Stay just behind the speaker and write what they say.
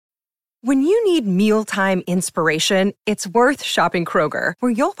When you need mealtime inspiration, it's worth shopping Kroger,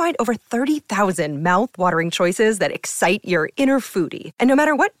 where you'll find over 30,000 mouth-watering choices that excite your inner foodie. And no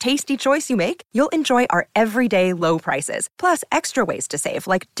matter what tasty choice you make, you'll enjoy our everyday low prices, plus extra ways to save,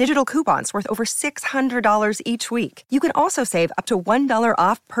 like digital coupons worth over $600 each week. You can also save up to $1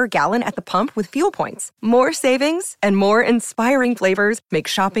 off per gallon at the pump with fuel points. More savings and more inspiring flavors make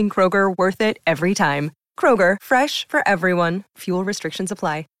shopping Kroger worth it every time. Kroger, fresh for everyone. Fuel restrictions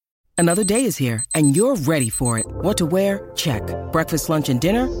apply. Another day is here, and you're ready for it. What to wear? Check. Breakfast, lunch, and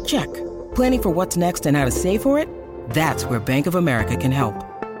dinner? Check. Planning for what's next and how to save for it? That's where Bank of America can help.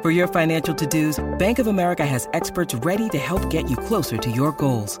 For your financial to-dos, Bank of America has experts ready to help get you closer to your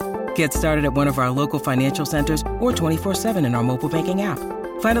goals. Get started at one of our local financial centers or 24/7 in our mobile banking app.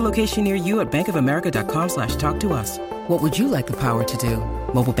 Find a location near you at bankofamerica.com/talktous. What would you like the power to do?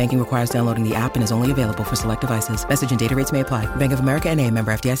 Mobile banking requires downloading the app and is only available for select devices. Message and data rates may apply. Bank of America N.A.,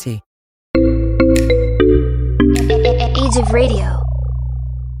 member FDIC. Age of Radio.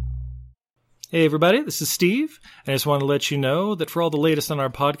 Hey everybody, this is Steve. I just want to let you know that for all the latest on our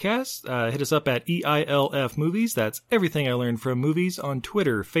podcast, hit us up at EILF Movies. That's Everything I Learned from Movies on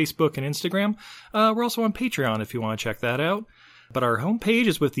Twitter, Facebook, and Instagram. We're also on Patreon if you want to check that out. But our homepage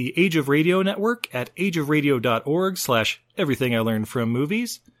is with the Age of Radio Network at ageofradio.org/Everything I Learned from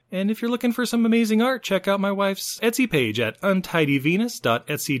Movies. And if you're looking for some amazing art, check out my wife's Etsy page at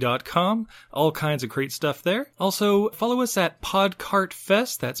untidyvenus.etsy.com. All kinds of great stuff there. Also, follow us at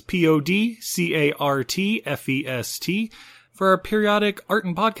PodCartFest, that's PodCartFest, for our periodic art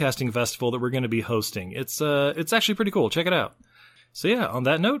and podcasting festival that we're going to be hosting. It's actually pretty cool. Check it out. So yeah, on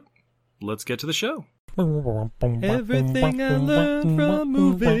that note, let's get to the show. Everything I learned from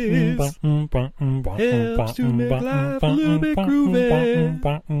movies helps to make life a little bit groovy.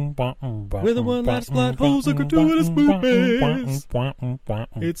 With a one-liner plot holes and gratuitous movies.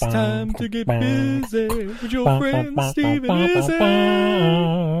 It's time to get busy with your friend Steve and Izzy.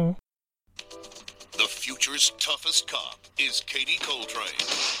 The future's toughest cop is Katie Coltrane.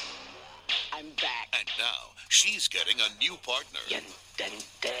 I'm back. And now she's getting a new partner.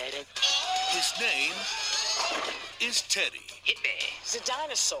 His name is Teddy. Hit me. It's a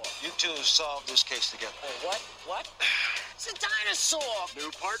dinosaur. You two solved this case together. What? It's a dinosaur.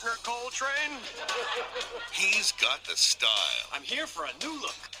 New partner, Coltrane? He's got the style. I'm here for a new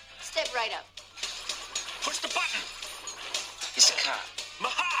look. Step right up. Push the button. He's a cop.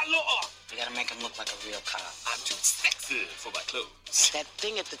 Mahalo! You gotta make him look like a real cop. I'm too sexy for my clothes. That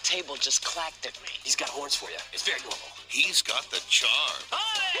thing at the table just clacked at me. He's got horns for you. It's very normal. He's got the charm.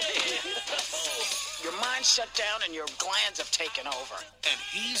 Hey! Your mind's shut down and your glands have taken over. And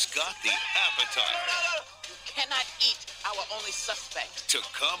he's got the appetite. You cannot eat our only suspect. To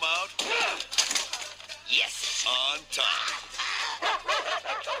come out Yes. on top.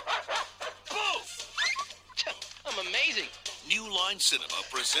 Boof! I'm amazing. New Line Cinema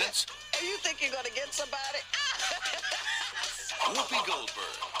presents Hey, you think you're gonna get somebody? Whoopi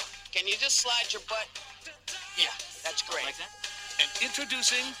Goldberg. Can you just slide your butt? Yeah, that's great. Like that? And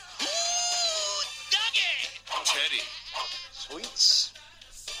introducing Ooh, Dougie! Teddy. Sweets.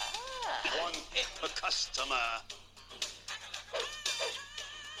 One a customer.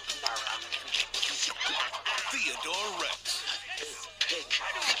 Theodore Rex. Pig.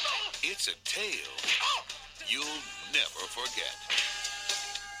 It's a tale you'll never forget.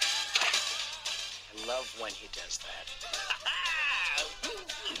 I love when he does that.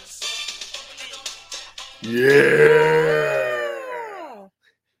 Yeah!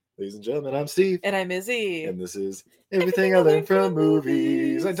 Ladies and gentlemen, I'm Steve. And I'm Izzy. And this is Everything I Learned from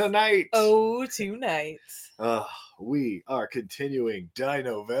Movies. And tonight, tonight. we are continuing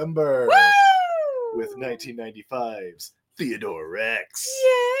Dinovember Woo! with 1995's Theodore Rex.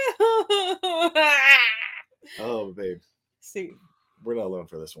 Yeah! Oh, babe. Steve. We're not alone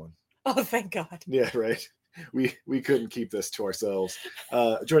for this one. Oh, thank God. Yeah, right. We couldn't keep this to ourselves.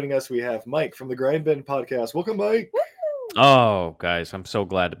 Joining us, we have Mike from the Grind Bin podcast. Welcome, Mike. Woo! Oh, guys, I'm so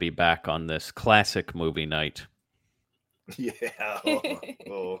glad to be back on this classic movie night. Yeah.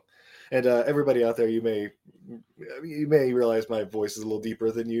 Oh. And everybody out there, you may realize my voice is a little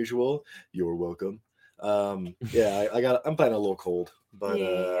deeper than usual. You're welcome. Yeah, I'm playing a little cold,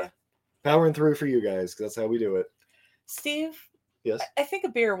 but powering through for you guys, because that's how we do it. Steve? Yes? I think a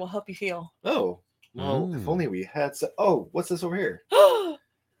beer will help you feel. Oh. Well, if only we had some... Oh, what's this over here? I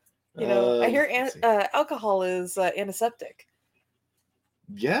hear alcohol is antiseptic.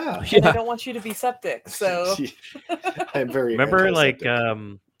 Yeah. And I don't want you to be septic, so... I'm very Remember,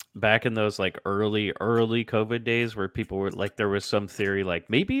 antiseptic. back in those like early COVID days where people were like, there was some theory like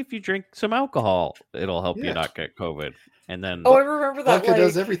maybe if you drink some alcohol, it'll help you not get COVID. And then I remember that. Vodka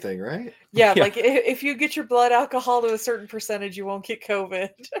does everything, right? Yeah, like if you get your blood alcohol to a certain percentage, you won't get COVID.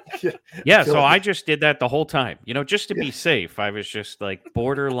 Yeah, so I just did that the whole time. Just to be safe. I was just like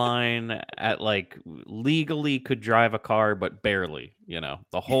borderline at like legally could drive a car, but barely, the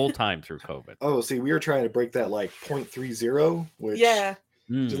whole time through COVID. Oh, see, we were trying to break that like 0.30, which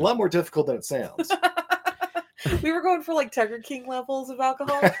is a lot more difficult than it sounds. We were going for like Tiger King levels of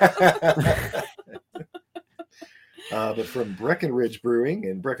alcohol. But from Breckenridge Brewing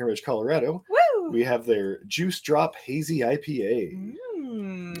in Breckenridge, Colorado, we have their Juice Drop Hazy IPA.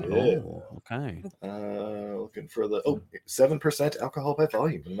 Oh, okay. Looking for the 7% alcohol by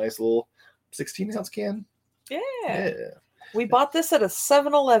volume. A nice little 16-ounce can. Yeah. We bought this at a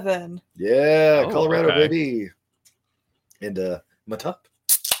 7-Eleven. Yeah, Colorado, baby. And my top.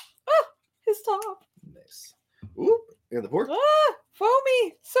 His top. Nice. Ooh, and the pork.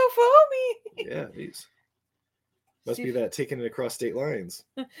 Foamy. So foamy. Yeah, these. Must be that taking it across state lines.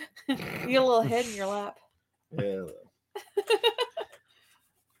 You get a little head in your lap. Yeah.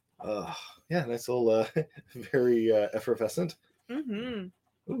 Yeah, nice little, very effervescent. Mm-hmm.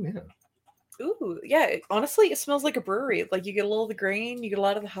 Oh, yeah. Ooh, yeah. Honestly, it smells like a brewery. Like you get a little of the grain, you get a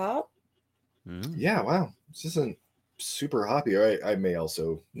lot of the hop. Yeah, wow. This isn't super hoppy. I may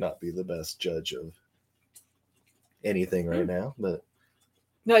also not be the best judge of anything right now, but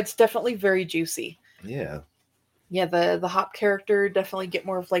no, it's definitely very juicy. Yeah. Yeah, the hop character definitely get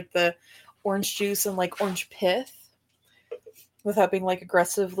more of like the orange juice and like orange pith without being like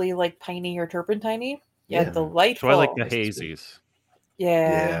aggressively like piney or turpentine. Yeah, delightful. So I like the hazies.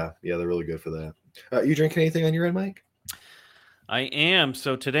 Yeah, they're really good for that. You drinking anything on your end, Mike? I am.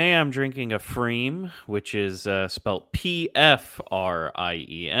 So today I'm drinking a Freem, which is spelled Pfriem.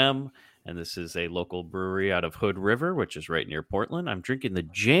 And this is a local brewery out of Hood River, which is right near Portland. I'm drinking the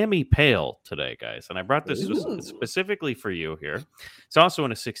Jammy Pale today, guys. And I brought this specifically for you here. It's also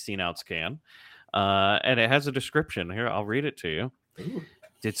in a 16-ounce can. And it has a description. Here, I'll read it to you. Ooh.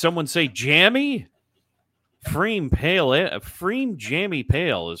 Did someone say jammy? Freem Jammy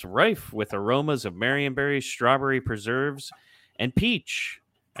Pale is rife with aromas of marionberry, strawberry preserves, and peach,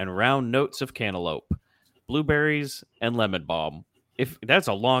 and round notes of cantaloupe, blueberries, and lemon balm. If that's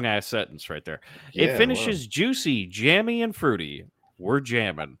a long ass sentence right there. Yeah, it finishes juicy, jammy, and fruity. We're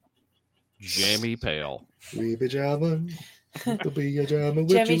jamming. Jammy Pale. We be jamming. We'll be a jamming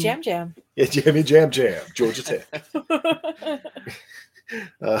with Jammy you. Jam Jam. Yeah, Jammy Jam Jam. Georgia Tech. You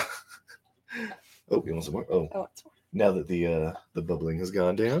want some more? Now that the bubbling has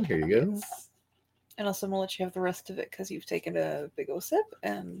gone down, here you go. And also, I'm gonna let you have the rest of it because you've taken a big old sip.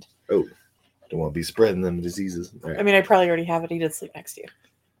 And don't want to be spreading them diseases. Right. I mean, I probably already have it. He did sleep next to you.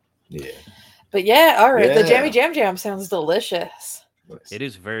 Yeah. But yeah, all right. Yeah. The Jammy Jam Jam sounds delicious. Nice. It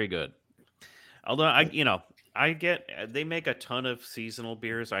is very good. Although they make a ton of seasonal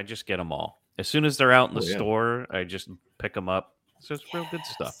beers. I just get them all as soon as they're out in the store. I just pick them up. It's just real good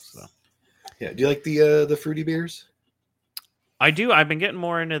stuff. So. Yeah. Do you like the fruity beers? I do. I've been getting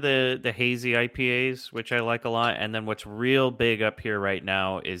more into the hazy IPAs, which I like a lot. And then what's real big up here right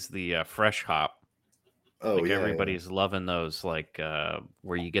now is the fresh hop. Oh, like everybody's loving those, like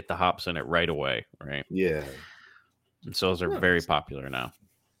where you get the hops in it right away, right? Yeah. And so those are very popular now.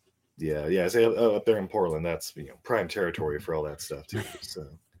 Yeah. So up there in Portland, that's prime territory for all that stuff too. So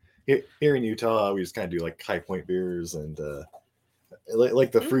here in Utah, we just kind of do like High Point beers, and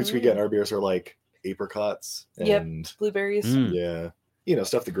like the fruits we get in our beers are like apricots and blueberries. Yeah,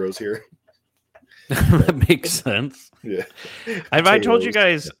 stuff that grows here. That makes sense. Yeah. I told you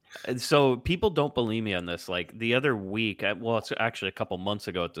guys, so people don't believe me on this. Like the other week, it's actually a couple months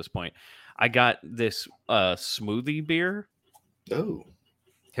ago at this point, I got this smoothie beer. Oh.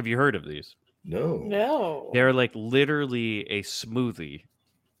 Have you heard of these? No. They're like literally a smoothie,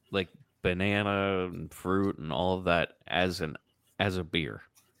 like banana and fruit and all of that as a beer.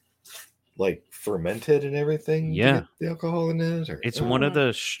 Like fermented and everything? Yeah. The alcohol in it? It's one of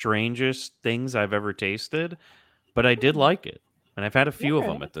the strangest things I've ever tasted, but I did like it. And I've had a few of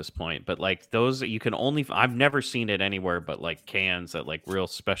them at this point. But like those that you can only... I've never seen it anywhere but like cans at like real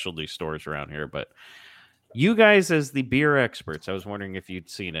specialty stores around here. But you guys as the beer experts, I was wondering if you'd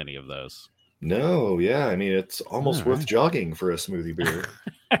seen any of those. No, yeah. I mean, it's almost worth jogging for a smoothie beer.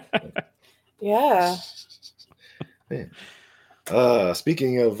 Yeah. Man.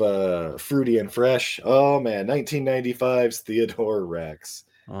 Speaking of fruity and fresh, oh man, 1995's Theodore Rex.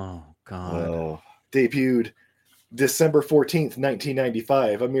 Oh god. Debuted December 14th,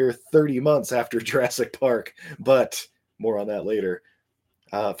 1995, a mere 30 months after Jurassic Park, but more on that later.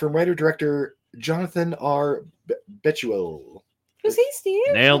 from writer-director Jonathan R. Betuel. Who's he,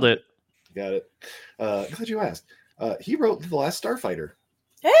 Steve? Nailed it. Got it. Glad you asked. He wrote The Last Starfighter.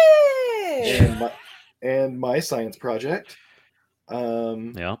 Hey! And my science project.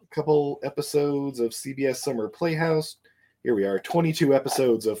 Yeah. A couple episodes of CBS Summer Playhouse. Here we are, 22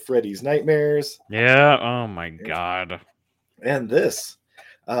 episodes of Freddy's Nightmares. Yeah. Oh my God. And this.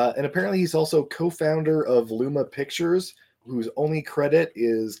 And apparently he's also co-founder of Luma Pictures, whose only credit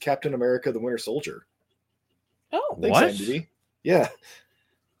is Captain America: The Winter Soldier. Oh, Thanks, what? IMDb. Yeah.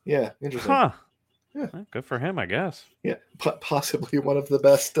 Yeah, interesting. Huh. Yeah. Well, good for him, I guess. Yeah, possibly one of the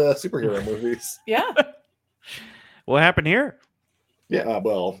best superhero movies. yeah. What happened here? Yeah,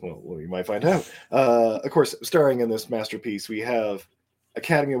 well, we might find out. Of course, starring in this masterpiece, we have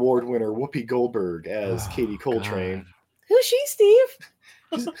Academy Award winner Whoopi Goldberg as Katie Coltrane. God. Who's she,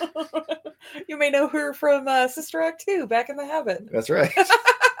 Steve? You may know her from Sister Act 2, Back in the Habit. That's right.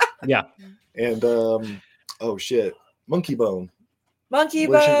 Yeah. And, oh shit, Monkey Bone. Monkey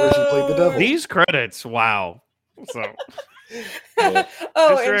Where she played the devil. These credits, wow. So Yeah.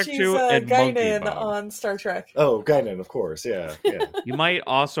 Oh, Sister and Act she's 2 and Monkey Guinan Bone. on Star Trek. Oh, Guinan, of course. Yeah, yeah. you might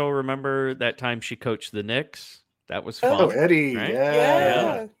also remember that time she coached the Knicks. That was fun. Oh, Eddie. right?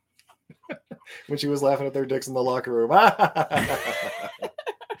 Yeah. When she was laughing at their dicks in the locker room.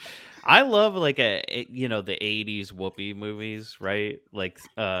 I love like the 80s Whoopi movies, right? Like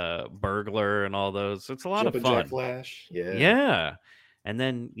Burglar and all those. It's a lot Jumpin' of fun. Jack Flash. Yeah. Yeah. And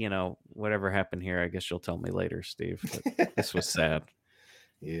then, whatever happened here, I guess you'll tell me later, Steve. But this was sad.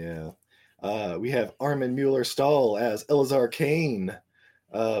 Yeah. We have Armin Mueller-Stahl as Elazar Kane.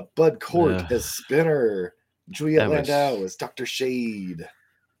 Bud Cort Ugh. as Spinner. Juliette That was- Landau as Dr. Shade.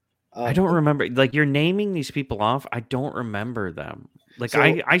 I don't remember. Like, you're naming these people off. I don't remember them. Like, So-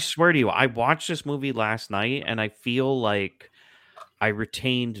 I swear to you, I watched this movie last night, and I feel like I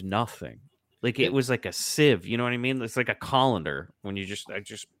retained nothing. Like, it was like a sieve. You know what I mean? It's like a colander when I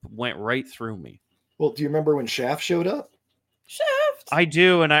just went right through me. Well, do you remember when Shaft showed up? Shaft. I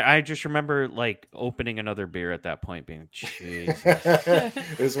do, and I just remember like opening another beer at that point, being,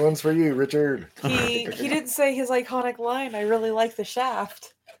 jeez. This one's for you, Richard. He didn't say his iconic line. I really like the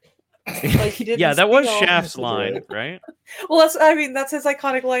Shaft. Like he didn't. Yeah, that was steal. Shaft's line, right? Well, that's his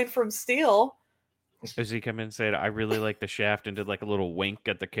iconic line from Steel. Does he come in and say, "I really like the Shaft," and did like a little wink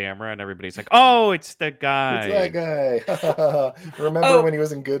at the camera, and everybody's like, "Oh, it's the guy." It's that guy. Remember Oh, when he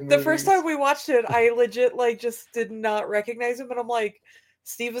was in good The movies? first time we watched it, I legit just did not recognize him, and I'm like,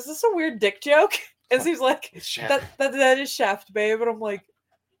 Steve, is this a weird dick joke? And Steve's like, It's Shaft. that is Shaft, babe. And I'm like,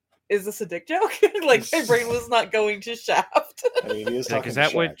 is this a dick joke? Like my brain was not going to Shaft. I mean, he is Like, talking is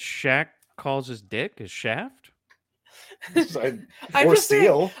that to what Shaq calls his dick? Is Shaft? Shaq. I'm Or just saying,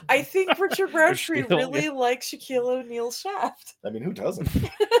 Steel. I think Richard Roundtree Steel, really likes Shaquille O'Neal's Shaft. I mean, who doesn't?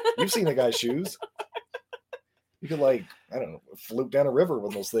 You've seen a guy's shoes. You could, I don't know, float down a river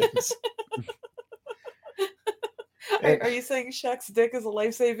with those things. Are you saying Shaq's dick is a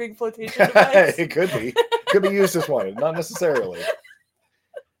life-saving flotation device? It could be. Could be used as one, not necessarily.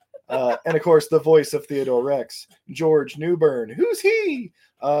 And of course, the voice of Theodore Rex, George Newbern. Who's he?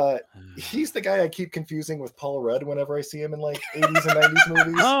 He's the guy I keep confusing with Paul Rudd whenever I see him in 80s and 90s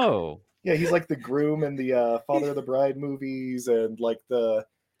movies. Oh, Yeah, he's like the groom in the Father of the Bride movies, and the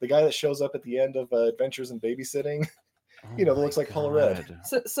guy that shows up at the end of Adventures in Babysitting. That looks like Paul Rudd.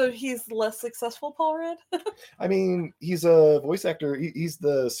 So he's less successful, Paul Rudd? I mean, he's a voice actor. He's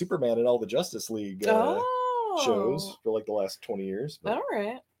the Superman in all the Justice League shows for the last 20 years. But- All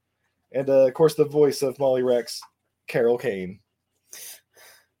right. And of course, the voice of Molly Rex, Carol Kane.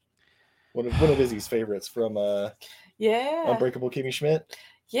 One of Izzy's favorites from Yeah. Unbreakable Kimmy Schmidt.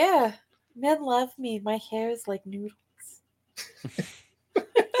 Yeah. Men love me. My hair is like noodles.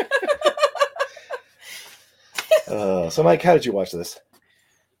 So, Mike, how did you watch this?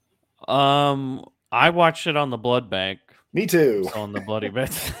 I watched it on the blood bank. Me too. On the bloody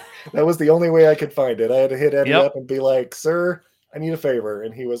bits. That was the only way I could find it. I had to hit Eddie Yep. up and be like, "Sir, I need a favor,"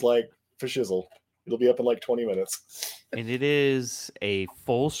 and he was like, "For shizzle, it'll be up in 20 minutes." And it is a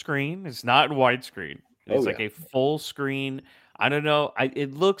full screen. It's not widescreen. It's a full screen. I don't know.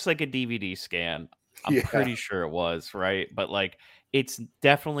 It looks like a DVD scan. I'm Yeah. pretty sure it was, right? But it's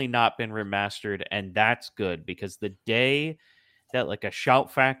definitely not been remastered, and that's good because the day that a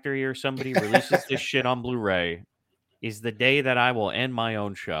Shout Factory or somebody releases this shit on Blu-ray is the day that I will end my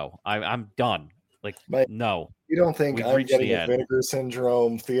own show. I'm done. No. You don't think We've I'm reached getting the a end. Vinegar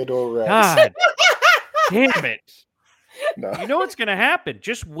Syndrome, Theodore Rex? God damn it. No. You know what's gonna happen.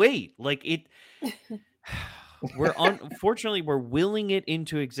 Just wait. Unfortunately we're willing it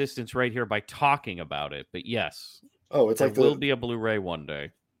into existence right here by talking about it. But yes, Oh, it's There like will be a Blu-ray one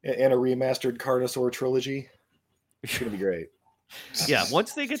day. and a remastered Carnosaur trilogy. It's gonna be great. Yeah,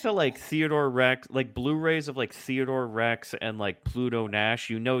 once they get to like Theodore Rex, like Blu-rays of like Theodore Rex and like Pluto Nash,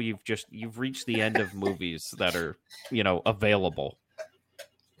 you know you've reached the end of movies that are, available.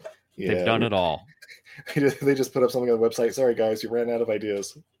 Yeah, They've done it all. They just put up something on the website. Sorry guys, you ran out of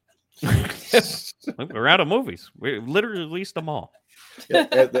ideas. We're out of movies. We literally released them all. Yeah,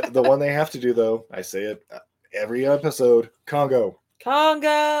 the one they have to do though, I say it every episode, Congo.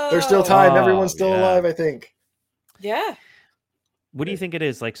 There's still time. Everyone's still alive, I think. Yeah. What do you think it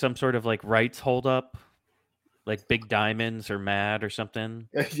is? Like some sort of like rights hold up? Like Big Diamonds or Mad or something?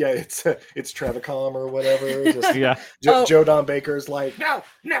 Yeah, it's Travicom or whatever. Just, yeah. Joe Don Baker's like, no,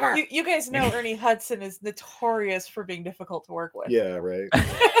 never. You guys know Ernie Hudson is notorious for being difficult to work with. Yeah, right.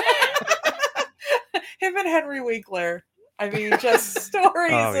 Him and Henry Winkler. I mean, just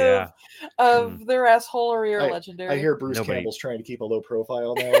stories of their assholery are legendary. I hear Bruce Campbell's trying to keep a low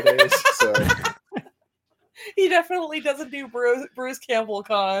profile nowadays. So he definitely doesn't do Bruce Campbell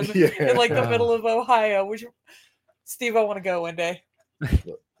Con Yeah. in like the middle of Ohio, which Steve, I want to go one day.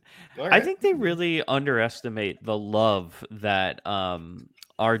 I think they really underestimate the love that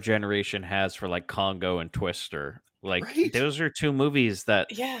our generation has for like Congo and Twister. Like those are two movies that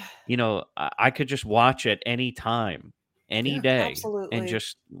I could just watch at any time, any day. Absolutely. And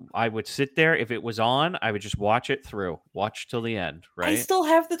just I would sit there. If it was on, I would just watch it through. Watch till the end, right? I still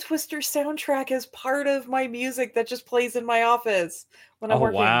have the Twister soundtrack as part of my music that just plays in my office when I'm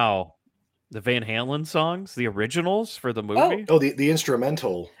working. Oh wow. The Van Halen songs, the originals for the movie? Oh, the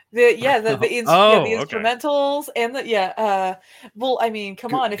instrumental. The okay. instrumentals and well, I mean,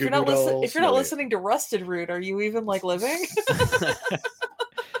 come on, if you're not listening to Rusted Root, are you even like living?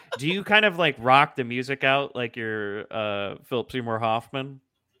 Do you kind of like rock the music out like you're Philip Seymour Hoffman?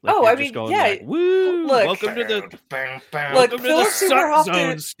 Like I mean, like, woo! Look, welcome to the Philip Seymour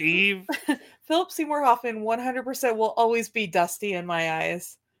Hoffman, Steve. Philip Seymour Hoffman 100% will always be Dusty in my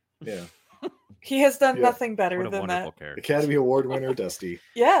eyes. Yeah. He has done nothing better than that. Character. Academy Award winner Dusty.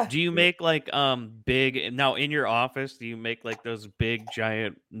 Yeah. Do you make like big now in your office? Do you make like those big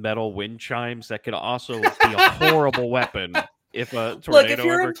giant metal wind chimes that could also be a horrible weapon if a tornado Look, if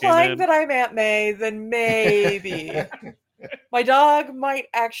you're ever implying came in? that I'm Aunt May, then maybe my dog might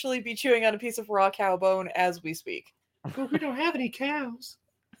actually be chewing on a piece of raw cow bone as we speak. But we don't have any cows.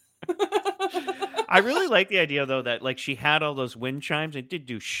 I really like the idea though that like she had all those wind chimes and did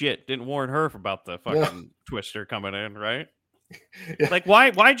do shit. Didn't warn her about the fucking Twister coming in, right? Yeah. Like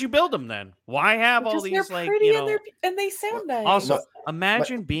why'd you build them then? Why have all these they're like pretty and they sound nice. Also,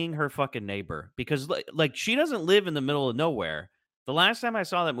 imagine being her fucking neighbor because like she doesn't live in the middle of nowhere. The last time I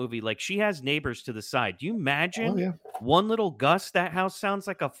saw that movie, like she has neighbors to the side. Do you imagine one little gust? That house sounds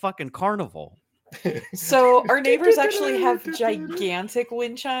like a fucking carnival. So our neighbors actually have gigantic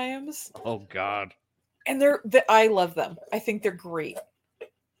wind chimes. Oh God! And I love them. I think they're great.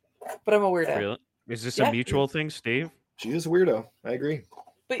 But I'm a weirdo. Really? Is this a mutual thing, Steve? She is a weirdo. I agree.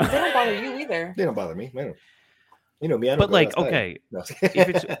 But they don't bother you either. They don't bother me. I don't. You know me. I don't. But go like, outside. okay, No. if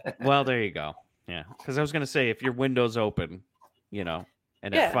it's well, there you go. Yeah, because I was gonna say if your window's open,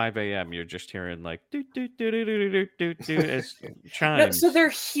 and at 5 a.m. you're just hearing like do do do do do do do do as chimes. No, so they're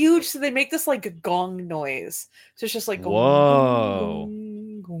huge. So they make this like a gong noise. So it's just like whoa.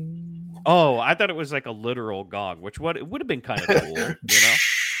 Gong, gong. Oh, I thought it was like a literal gong, which it would have been kind of cool,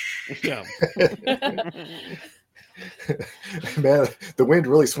 Yeah. Man, the wind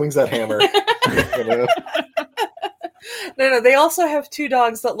really swings that hammer. No. They also have two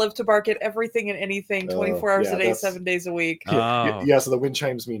dogs that love to bark at everything and anything 24 hours a day, 7 days a week. Yeah, so the wind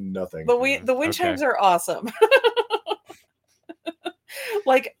chimes mean nothing. The wind chimes are awesome.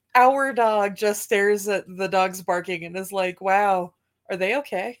 Like our dog just stares at the dogs barking and is like, wow, are they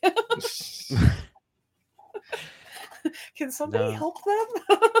okay? Can somebody help them?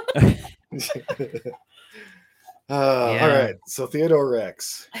 All right, so Theodore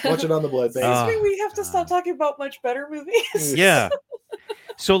Rex. Watch it on the blood bank. We have to stop talking about much better movies. Yeah.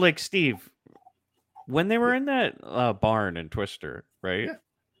 So, like, Steve, when they were in that barn in Twister, right? Yeah.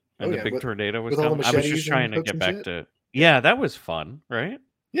 And the big tornado was with all the coming. I was just machetes trying and to hooks get and back shit? to. Yeah, that was fun, right?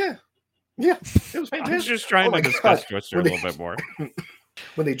 Yeah, it was fantastic. I was just trying to discuss Twister a little bit more.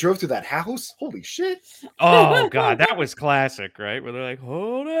 When they drove through that house, holy shit! Oh God, that was classic, right? Where they're like,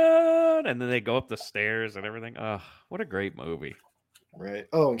 "Hold on," and then they go up the stairs and everything. Oh, what a great movie! Right.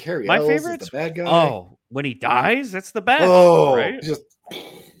 Oh, and Carrie My Ells favorite is the bad guy. Oh, when he dies, that's the best. Oh, right? just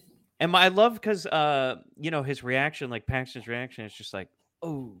And I love because his reaction, like Paxton's reaction, is just like,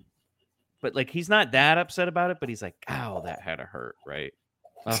 oh, but like he's not that upset about it, but he's like, ow, that had to hurt, right?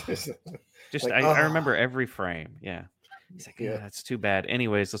 Oh. Just Like, I remember every frame. Yeah. He's like, yeah, Yeah. that's too bad.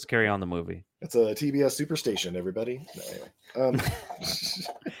 Anyways, let's carry on the movie. It's a TBS Superstation, everybody. No, anyway.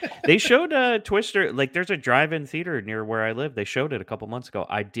 They showed Twister, like there's a drive-in theater near where I live. They showed it a couple months ago.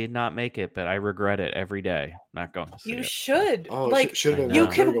 I did not make it, but I regret it every day. Not going to see You it. should. Oh, like should have been you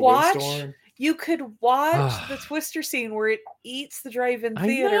know. could during a watch windstorm. you could watch the Twister scene where it eats the drive-in I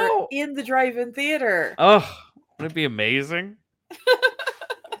theater know. in the drive-in theater. Oh, would it be amazing?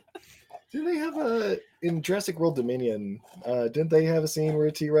 Didn't they have in Jurassic World Dominion? Didn't they have a scene where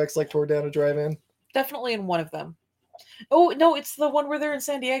a T-Rex like tore down a drive-in? Definitely in one of them. Oh no, it's the one where they're in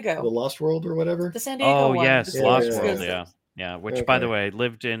San The Diego. Lost World or whatever? The San Diego Oh one. yes, The Lost San World. Diego. Yeah. Which, by the Okay. way,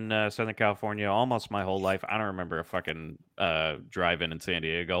 lived in Southern California almost my whole life. I don't remember a fucking drive-in in San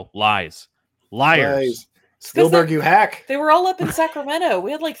Diego. Liars. Guys, Spielberg, you hack. They were all up in Sacramento.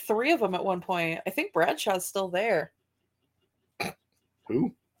 We had like 3 of them at one point. I think Bradshaw's still there.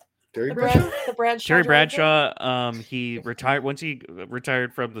 Who? Terry The Bradshaw? Bradshaw. Terry drive-in? Bradshaw, he retired. Once he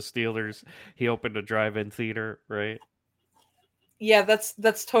retired from the Steelers, he opened a drive-in theater, right? Yeah,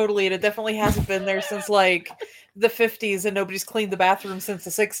 that's totally it. It definitely hasn't been there since like the 50s, and nobody's cleaned the bathroom since the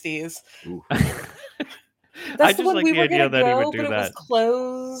 60s. That's the just one like we the were idea gonna that he go, would do but it was that.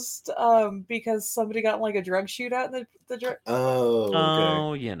 closed because somebody got in like a drug shootout in the drug. Oh, okay.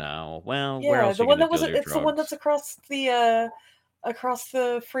 Oh, you know. Well, where Yeah, else the you one gonna that was deal your it's the one drugs? that's across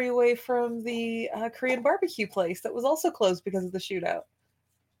the freeway from the Korean barbecue place that was also closed because of the shootout.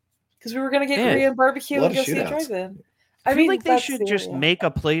 Because we were gonna get Yeah. Korean barbecue A lot and of go see a shootouts. drive-in. I feel like they that's should the just area. make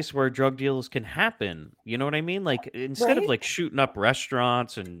a place where drug deals can happen. You know what I mean? Like instead of Right? like shooting up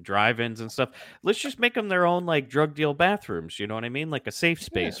restaurants and drive-ins and stuff, let's just make them their own like drug deal bathrooms. You know what I mean? Like a safe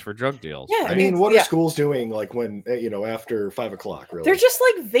space for drug deals. Yeah, I right? mean, what yeah. are schools doing like when, after 5 o'clock, really? They're just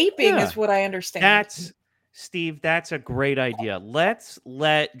like vaping, Yeah. is what I understand. That's Steve. That's a great idea. Let's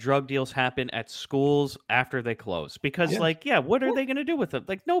let drug deals happen at schools after they close. Because, Yeah. what are they going to do with it?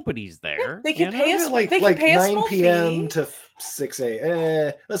 Like nobody's there. they can you know? pay us. Yeah, like they can like pay a 9 small p.m. fee. to 6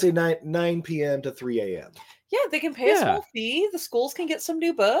 a.m. Let's say 9 p.m. to 3 a.m. Yeah, they can pay a Yeah. small fee. The schools can get some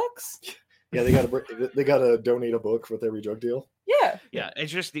new books. Yeah, they gotta donate a book with every drug deal. Yeah. Yeah,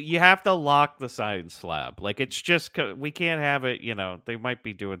 it's just you have to lock the science lab. Like it's just we can't have it. They might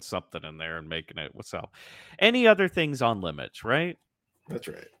be doing something in there and making it. What's up? Any other things on limits, right? That's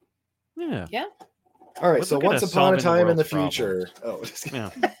right. Yeah. Yeah. All right, Let's so look at once a upon a solving the time in the world's future. Oh, just kidding. Yeah.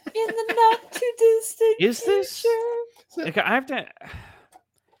 In the not too distant Is this? future. Like, I have to.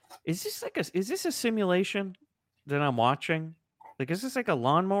 Is this a simulation that I'm watching? Like, is this like a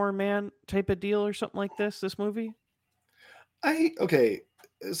Lawnmower Man type of deal or something like this? This movie? Okay.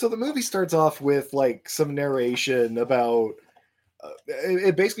 So the movie starts off with like some narration about.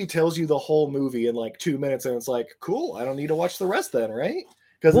 It basically tells you the whole movie in like 2 minutes, and it's like, cool. I don't need to watch the rest then, right?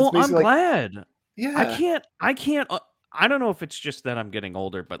 Because Well, it's I'm basically like, glad. yeah, I can't. I don't know if it's just that I'm getting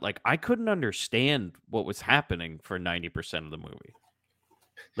older, but like I couldn't understand what was happening for 90% of the movie.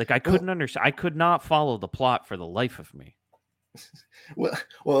 Like I couldn't understand. I could not follow the plot for the life of me. Well,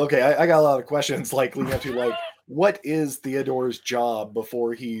 okay. I got a lot of questions like leading up to like, what is Theodore's job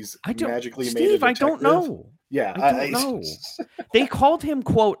before he's magically made a Steve, I detective? don't know. Yeah, I don't know. They called him,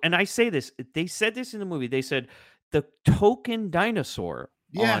 quote, and I say this. They said this in the movie. They said the token dinosaur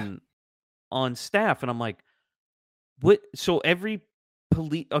on staff, and I'm like, what? So every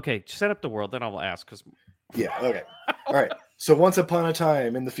police. Okay, set up the world. Then I'll ask because. Yeah. Okay. All right. So once upon a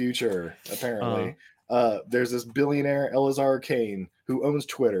time in the future, apparently, there's this billionaire Elazar Kane who owns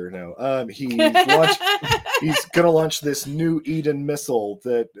Twitter now. He's gonna launch this new Eden missile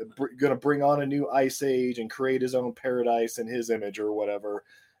that gonna bring on a new ice age and create his own paradise in his image or whatever.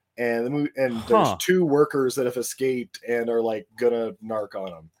 And there's 2 workers that have escaped and are like gonna narc on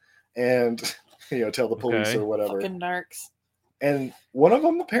him, and tell the police or whatever. Fucking narcs. And one of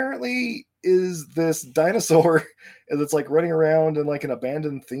them apparently is this dinosaur that's like running around in like an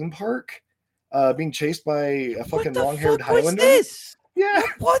abandoned theme park, being chased by a fucking long-haired Highlander. This? Yeah,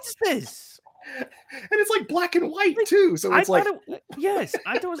 what's this? And it's like black and white too, so it's like yes,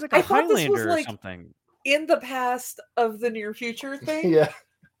 I thought it was like I a thought this was, Highlander or like, something. In the past of the near future thing. Yeah,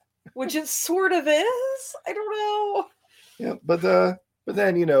 Which it sort of is. I don't know. yeah. But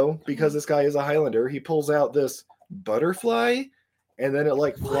then because this guy is a Highlander, he pulls out this butterfly. And then it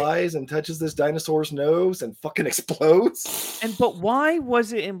like flies and touches this dinosaur's nose and fucking explodes. But why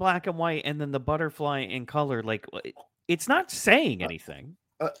was it in black and white and then the butterfly in color? Like, it's not saying anything.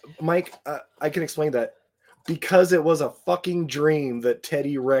 Mike, I can explain that because it was a fucking dream that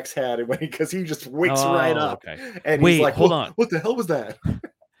Teddy Rex had, because he just wakes right up. Okay. And Wait, he's like, hold on. What the hell was that?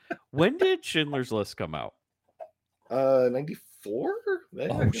 When did Schindler's List come out? 94. 4?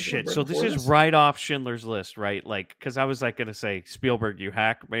 Oh shit! So this is right off Schindler's List, right? Like, because I was like gonna say Spielberg, you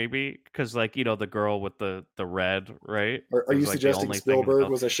hack, maybe, because like the girl with the red, right? Are you like suggesting Spielberg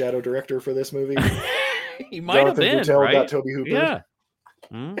was a shadow director for this movie? He might have been, Boutel right? got Tobe Hooper. Yeah.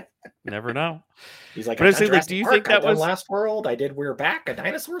 Never know. He's like, but I say, like, do you think that was Last World? I did We're Back, a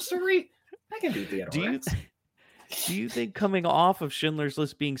dinosaur story. I can do theater. Do you think coming off of Schindler's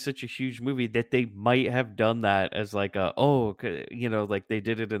List being such a huge movie that they might have done that as like like they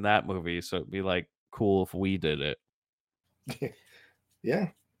did it in that movie, so it'd be like cool if we did it? Yeah,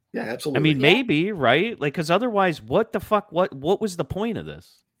 absolutely. I mean, maybe, right? Like, because otherwise, what the fuck? What was the point of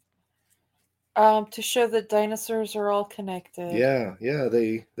this? To show that dinosaurs are all connected. Yeah.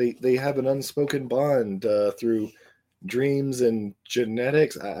 They have an unspoken bond through dreams and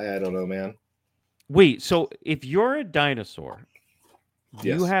genetics. I don't know, man. Wait, so if you're a dinosaur, do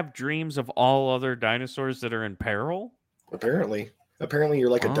Yes. you have dreams of all other dinosaurs that are in peril? Apparently you're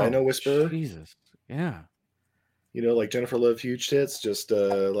like a dino whisperer. Jesus, yeah. Like Jennifer Love Huge Tits, just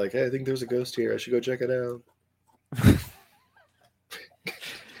like, hey, I think there's a ghost here. I should go check it out.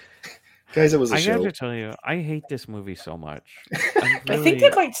 Guys, it was a show. I have to tell you, I hate this movie so much. I think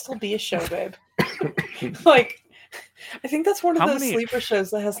it might still be a show, babe. Like, I think that's one of those sleeper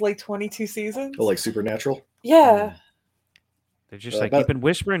shows that has like 22 seasons. Oh, like Supernatural? Yeah. They're just like, you've been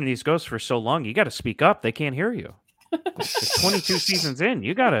whispering to these ghosts for so long. You got to speak up. They can't hear you. It's 22 seasons in.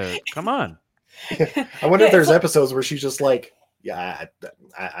 You got to, come on. I wonder if there's episodes where she's just like, yeah,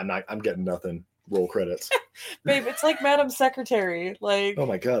 I'm getting nothing. Roll credits. Babe, it's like Madam Secretary. Like, oh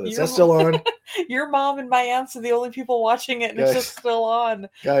my God, is that still on? Your mom and my aunts are the only people watching it, and it's just still on.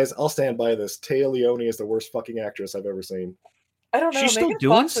 Guys, I'll stand by this. Téa Leoni is the worst fucking actress I've ever seen. I don't know. She's Megan still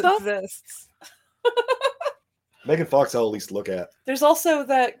doing Fox stuff? Exists. Megan Fox I'll at least look at. There's also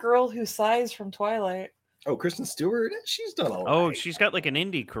that girl who sighs from Twilight. Oh, Kristen Stewart? She's done all right. Oh, she's got like an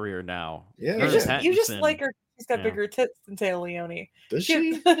indie career now. Yeah. You just like her. She's got bigger tits than Téa Leoni. Does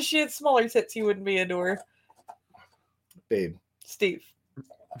she? She had smaller tits. You wouldn't be into her. Babe. Steve.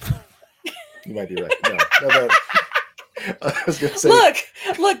 You might be right. No, I was gonna say.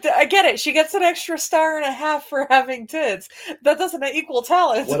 Look, I get it. She gets an extra star and a half for having tits. That doesn't equal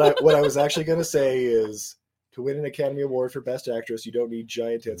talent. What I was actually gonna say is, to win an Academy Award for Best Actress, you don't need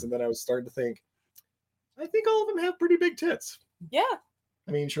giant tits. And then I was starting to think, I think all of them have pretty big tits. Yeah.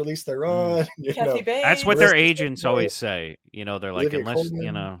 I mean, Charlize Theron. Kathy Bates. That's what their agents always say. They're like, Olivia unless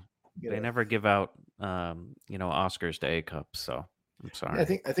Colman, they never give out Oscars to A cups. So I'm sorry.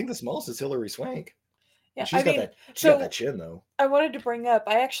 Yeah, I think the smallest is Hilary Swank. Yeah, She's got that chin though. I wanted to bring up,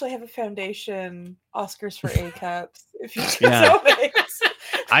 I actually have a foundation Oscars for A cups. If you donate,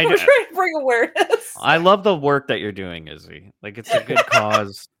 we're trying to bring awareness. I love the work that you're doing, Izzy. Like, it's a good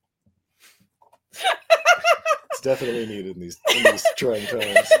cause. It's definitely needed in these trying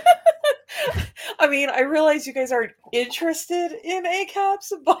times. I mean, I realize you guys aren't interested in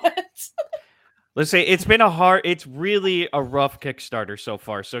ACAPs, but let's say it's really a rough Kickstarter so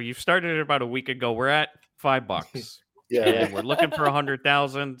far. So you've started it about a week ago. We're at $5. Yeah. And we're looking for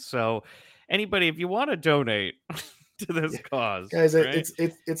 100,000. So anybody, if you want to donate to this cause, guys, right?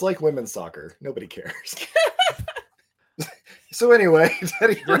 it's like women's soccer. Nobody cares. So anyway,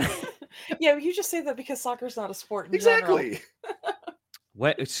 yeah, you just say that because soccer's not a sport in exactly.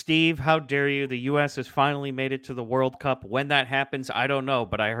 What, Steve? How dare you? The U.S. has finally made it to the World Cup. When that happens, I don't know,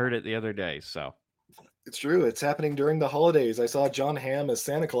 but I heard it the other day. So it's true. It's happening during the holidays. I saw John Hamm as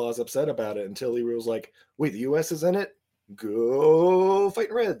Santa Claus upset about it until he was like, "Wait, the U.S. is in it? Go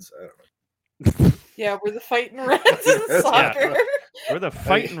Fighting Reds!" I don't know. Yeah, we're the Fighting Reds in soccer. Yeah. We're the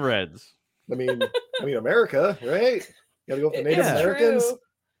Fighting Reds. I mean, America, right? Got to go for the Native Americans. True.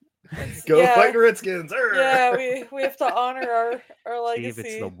 Go Fighting Redskins! Yeah, we have to honor our legacy. Steve,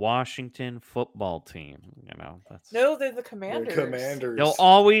 it's the Washington football team. No, they're the Commanders. They're Commanders. They'll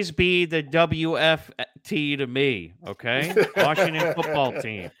always be the WFT to me. Okay, Washington football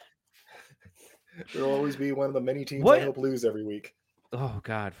team. There'll always be one of the many teams I hope lose every week. Oh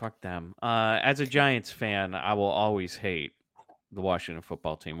God, fuck them. As a Giants fan, I will always hate the Washington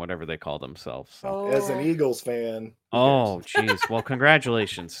football team, whatever they call themselves. So. As an Eagles fan. Oh, jeez. Well,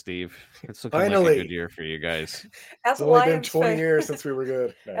 congratulations, Steve. It's looking like a good year for you guys. As it's only been 20 years since we were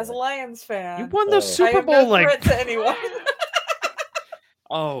good. As a Lions fan. You won the Super Bowl, I have no threat to anyone.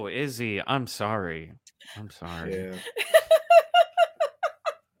 Oh, Izzy, I'm sorry. Yeah.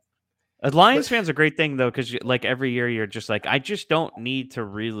 Lions fans are a great thing, though, because like every year you're just like, I just don't need to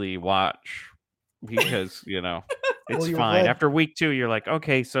really watch because, it's fine. After week 2, you're like,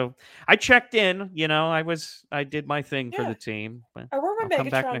 okay, so I checked in, I did my thing for the team. But I wore my I'll come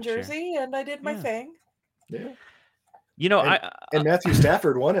back Megatron next year. jersey and I did my thing. Yeah. You know, and Matthew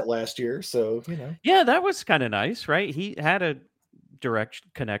Stafford won it last year, so you know. Yeah, that was kind of nice, right? He had a direct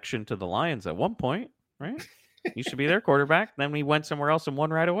connection to the Lions at one point, right? He should be their quarterback. Then he went somewhere else and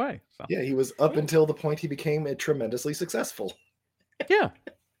won right away. So. Yeah, he was up until the point he became tremendously successful. Yeah.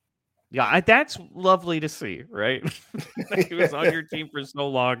 Yeah, that's lovely to see, right? He was on your team for so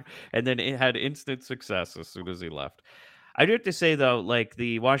long, and then it had instant success as soon as he left. I do have to say, though, like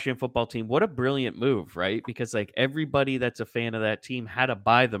the Washington football team, what a brilliant move, right? Because like everybody that's a fan of that team had to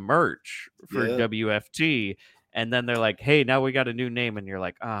buy the merch for WFT, and then they're like, hey, now we got a new name, and you're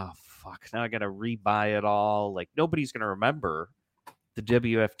like, oh, fuck, now I got to rebuy it all. Like nobody's going to remember the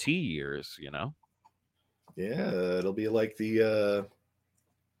WFT years, you know? Yeah, it'll be like the...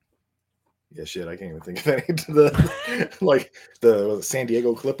 Yeah, shit, I can't even think of any. The San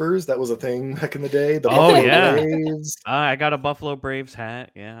Diego Clippers, that was a thing back in the day. The Buffalo Braves. I got a Buffalo Braves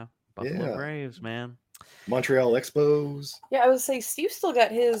hat. Yeah, Buffalo Braves, man. Montreal Expos. Yeah, I would say Steve still got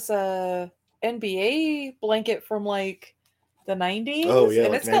his NBA blanket from like the 90s. Oh, yeah.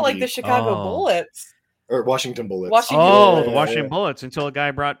 And like it's got like the Chicago Bullets. Or Washington Bullets. The Washington Bullets until a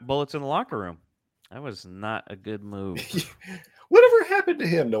guy brought bullets in the locker room. That was not a good move. Whatever happened to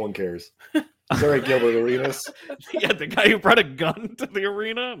him? No one cares. Sorry, Gilbert Arenas. Yeah, the guy who brought a gun to the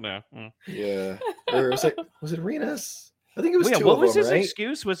arena? No. Yeah. Or was it Arenas? I think it was two what of was them, his right?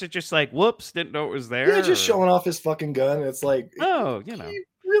 excuse? Was it just like, whoops, didn't know it was there? Yeah, just showing off his fucking gun. It's like, oh, you know.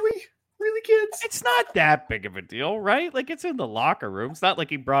 Really? Really, kids? It's not that big of a deal, right? Like, it's in the locker room. It's not like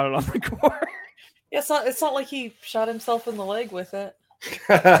he brought it on the court. Yeah, it's not like he shot himself in the leg with it.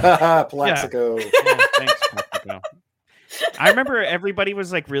 Plaxico. Yeah, thanks, Plaxico. I remember everybody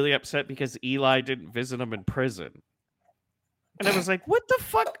was like really upset because Eli didn't visit him in prison. And I was like, what the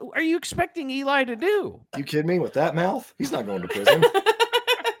fuck are you expecting Eli to do? You kidding me? With that mouth? He's not going to prison.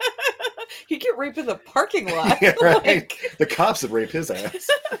 He'd get raped in the parking lot. Yeah, right. The cops would rape his ass.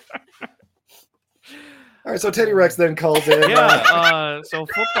 All right, so Teddy Rex then calls in. Yeah, so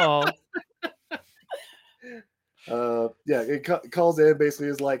football. It calls in, basically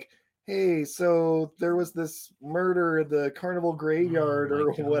is like, hey, so there was this murder in the carnival graveyard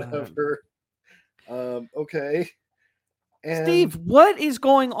or whatever. Okay. And Steve, what is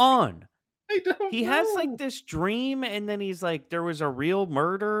going on? I don't He know. has like this dream, and then he's like, there was a real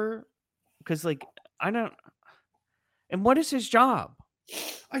murder. Because, like, I don't. And what is his job?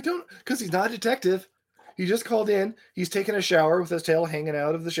 I don't, because he's not a detective. He just called in. He's taking a shower with his tail hanging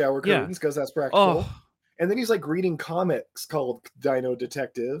out of the shower curtains because that's practical. Oh. And then he's like reading comics called Dino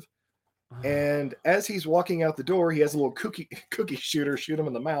Detective. And as he's walking out the door, he has a little cookie shooter shoot him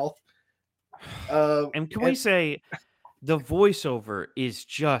in the mouth. And can we say the voiceover is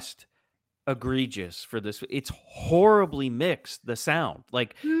just egregious for this? It's horribly mixed, the sound.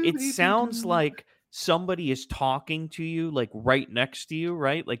 Like, it sounds like somebody is talking to you, like right next to you,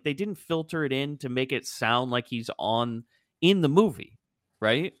 right? Like they didn't filter it in to make it sound like he's in the movie,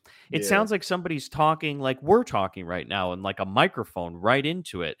 right? It sounds like somebody's talking like we're talking right now and like a microphone right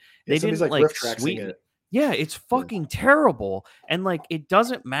into it. They didn't like sweeten it. Yeah, it's fucking terrible. And like it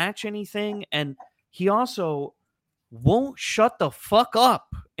doesn't match anything. And he also won't shut the fuck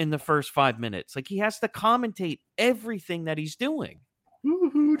up in the first 5 minutes. Like he has to commentate everything that he's doing.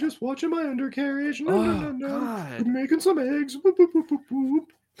 Ooh, just watching my undercarriage. God. Making some eggs. Boop, boop, boop, boop, boop.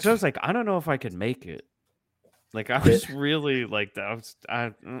 So I was like, I don't know if I could make it. Like I was really like that.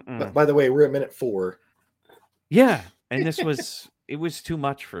 By the way, we're at minute 4. Yeah, and it was too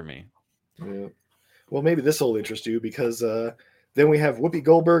much for me. Yeah. Well, maybe this will interest you because then we have Whoopi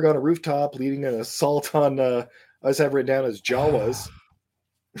Goldberg on a rooftop leading an assault on. I just have written down as Jawas.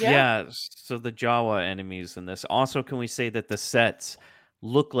 Yeah, so the Jawa enemies in this. Also, can we say that the sets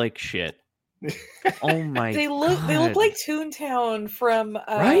look like shit? Oh my! They look like Toontown from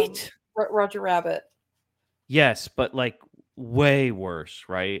right? Roger Rabbit. Yes, but like way worse,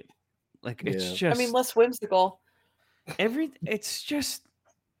 right? Like it's just. I mean, less whimsical. It's just.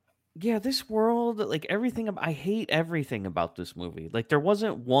 Yeah, this world, like everything. I hate everything about this movie. Like there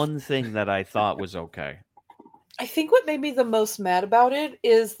wasn't one thing that I thought was okay. I think what made me the most mad about it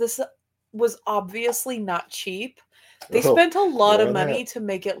is this was obviously not cheap. They spent a lot of money to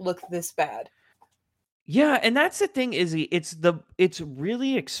make it look this bad. Yeah, and that's the thing, Izzy. It's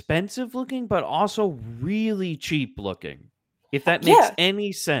really expensive looking, but also really cheap looking. If that makes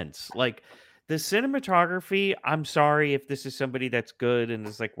any sense. Like the cinematography, I'm sorry if this is somebody that's good and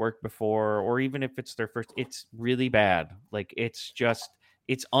has like worked before, or even if it's their first, it's really bad. Like it's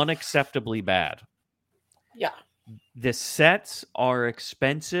unacceptably bad. Yeah. The sets are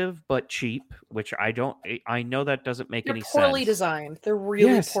expensive but cheap, which I know that doesn't make any sense. They're poorly designed. They're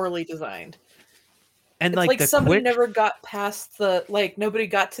really poorly designed. And It's like like the somebody quick, never got past the nobody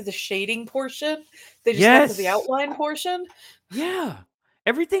got to the shading portion. They just got to the yes, outline portion. yeah.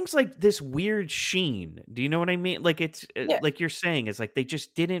 Everything's like this weird sheen. Do you know what I mean? Like it's Yeah. like you're saying, it's like they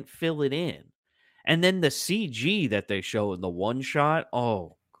just didn't fill it in. And then the CG that they show in the one shot,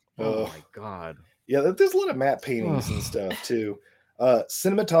 oh my god. Yeah, there's a lot of matte paintings and stuff too.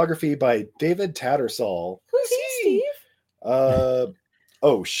 Cinematography by David Tattersall. Who's he, Steve?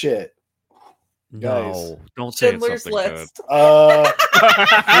 Oh shit. Guys. No, don't say it's Schindler's something List. good.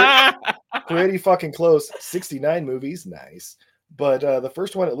 Pretty fucking close. 69 movies, nice. But the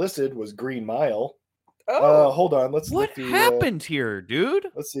first one it listed was Green Mile. Hold on, let's What look happened here, dude?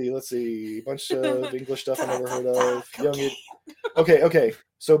 Let's see. A bunch of English stuff I never heard of. Okay.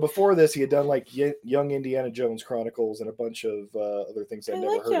 So before this, he had done like Young Indiana Jones Chronicles and a bunch of other things I'd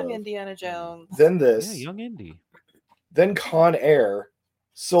never heard of. Young Indiana Jones. Then this, Young Indy. Then Con Air,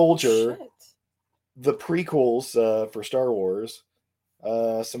 Soldier, Shit. the prequels for Star Wars,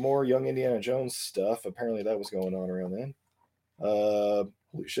 some more Young Indiana Jones stuff. Apparently that was going on around then.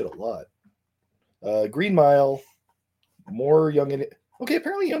 Holy shit, a lot. Green Mile, more Okay,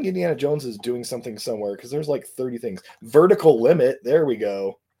 apparently Young Indiana Jones is doing something somewhere because there's like 30 things. Vertical Limit, there we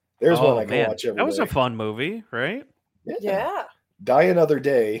go. There's one I can watch every day. That was a fun movie, right? Yeah. Die Another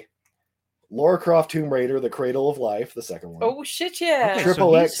Day, Lara Croft Tomb Raider, The Cradle of Life, the second one. Oh shit, yeah. Okay,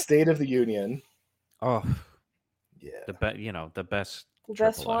 Triple X State of the Union. Oh, yeah. The best. The best Triple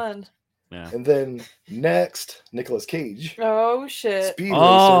X. one. Yeah. And then next, Nicolas Cage. Oh shit. Speed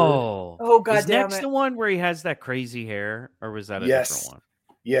Oh. Racer. Oh god Is damn next it. the one where he has that crazy hair, or was that a different one?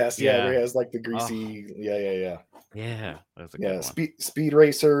 Yes, Yeah. where he has like the greasy. Yeah. Yeah, that's a good one. Speed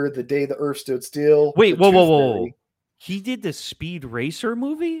Racer, The Day the Earth Stood Still. Wait, The whoa. Tooth Fairy. He did the Speed Racer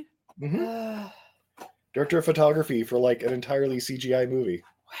movie? Mhm. Director of photography for like an entirely CGI movie.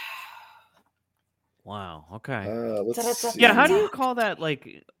 Wow. Okay. Let's see. Yeah. How do you call that?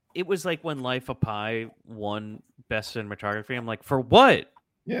 Like, it was like when Life of Pi won Best Cinematography. I'm like, for what?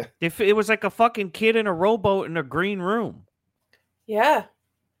 Yeah. If it was like a fucking kid in a rowboat in a green room. Yeah.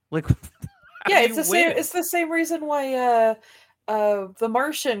 Like, Yeah, it's the same. It's the same reason why The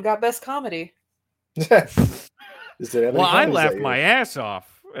Martian got Best Comedy. Well, I laughed my ass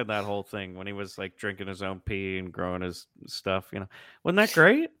off in that whole thing when he was like drinking his own pee and growing his stuff. You know, wasn't that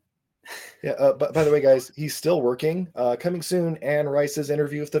great? Yeah. By the way, guys, he's still working. Coming soon, Anne Rice's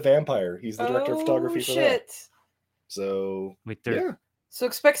Interview with the Vampire. He's the director of photography for that. So wait, yeah. So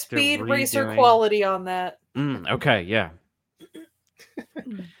expect Speed Racer redoing- quality on that. Okay. Yeah.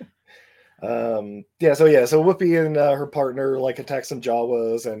 So Whoopi and her partner like attack some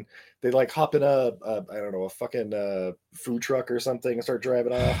Jawas, and they like hop in a fucking food truck or something and start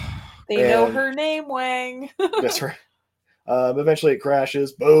driving off. They know her name, Wang. That's right. Eventually it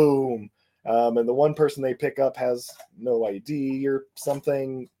crashes. Boom. And the one person they pick up has no ID or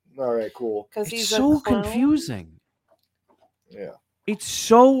something. All right, cool. Because It's he's so a clone. confusing. Yeah. It's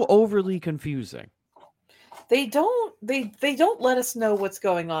so overly confusing. They don't let us know what's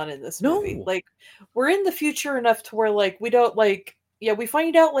going on in this movie. No. Like, we're in the future enough to where like we don't like we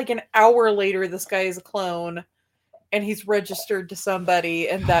find out like an hour later this guy is a clone and he's registered to somebody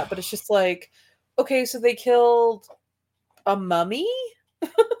and that, but it's just like, okay, so they killed a mummy?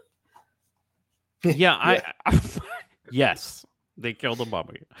 Yeah, yes, they killed a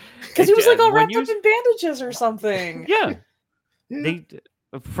mummy. Because he was like all When wrapped up in bandages or something. Yeah. They,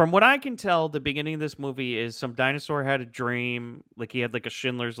 from what I can tell, the beginning of this movie is some dinosaur had a dream, like he had like a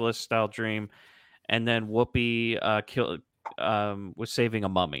Schindler's List style dream, and then Whoopi was saving a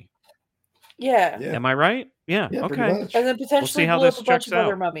mummy. Yeah. Am I right? Yeah. Okay. And then potentially how blew up this a bunch checks of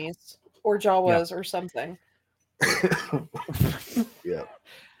other out. mummies or Jawas or something. Yeah.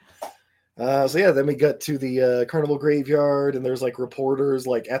 Then we got to the carnival graveyard, and there's like reporters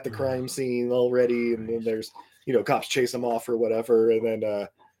like at the crime scene already, and then there's cops chase them off or whatever, and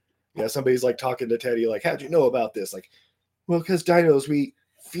then somebody's like talking to Teddy like, how'd you know about this? Like, well, because dinos, we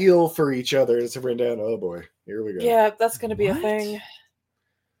feel for each other. And it's written down. Oh boy, here we go. Yeah, that's gonna be a thing.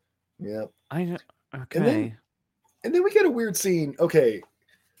 Yeah. Okay. And then we get a weird scene. Okay,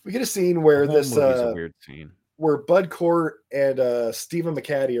 we get a scene where The whole movie's a weird scene. Where Bud Cort and Stephen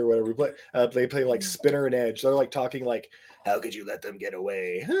McCaddy or whatever they play like Spinner and Edge. They're like talking like, how could you let them get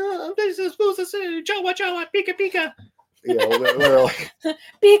away? This is supposed to say Jawa Jawa Pika Pika. They're like Pika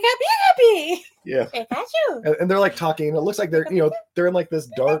Pika Pika. Yeah. Pikachu. And they're like talking. It looks like they're they're in like this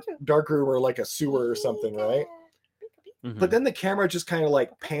dark room or like a sewer or something, right? Mm-hmm. But then the camera just kind of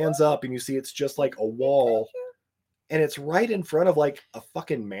like pans up and you see it's just like a wall, and it's right in front of like a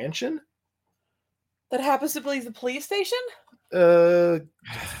fucking mansion. That happens to be the police station? No,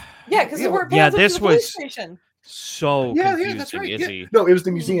 Yeah, because we're Yeah, to this the police was station. so Yeah, confusing, that's right. Izzy. Yeah. No, it was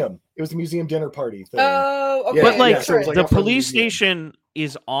the museum. It was the museum dinner party thing. Oh, okay. Yeah, But like, yeah, so it was like the out front of police museum. station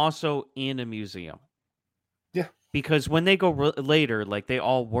is also in a museum. Yeah. Because when they go later, like they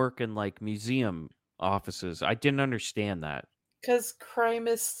all work in like museum offices. I didn't understand that. Because crime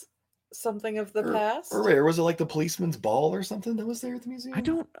is something of the past. Or was it like the policeman's ball or something that was there at the museum? I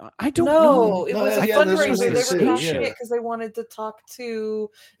don't No, know. it No, was a yeah, this was fundraiser. They the were city, talking yeah. it because they wanted to talk to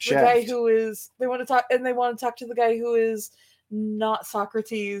the guy Shaft. who is. They want to talk, and they want to talk to the guy who is not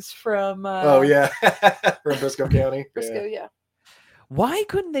Socrates from. Oh yeah, from Briscoe County. Briscoe, yeah. Why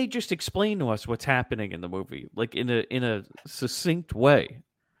couldn't they just explain to us what's happening in the movie, like in a succinct way?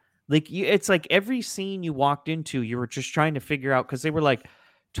 Like it's like every scene you walked into, you were just trying to figure out because they were like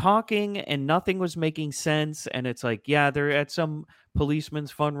talking and nothing was making sense. And it's like, yeah, they're at some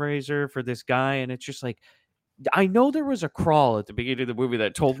policeman's fundraiser for this guy, and it's just like, I know there was a crawl at the beginning of the movie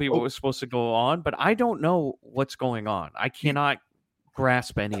that told me what was supposed to go on, but I don't know what's going on. I cannot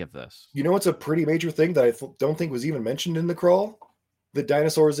grasp any of this. You know what's a pretty major thing that I don't think was even mentioned in the crawl? That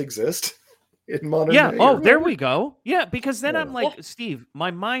dinosaurs exist in modern day. Oh, there we go. Yeah, because then Yeah. I'm like, Steve,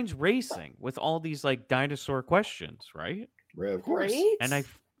 my mind's racing with all these like dinosaur questions, right? Right, of course. Right? And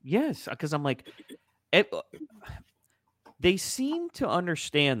yes, because I'm like, they seem to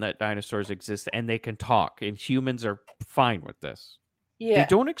understand that dinosaurs exist and they can talk, and humans are fine with this. Yeah. They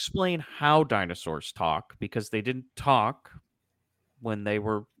don't explain how dinosaurs talk because they didn't talk when they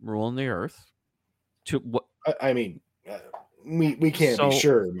were ruling the earth. To what? I mean, we can't be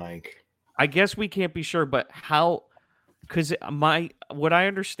sure, Mike. I guess we can't be sure, but how? Because what I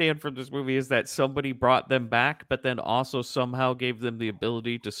understand from this movie is that somebody brought them back, but then also somehow gave them the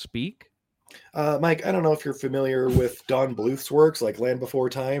ability to speak. Mike, I don't know if you're familiar with Don Bluth's works, like Land Before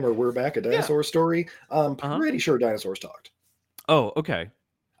Time or We're Back, a Dinosaur Story. I'm pretty sure dinosaurs talked. Oh, okay.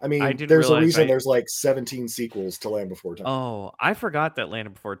 I mean, I didn't there's a realize reason there's like 17 sequels to Land Before Time. Oh, I forgot that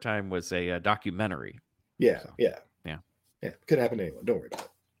Land Before Time was a documentary. Yeah, So, yeah. Yeah. Could happen to anyone. Don't worry about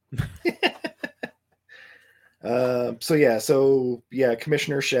it. So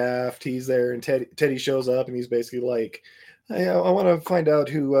Commissioner Shaft, he's there, and Teddy shows up, and he's basically like, "Hey, I want to find out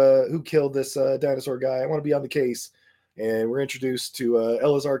who killed this dinosaur guy. I want to be on the case." And we're introduced to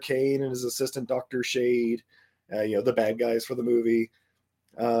Elazar Kane and his assistant Dr. Shade, the bad guys for the movie.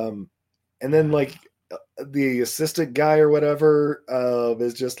 And then like the assistant guy or whatever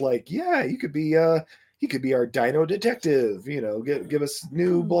is just like, "Yeah, you could be he could be our dino detective, give us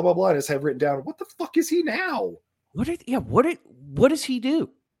new blah blah blah." And his head written down. What the fuck is he now? What does he do?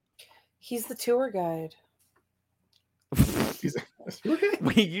 He's the tour guide. He's okay.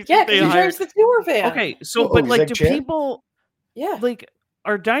 Wait, Yeah, because he drives the tour van. Okay, so Oh, but he's like, like do Chad? people Yeah. like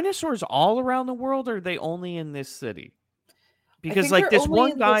are dinosaurs all around the world, or are they only in this city? Because think like they're this only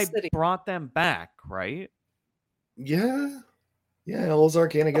one in guy this city. brought them back, right? Yeah, Elazar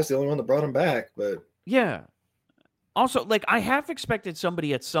Kane, I guess the only one that brought him back, but Yeah. Also, like, I half expected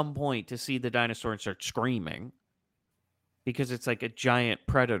somebody at some point to see the dinosaur and start screaming because it's like a giant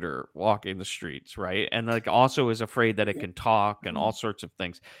predator walking the streets, right? And like also is afraid that it can talk and all sorts of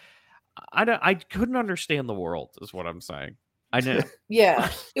things. I couldn't understand the world, is what I'm saying. I know Yeah.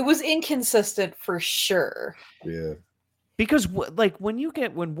 It was inconsistent for sure. yeah. because like when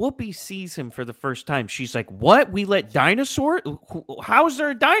Whoopi sees him for the first time, she's like, "What? We let dinosaur? How is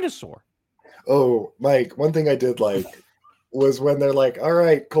there a dinosaur?" Oh, Mike, one thing I did like was when they're like, "All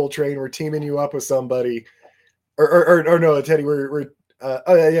right, Coltrane, we're teaming you up with somebody," or no, Teddy, we're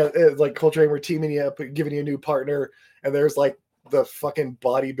like Coltrane, we're teaming you up, giving you a new partner, and there's like the fucking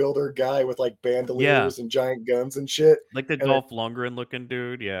bodybuilder guy with like bandoliers and giant guns and shit, Like the Dolph Lundgren looking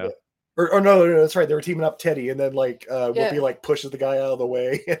dude, yeah. Or no, that's right. They were teaming up Teddy, and then like Whoopi like pushes the guy out of the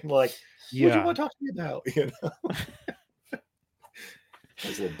way, and like, what do you want to talk to me about?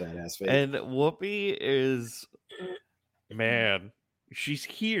 That's a little badass face. And Whoopi is, man, she's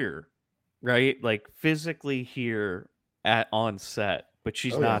here, right? Like physically here on set, but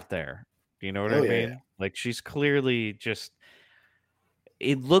she's not there. Do you know what I mean? Yeah. Like she's clearly just.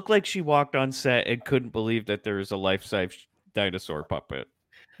 It looked like she walked on set and couldn't believe that there was a life-size dinosaur puppet.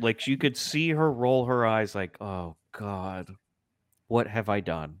 Like you could see her roll her eyes, like, "Oh God, what have I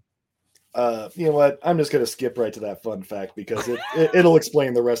done?" You know what? I'm just gonna skip right to that fun fact because it'll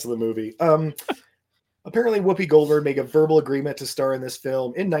explain the rest of the movie. Apparently, Whoopi Goldberg made a verbal agreement to star in this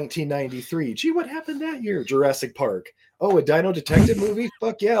film in 1993. Gee, what happened that year? Jurassic Park. Oh, a Dino Detective movie?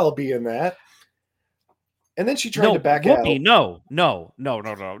 Fuck yeah, I'll be in that. And then she tried to back Whoopi, out. No.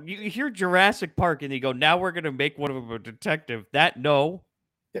 You hear Jurassic Park and you go, "Now we're gonna make one of them a detective." No.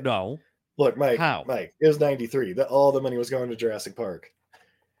 Look, Mike. How? Mike, it was 93. All the money was going to Jurassic Park.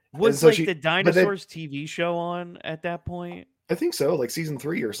 Was so like she- the but then- Dinosaurs TV show on at that point? I think so, like season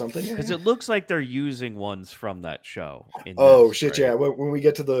 3 or something. Because it looks like they're using ones from that show. In Oh this, shit! right? Yeah, when we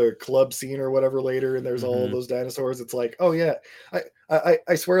get to the club scene or whatever later, and there's all Mhm. those dinosaurs, it's like, oh yeah,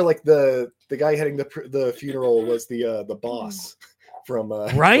 I swear, like the guy heading the funeral was the boss from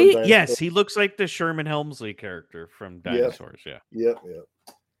from Right? Dinosaur. Yes, he looks like the Sherman Helmsley character from Dinosaurs. Yeah. Yep.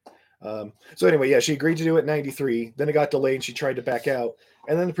 So anyway, yeah, she agreed to do it in '93. Then it got delayed, and she tried to back out.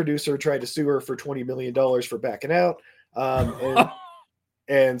 And then the producer tried to sue her for $20 million for backing out.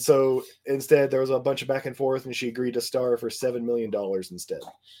 And so instead, there was a bunch of back and forth, and she agreed to star for $7 million instead.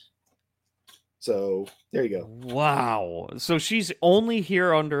 So there you go. Wow. So she's only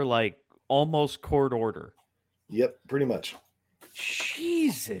here under like almost court order. Yep, pretty much.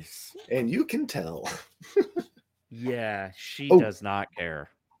 Jesus. And you can tell. Yeah, she Oh. does not care.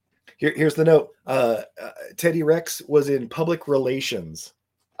 Here's the note. Teddy Rex was in public relations.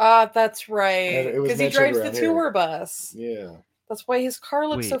 That's right. it was Because he mentioned drives the around here. tour bus. Yeah. That's why his car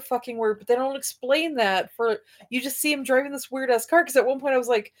looks so Wait. fucking weird. But they don't explain that. You just see him driving this weird ass car. Because at one point I was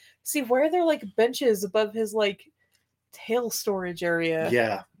like, "See, why are there like benches above his like tail storage area?"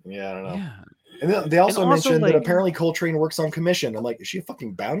 Yeah. Yeah, I don't know. Yeah. And then they also And also, mentioned that like- apparently Coltrane works on commission. I'm like, is she a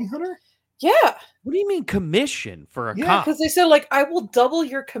fucking bounty hunter? Yeah, What do you mean commission for a Yeah, cop? because they said like, "I will double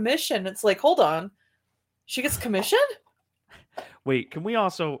your commission." It's like, hold on, she gets commission? Wait, can we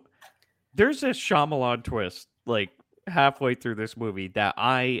also? There's a Shyamalan twist like halfway through this movie that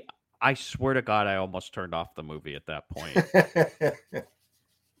I swear to God I almost turned off the movie at that point.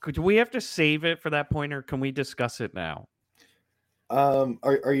 Do we have to save it for that point, or can we discuss it now?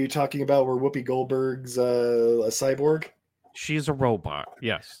 Are you talking about where Whoopi Goldberg's a cyborg? She's a robot.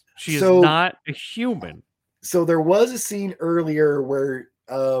 Yes, she is So- not a human. So there was a scene earlier where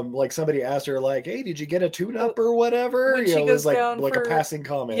like somebody asked her like, hey, did you get a tune-up or whatever? When You she know, it was goes like down a for- passing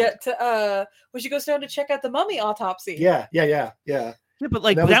comment. Yeah, when she goes down to check out the mummy autopsy. Yeah. Yeah, but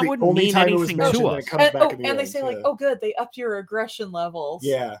like That that, was the wouldn't only mean time it was anything mentioned, to and us. it comes And, back in the and they end, say like, yeah. "Oh, good, they upped your aggression levels."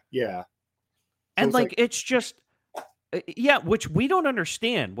 Yeah. And it's like, like- it's just yeah, which we don't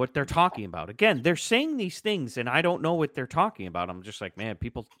understand what they're talking about. Again, they're saying these things and I don't know what they're talking about. I'm just like, man,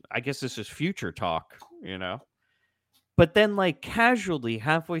 people, I guess this is future talk, you know. But then like casually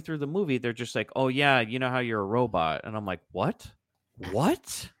halfway through the movie they're just like, oh yeah, you know how you're a robot, and I'm like, what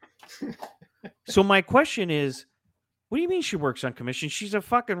So my question is, what do you mean she works on commission? She's a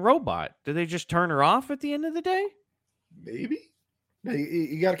fucking robot. Do they just turn her off at the end of the day? Maybe. No,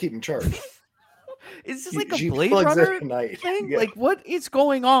 you got to keep in charge. Is this She- like a she Blade plugs in Runner at night. thing? Yeah. Like, what is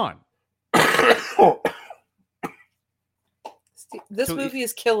going on? This So movie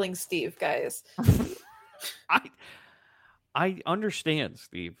is killing Steve, guys. I understand,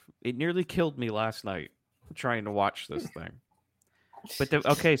 Steve. It nearly killed me last night trying to watch this thing. But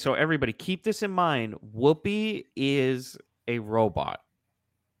okay, so everybody keep this in mind. Whoopi is a robot.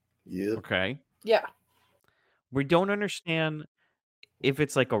 Yep. Okay. Yeah. We don't understand if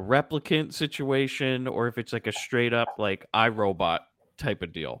it's like a replicant situation or if it's like a straight up like iRobot type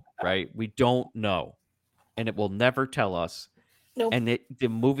of deal, right? We don't know. And it will never tell us. Nope. And the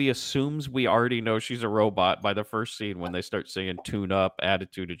movie assumes we already know she's a robot by the first scene when they start saying tune up,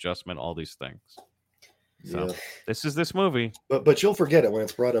 attitude adjustment, all these things. So Yeah. this is this movie. But you'll forget it when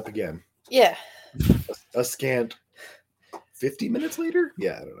it's brought up again. Yeah. A scant 50 minutes later?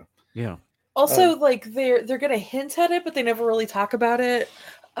 Yeah, I don't know. Yeah. Also, like they're gonna hint at it, but they never really talk about it.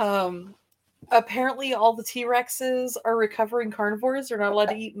 Apparently, all the T-Rexes are recovering carnivores. They're not allowed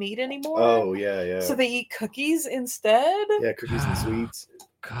to eat meat anymore. Oh, yeah. So they eat cookies instead. Yeah, cookies and sweets.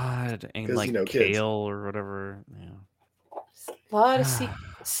 God, and 'Cause, like you know, kids. kale or whatever. Yeah. A lot of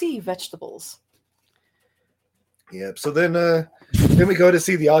sea vegetables. Yep. So then we go to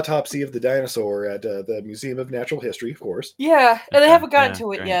see the autopsy of the dinosaur at the Museum of Natural History, of course. Yeah, and they Okay, haven't gotten yeah,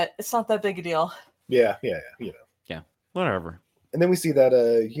 to it great. yet. It's not that big a deal. Yeah. Whatever. And then we see that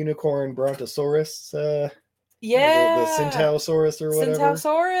unicorn brontosaurus, Yeah. the Centaurosaurus or whatever.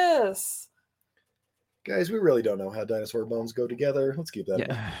 Centaurosaurus. Guys, we really don't know how dinosaur bones go together. Let's keep that in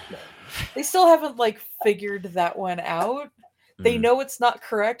mind. Yeah. They still haven't like figured that one out. They Mhm. know it's not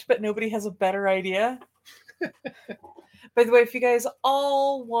correct, but nobody has a better idea. By the way, if you guys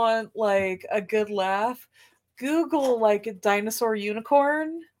all want like a good laugh, Google like a dinosaur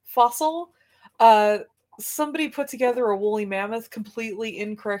unicorn fossil. Somebody put together a woolly mammoth completely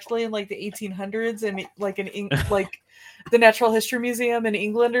incorrectly in like the 1800s and like like the Natural History Museum in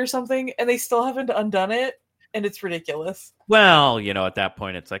England or something, and they still haven't undone it, and it's ridiculous. Well, you know, at that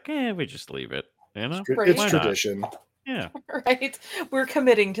point, it's like, we just leave it. You know, Right. It's Why not? tradition. Yeah. Right? We're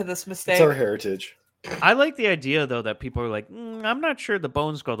committing to this mistake. It's our heritage. I like the idea though that people are like, I'm not sure the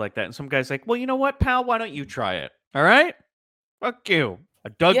bones go like that, and some guy's like, well, you know what, pal? Why don't you try it? All right, fuck you. I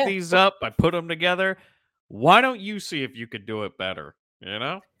dug Yeah. these up. I put them together. Why don't you see if you could do it better? You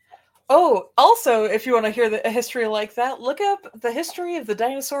know? Oh, also, if you want to hear a history like that, look up the history of the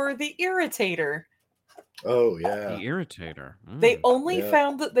dinosaur, the Irritator. Oh The yeah. Irritator. They only Yeah.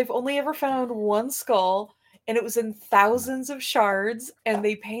 found that they've only ever found one skull, and it was in thousands of shards, and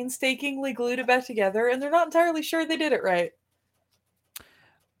they painstakingly glued it back together, and they're not entirely sure they did it right.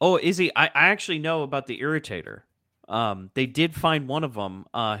 Oh, Izzy, I actually know about the Irritator. They did find one of them.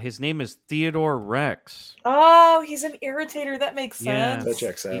 His name is Theodore Rex. Oh, he's an Irritator. That makes Yeah, sense. That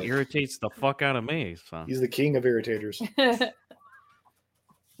checks he out. irritates the fuck out of me. So. He's the king of irritators.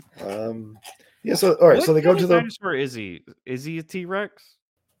 Yeah. So all right. What So they go kind to of the. dinosaur is he? Is he a T Rex?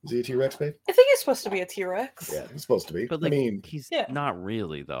 Is he a T-Rex, babe? I think he's supposed to be a T-Rex. Yeah, he's supposed to be. But I like, mean, he's Yeah. not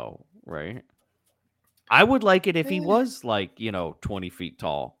really though, right? I would like it if he Yeah. was like 20 feet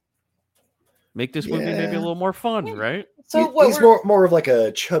tall. Make this movie maybe Yeah. a little more fun, right? So what? he's more of like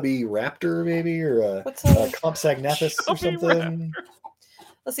a chubby raptor, maybe, or a, What's a a- Compsognathus or Chubby something.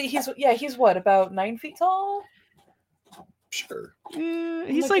 Let's see. He's what, about 9 feet tall? Sure. Yeah,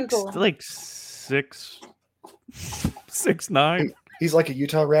 he's gonna like Google him. like 6'9". He's like a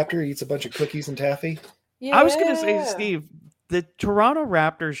Utah raptor. He eats a bunch of cookies and taffy. Yeah. I was gonna say, Steve, the Toronto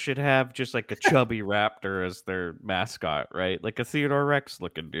Raptors should have just like a chubby raptor as their mascot, right? Like a Theodore Rex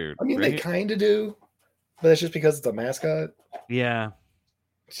looking dude. I mean, they right? kind of do, but that's just because it's a mascot. Yeah.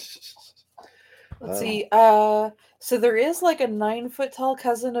 Let's see. So there is like a 9 foot tall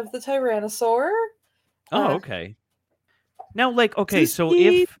cousin of the Tyrannosaur. Oh, Uh, okay. Now, like, okay, so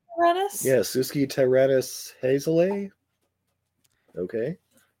Suski if Tyrannus? Yeah, Suski Tyrannus hazele. Okay.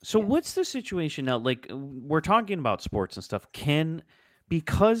 so, what's the situation now? Like, we're talking about sports and stuff.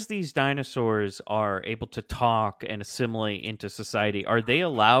 Because these dinosaurs are able to talk and assimilate into society, are they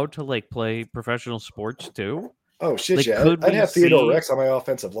allowed to like play professional sports too? Oh shit, Like, yeah. could I'd we have Theodore see- Rex on my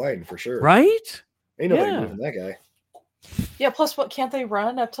offensive line for sure. Right? Ain't nobody Yeah. moving that guy. Yeah, plus what, can't they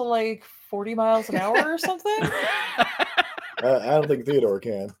run up to like 40 miles an hour or something? I don't think Theodore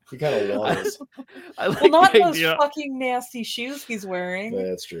can. He kind of waddles. I like Well, not the those idea. fucking nasty shoes he's wearing. Yeah,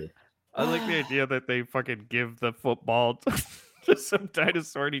 that's true. I like the idea that they fucking give the football to some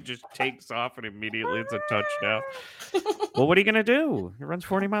dinosaur and he just takes off and immediately it's a touchdown. Well, what are you gonna do? He runs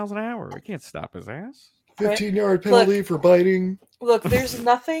 40 miles an hour. We can't stop his ass. 15-yard penalty for biting. Look, there's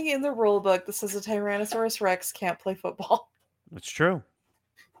nothing in the rule book that says a Tyrannosaurus Rex can't play football. It's true.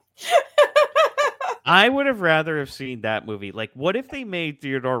 I would have rather have seen that movie. Like, what if they made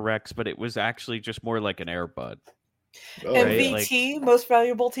Theodore Rex, but it was actually just more like an Airbud? Oh, Right, MVT, most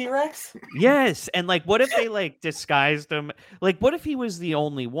valuable T-Rex. Yes, and like, what if they like disguised him? Like, what if he was the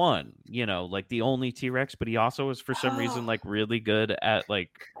only one? Like the only T Rex, but he also was for some reason like really good at like,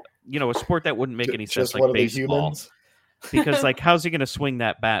 a sport that wouldn't make any sense, just like one of the baseball. humans. Because like, how's he going to swing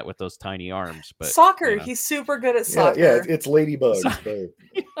that bat with those tiny arms? But Soccer. you know. He's super good at Yeah, soccer. yeah, it's ladybugs.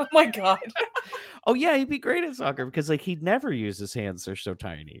 but Oh my god. Oh yeah, he'd be great at soccer because like he'd never use his hands; they're so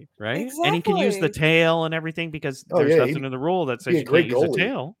tiny, right? And he can use the Exactly. tail and everything because Oh, there's yeah, nothing he'd in the rule that says be a you great can't use goalie. a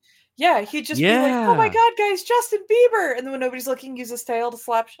tail. Yeah, he'd just be like, "Oh my Yeah. god, guys, Justin Bieber!" And then when nobody's looking, use his tail to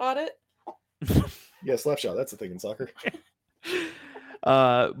slap shot it. yeah, slap shot. That's the thing in soccer.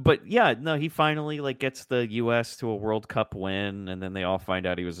 But yeah, no, he finally like gets the U.S. to a World Cup win, and then they all find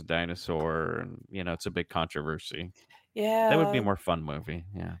out he was a dinosaur, and it's a big controversy. Yeah. That would be a more fun movie.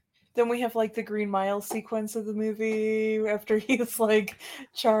 Yeah. Then we have like the Green Mile sequence of the movie after he's like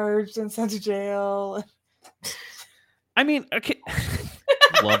charged and sent to jail. I mean, okay.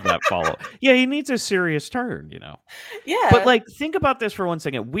 Love that follow. Yeah, he needs a serious turn, Yeah. But like, think about this for 1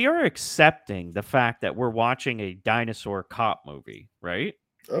 second. We are accepting the fact that we're watching a dinosaur cop movie, right?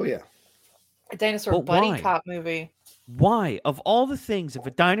 Oh yeah. a dinosaur But buddy why? cop movie. Why, of all the things, if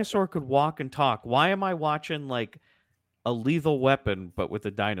a dinosaur could walk and talk, why am I watching like a Lethal Weapon but with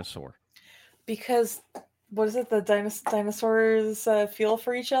a dinosaur? Because what is it? The dinosaurs feel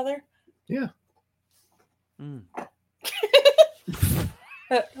for each other. Yeah. Mm.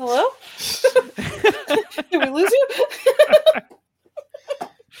 Hello? Did we lose you?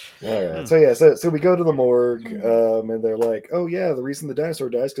 All right. So yeah, so we go to the morgue, and they're like, "Oh yeah, the reason the dinosaur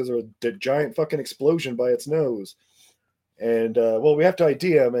dies because of a giant fucking explosion by its nose." And well, we have to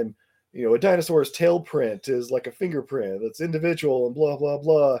ID him, and a dinosaur's tail print is like a fingerprint that's individual, and blah blah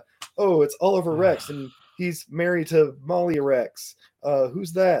blah. Oh, it's Oliver Rex, and he's married to Molly Rex.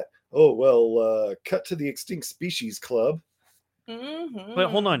 Who's that? Oh well, cut to the Extinct Species Club. Mm-hmm. But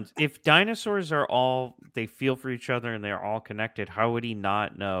hold on, if dinosaurs are all they feel for each other and they're all connected, how would he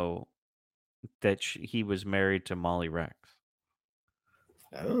not know that he was married to Molly Rex?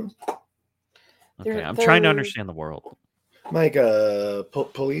 I don't know. Okay, I'm trying to understand the world. Mike,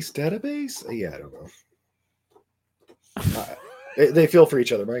 police database? Yeah, I don't know. They feel for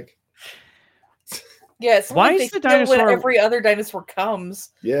each other, Mike. Yeah, it's Why like is they the feel dinosaur? when every other dinosaur comes?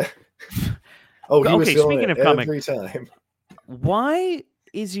 Yeah. Oh, he was Okay, feeling speaking it of coming, every time. why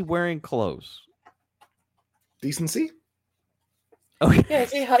is he wearing clothes? Decency? Okay. Yeah,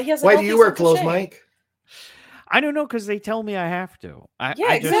 he has. Why do you wear clothes, Mike? I don't know, because they tell me I have to.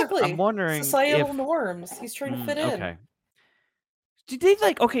 Yeah, exactly. I'm wondering Societal if norms. He's trying to fit in. Okay. Did they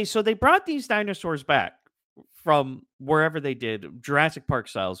okay? So they brought these dinosaurs back from wherever they did, Jurassic Park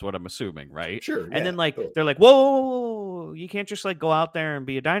style is what I'm assuming, right? Sure. And then they're like, whoa, you can't just go out there and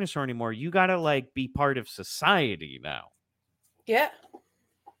be a dinosaur anymore. You gotta be part of society now. Yeah.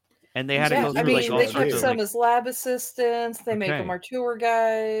 And they had to go through all they sorts keep of some as lab assistants. They make them our tour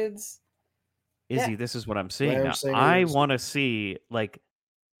guides. Izzy, this is what I'm seeing now. I want to see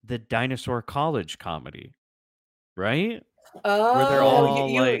the Dinosaur College comedy, right? Oh, where they're all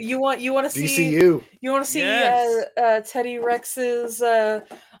you want to see DCU. You want to see Yes. Teddy Rex's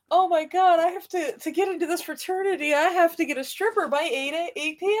oh my god, I have to get into this fraternity. I have to get a stripper by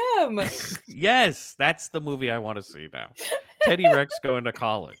 8 p.m. Yes, that's the movie I want to see now. Teddy Rex going to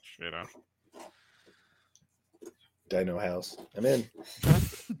college, Dino House. I'm in.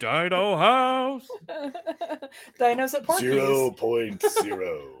 Dino House. Dinos at Porky's.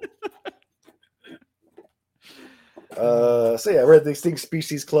 0.0. So yeah, we're at the Extinct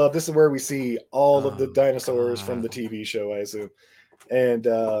Species Club. This is where we see all of the dinosaurs from the TV show, I assume. And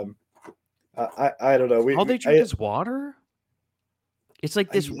I don't know. All they drink is water. It's like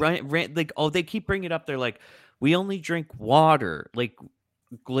this they keep bringing it up. They're like, we only drink water, like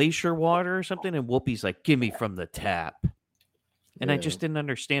glacier water or something. And Whoopi's like, give me from the tap. And I just didn't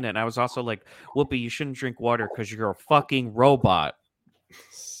understand it. And I was also like, Whoopi, you shouldn't drink water because you're a fucking robot.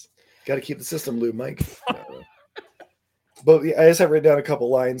 Got to keep the system lube, Mike. But I just have written down a couple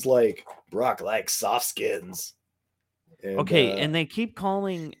lines like Brock likes soft skins. And, and they keep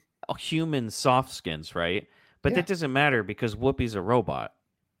calling humans soft skins, right? But that doesn't matter because Whoopi's a robot.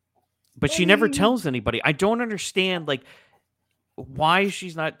 But she never tells anybody. I don't understand why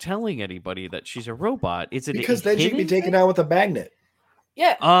she's not telling anybody that she's a robot. Is it because then she'd be taken out with a magnet?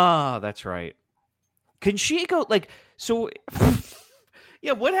 Yeah. Ah, that's right. Can she go so?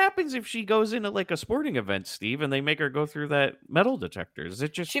 Yeah, what happens if she goes into a sporting event, Steve, and they make her go through that metal detector? Is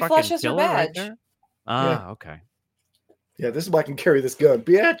it just she fucking flashes kill her her right badge? there? Ah, okay. Yeah, this is why I can carry this gun,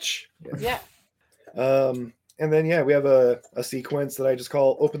 bitch. Yeah. And then we have a sequence that I just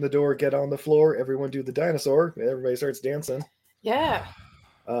call "Open the door, get on the floor, everyone do the dinosaur." Everybody starts dancing. Yeah.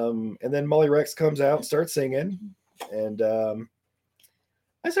 And then Molly Rex comes out and starts singing, and I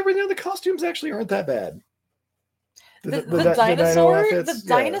said, "Right now, the costumes actually aren't that bad." The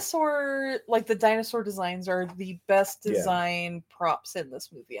dinosaur designs are the best design props in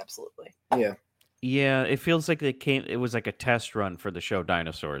this movie. Absolutely. Yeah, it feels like it was like a test run for the show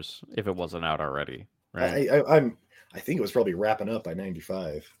Dinosaurs, if it wasn't out already. Right? I think it was probably wrapping up by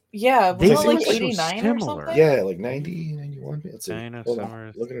 95. Yeah, they was it look 89 or something? Yeah, 90, 91. It's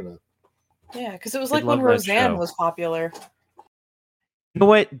Dinosaurs. Look at it up. Yeah, because it was when Roseanne was popular. You know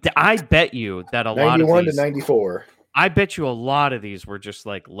what? I bet you that a lot of 91 these, to 94. I bet you a lot of these were just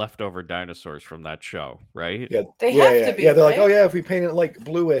leftover dinosaurs from that show, right? Yeah, they have to be. Yeah, they're right? like, oh yeah, if we paint it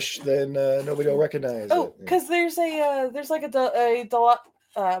bluish, then nobody will recognize it. Oh, because there's a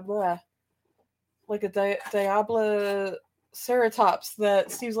Diabloceratops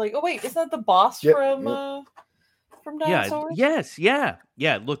that Steve's like, oh wait, isn't that the boss from Dinosaurs? Yeah,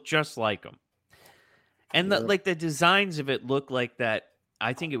 it looked just like them. And the designs of it look like that.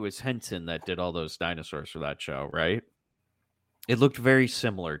 I think it was Henson that did all those dinosaurs for that show, right? It looked very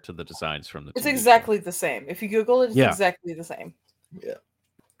similar to the designs from the. It's exactly the same. If you Google it, it's exactly the same. Yeah.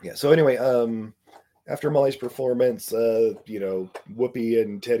 So anyway, after Molly's performance, Whoopi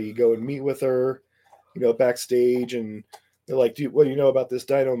and Teddy go and meet with her, backstage, and they're like, what do you know about this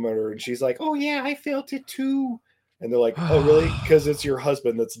dino murder? And she's like, oh yeah, I felt it too. And they're like, oh really? Because it's your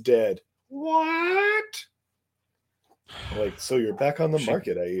husband that's dead. What? So you're back on the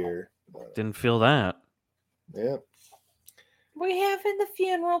market, I hear. Didn't feel that. Yeah. We're having the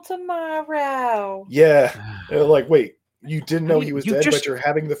funeral tomorrow. Yeah. They're like, wait, you didn't know he was dead, but you're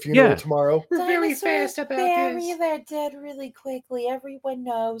having the funeral tomorrow? We're very fast about this. They're dead really quickly. Everyone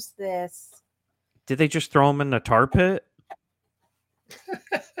knows this. Did they just throw him in the tar pit?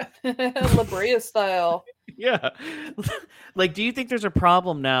 La Brea style. Yeah. Do you think there's a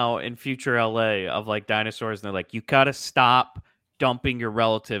problem now in future LA of dinosaurs and they're like, you gotta stop dumping your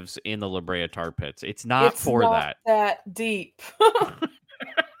relatives in the La Brea tar pits. It's not It's for not that deep.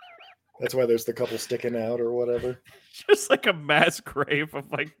 That's why there's the couple sticking out or whatever. Just like a mass grave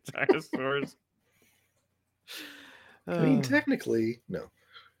of like dinosaurs. I mean, technically, no.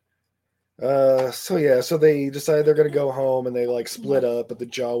 So they decide they're gonna go home, and they like split up, but the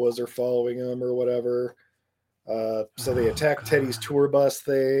Jawas are following them or whatever. So they attack Teddy's tour bus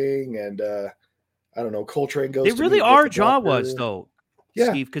thing, and I don't know. Coltrane goes. They to really meet with are the doctor. Jawas, though, Yeah.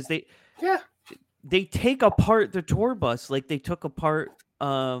 Steve, because Yeah. they take apart the tour bus like they took apart,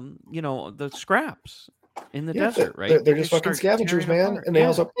 the scraps in the Yeah, desert, right? They're They just fucking start scavengers, tearing man, apart. and they Yeah.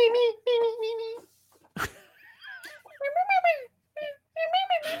 also.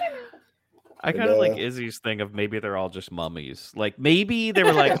 I kind of like Izzy's thing of maybe they're all just mummies. Like maybe they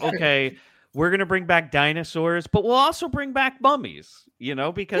were like, okay, we're gonna bring back dinosaurs, but we'll also bring back mummies,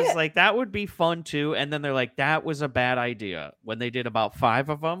 because like that would be fun too. And then they're like, that was a bad idea when they did about 5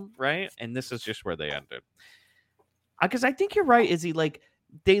 of them, right? And this is just where they ended. Because I think you're right, Izzy. Like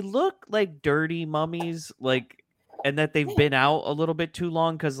they look like dirty mummies, like. And that they've been out a little bit too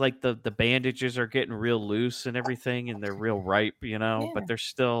long because like the bandages are getting real loose and everything, and they're real ripe, but they're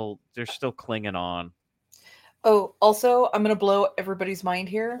still clinging on. Oh, also, I'm gonna blow everybody's mind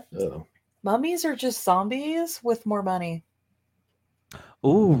here. Oh. Mummies are just zombies with more money.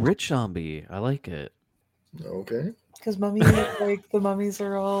 Ooh, rich zombie. I like it. Okay. Because mummies, like the mummies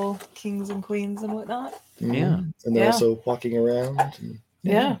are all kings and queens and whatnot. Yeah. And they're also walking around. And...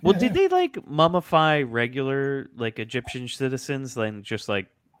 Yeah. Well, did they like mummify regular like Egyptian citizens, then just like,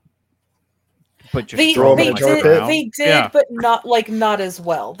 but just They throw them did, like, around? they did, but not as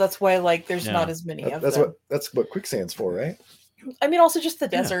well. That's why like there's Yeah. not as many of That's them. that's what quicksand's for, right? I mean, also just the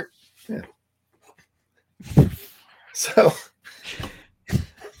desert. Yeah. So,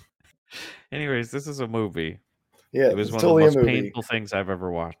 anyways, this is a movie. Yeah, it was it's one totally of the a most movie. painful things I've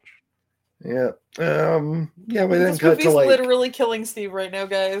ever watched. Yeah. Yeah, but then This cut movie's to like literally killing Steve right now,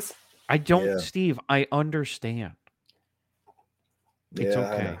 guys. I don't, Yeah. Steve. I understand. It's Yeah,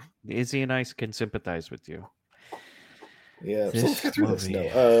 I okay. know. Izzy and I can sympathize with you. Yeah, so This let's get through this movie.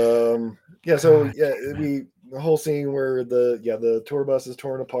 now. Yeah, so the whole scene where the tour bus is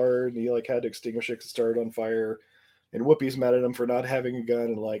torn apart, and he like had to extinguish it 'cause it started on fire, and Whoopi's mad at him for not having a gun,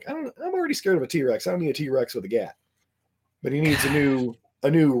 and like I'm already scared of a T-Rex. I don't need a T-Rex with a gat, but he needs a new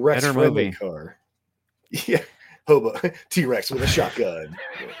Rex Better friendly movie. car. Yeah, hobo T-Rex with a shotgun.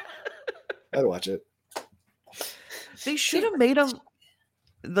 I'd watch it. They should have made him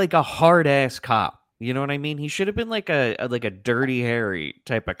like a hard ass cop. You know what I mean? He should have been like a Dirty Harry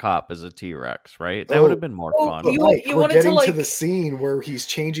type of cop as a T-Rex, right? That would have been more fun. But You Mike, wanted we're to, getting to like- the scene where he's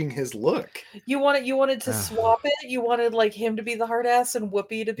changing his look. You wanted to swap it. You wanted like him to be the hard ass and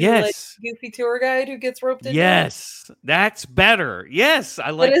Whoopi to be Yes. like goofy tour guide who gets roped in. Yes, that's better. Yes, I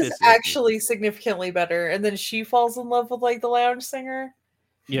like That this. is Izzy. actually significantly better. And then she falls in love with like the lounge singer.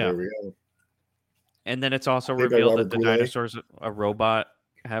 Yeah. There we go. And then it's also Played by revealed Robert that the Goulet. dinosaur's a robot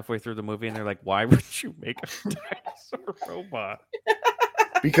halfway through the movie, and they're like, "Why would you make a dinosaur robot?"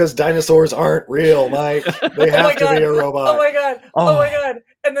 Because dinosaurs aren't real, Mike. They have to be a robot. Oh my god. Oh. Oh. my god.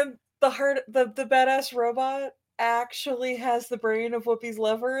 And then the badass robot actually has the brain of Whoopi's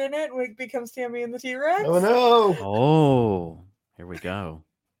lover in it when it becomes Tammy and the T-Rex. Oh no! Oh, here we go.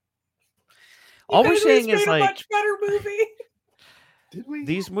 You All we're guys, saying we is made a like much better movie. Did we?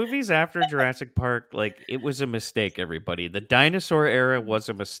 these movies after Jurassic Park, like it was a mistake. Everybody, the dinosaur era was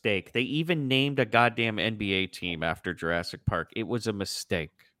a mistake. They even named a goddamn NBA team after Jurassic Park. It was a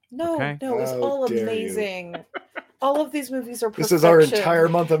mistake. No, Okay. no, it's How all dare you. amazing. All of these movies are perfection. This is our entire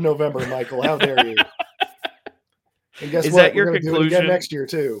month of November, Michael. How dare you? And guess Is what? that your We're gonna do it conclusion? again next year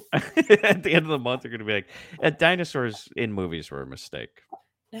too. At the end of the month, they're going to be like, dinosaurs in movies were a mistake.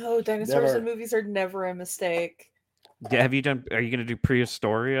 No, dinosaurs Never. in movies are never a mistake. Have you done? Are you going to do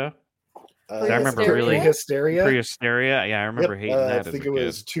Prehistoria? I remember Prehysteria? really Hysteria. Prehysteria. Yeah, I remember hating that I as think a it kid.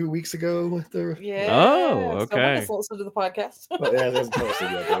 was 2 weeks ago with the. Yeah. Oh, Someone okay. has to listen to the podcast. Well, yeah, it hasn't posted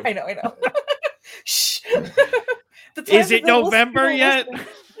yet. though. I know. Shh. The time Is that it they'll November listen-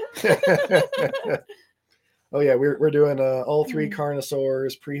 yet? Oh yeah, we're doing all 3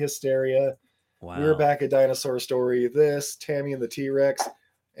 Carnosaurs, Prehysteria. Wow. We're back at Dinosaur Story. This Tammy and the T-Rex,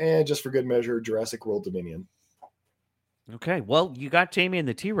 and just for good measure, Jurassic World Dominion. Okay. Well, you got Tammy and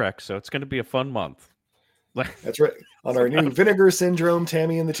the T-Rex, so it's going to be a fun month. That's right. On our new Vinegar Syndrome,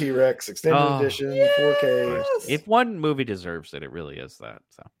 Tammy and the T-Rex extended Oh. edition, 4K. If one movie deserves it, it really is that.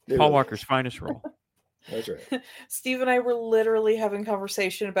 So, It Paul really Walker's finest role. That's right. Steve and I were literally having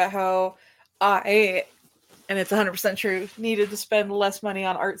conversation about how I and it's 100% true, needed to spend less money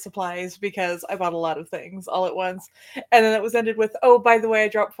on art supplies because I bought a lot of things all at once. And then it was ended with, oh, by the way, I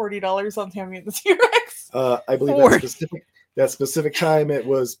dropped $40 on Tammy and the T-Rex. I believe that specific time it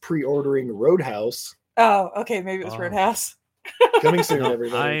was pre-ordering Roadhouse. Oh, okay, maybe it was Roadhouse. Coming soon,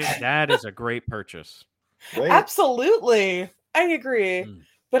 everybody. That is a great purchase. Right? Absolutely. I agree.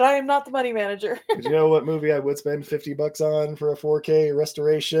 But I am not the money manager. Did you know what movie I would spend $50 on for a 4K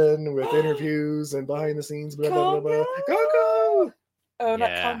restoration with interviews and behind the scenes? Blah, blah, blah, blah. Conga! Oh, not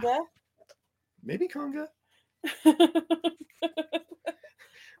Conga? Maybe Conga.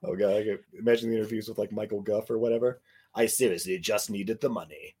 Oh god, I can imagine the interviews with like Michael Guff or whatever. I seriously just needed the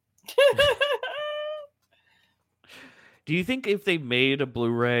money. Do you think if they made a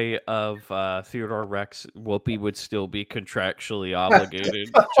Blu-ray of Theodore Rex, Whoopi would still be contractually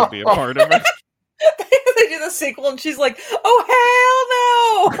obligated to be a part of it? They do the sequel and she's like,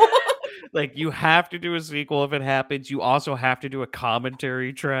 oh, hell no! Like, you have to do a sequel if it happens. You also have to do a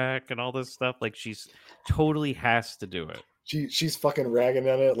commentary track and all this stuff. Like, she's totally has to do it. She's fucking ragging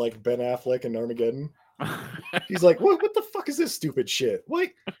on it like Ben Affleck in Armageddon. He's like, what the fuck is this stupid shit? Why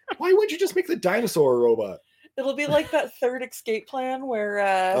wouldn't you just make the dinosaur a robot? It'll be like that third Escape Plan where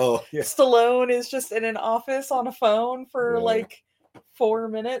Stallone is just in an office on a phone for like 4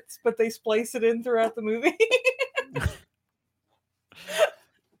 minutes, but they splice it in throughout the movie.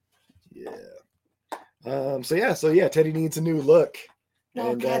 So Teddy needs a new look.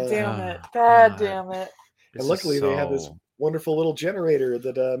 Oh, and, God damn it. And luckily they have this wonderful little generator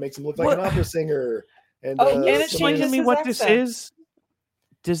that makes him look like an opera singer. And can you explain to me what this is?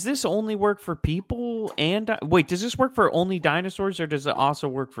 Does this only work for people? And wait, does this work for only dinosaurs, or does it also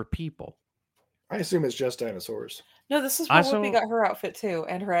work for people? I assume it's just dinosaurs. No, this is where Whoopi got her outfit too,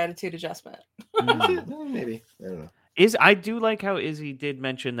 and her attitude adjustment. Maybe, I don't know. I do like how Izzy did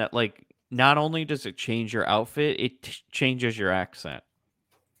mention that, like, not only does it change your outfit, it changes your accent.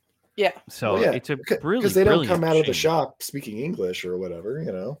 Yeah. So it's a really because they don't come out of the shop speaking English or whatever,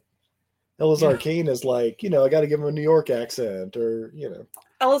 you know. Elazar Kane is like, I got to give him a New York accent, or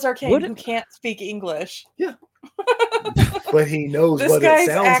Elazar Kane, who can't speak English. Yeah. But he knows what it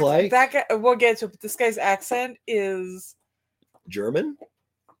sounds like. That guy, we'll get to it, but this guy's accent is German.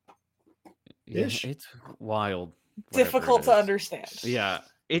 Yeah, it's wild. Difficult to understand. Yeah,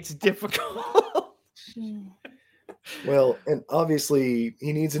 it's difficult. Well, and obviously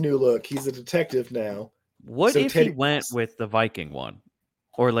he needs a new look. He's a detective now. What if he went with the Viking one?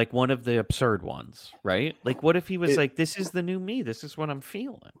 Or like one of the absurd ones, right? Like, what if he was like, "This is the new me. This is what I'm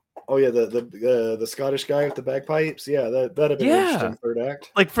feeling." Oh yeah, the Scottish guy with the bagpipes. Yeah, that'd have been an interesting third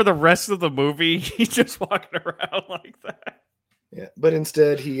act. Like for the rest of the movie, he's just walking around like that. Yeah, but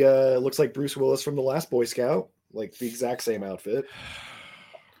instead he looks like Bruce Willis from The Last Boy Scout, like the exact same outfit.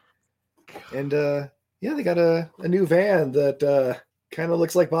 And they got a new van that kind of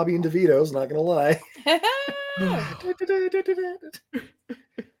looks like Bobby and DeVito's. Not gonna lie.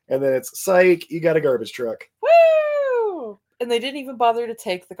 And then it's psych, you got a garbage truck. Woo! And they didn't even bother to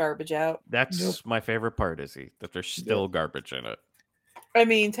take the garbage out. That's my favorite part, Izzy, that there's still garbage in it. I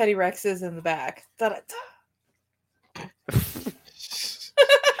mean, Teddy Rex is in the back.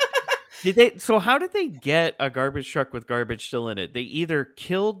 So how did they get a garbage truck with garbage still in it? They either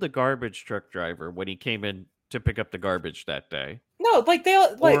killed the garbage truck driver when he came in to pick up the garbage that day. No, like they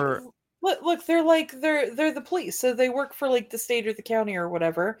like look, they're the police, so they work for like the state or the county or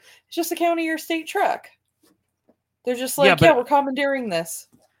whatever. It's just a county or state truck. They're just like, we're commandeering this.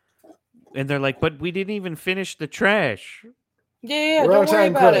 And they're like, but we didn't even finish the trash. Yeah, don't worry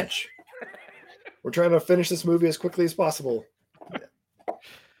about it. We're trying to finish this movie as quickly as possible.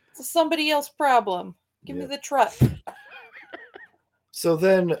 It's somebody else's problem. Give me the truck. So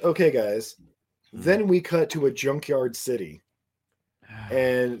then, okay, guys. Then we cut to a junkyard city.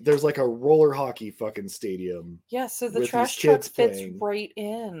 And there's like a roller hockey fucking stadium. Yeah, so the trash truck fits right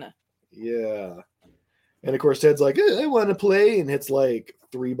in. Yeah. And of course, Ted's like, I want to play, and hits like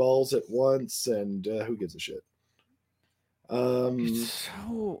 3 balls at once, and who gives a shit? It's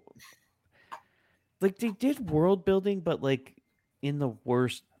so... Like, they did world building, but like in the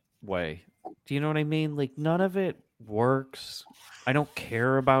worst way. Do you know what I mean? Like, none of it works. I don't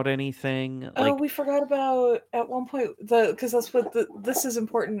care about anything. Like, we forgot about at one point because that's what this is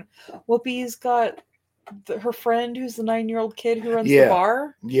important. Whoopi's got her friend who's the 9-year-old kid who runs the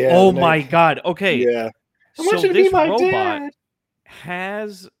bar. Yeah. Oh my god. Okay. Yeah. So this robot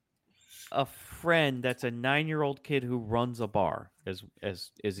has a friend that's a 9-year-old kid who runs a bar. As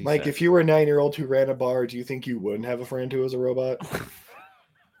he Mike, said. if you were a 9-year-old who ran a bar, do you think you wouldn't have a friend who was a robot?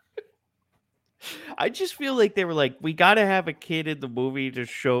 I just feel like they were like, we got to have a kid in the movie to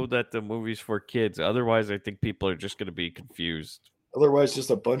show that the movie's for kids. Otherwise, I think people are just going to be confused. Otherwise,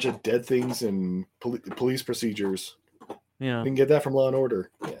 just a bunch of dead things and police procedures. Yeah. You can get that from Law and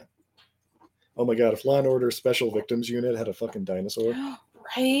Order. Yeah. Oh my God, if Law and Order Special Victims Unit had a fucking dinosaur.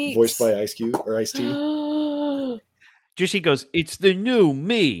 Right. Voiced by Ice Cube or Ice-T. Just he goes, it's the new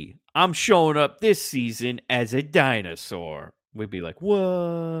me. I'm showing up this season as a dinosaur. We'd be like,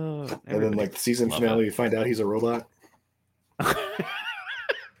 whoa. And then like the season finale, you find out he's a robot.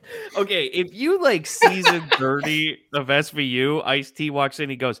 Okay, if you like season 30 of SVU, Ice-T walks in,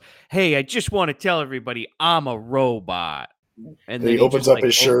 he goes, hey, I just want to tell everybody I'm a robot. And then he opens up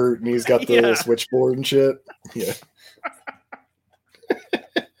his shirt and he's got the switchboard and shit. Yeah.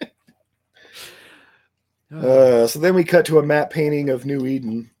 So then we cut to a matte painting of New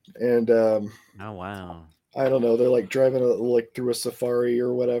Eden, and oh wow, I don't know. They're like driving like through a safari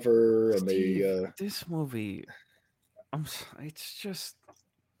or whatever, and Steve, this movie,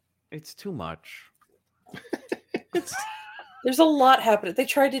 it's too much. There's a lot happening. They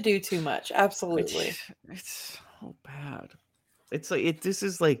tried to do too much. Absolutely, it's so bad. It's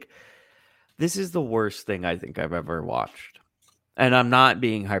like this is the worst thing I think I've ever watched. And I'm not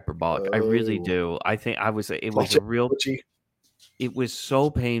being hyperbolic. I really do. I think it was so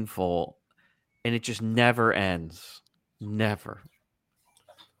painful, and it just never ends. Never.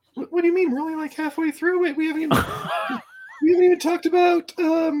 What do you mean? We're only like halfway through it. We haven't even talked about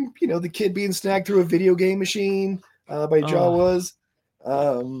the kid being snagged through a video game machine by Jawas.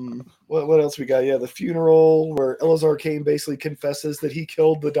 What else we got? Yeah, the funeral where Elazar Kane basically confesses that he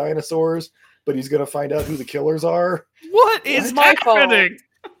killed the dinosaurs, but he's gonna find out who the killers are. What is my happening?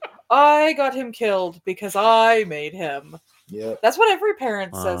 I got him killed because I made him. Yeah, that's what every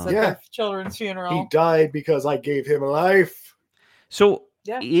parent says at their children's funeral. He died because I gave him life. So,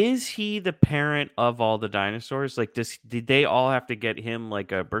 is he the parent of all the dinosaurs? Like, did they all have to get him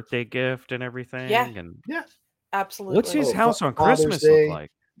like a birthday gift and everything? Yeah, and absolutely. What's his house on Christmas look like?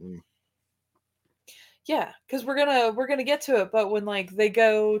 Yeah, because we're gonna get to it, but when like they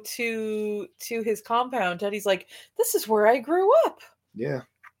go to his compound, Teddy's like, "This is where I grew up." Yeah.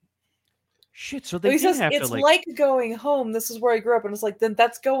 Shit. So they he says it's like going home. This is where I grew up, and it's like, then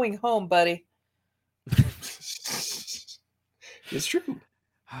that's going home, buddy. It's true.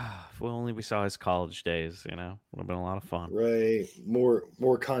 If only we saw his college days, would have been a lot of fun. Right. More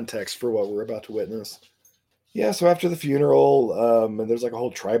context for what we're about to witness. Yeah, so after the funeral, and there's like a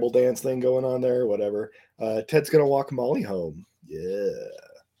whole tribal dance thing going on there, whatever. Ted's gonna walk Molly home. Yeah.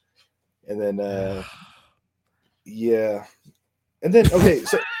 And then yeah. And then okay,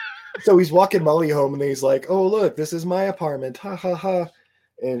 so he's walking Molly home and he's like, "Oh, look, this is my apartment. Ha ha ha."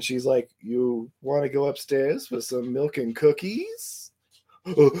 And she's like, "You want to go upstairs with some milk and cookies?"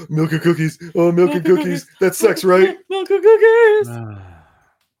 "Oh, milk and cookies. Oh, milk and cookies. That's sex, right?" Milk and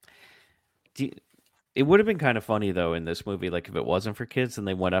cookies. It would have been kind of funny though in this movie, like if it wasn't for kids and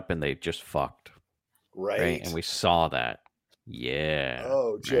they went up and they just fucked, right? And we saw that, yeah.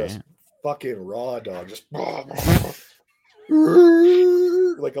 Oh, just fucking raw dog, just like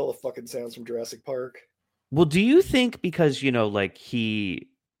all the fucking sounds from Jurassic Park. Well, do you think because like he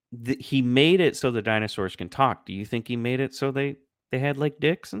made it so the dinosaurs can talk? Do you think he made it so they had like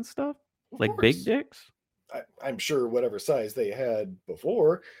dicks and stuff, like big dicks? I'm sure whatever size they had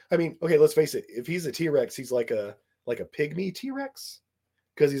before. I mean, okay, let's face it. If he's a T-Rex, he's like a pygmy T-Rex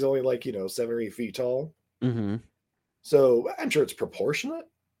because he's only like 7 or 8 feet tall. Mm-hmm. So I'm sure it's proportionate.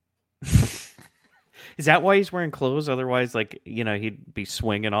 Is that why he's wearing clothes? Otherwise, like he'd be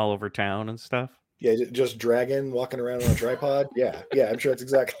swinging all over town and stuff. Yeah, just dragging, walking around on a tripod. Yeah, I'm sure it's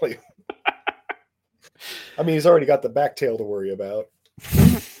exactly. I mean, he's already got the back tail to worry about.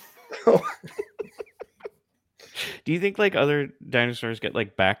 Do you think like other dinosaurs get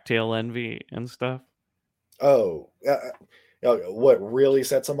like back tail envy and stuff? Oh, what really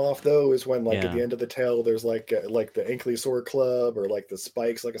sets them off though is when like at the end of the tail there's like the Ankylosaur club or like the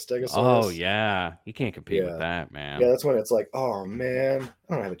spikes like a Stegosaurus. Oh yeah, you can't compete with that, man. Yeah, that's when it's like, oh man,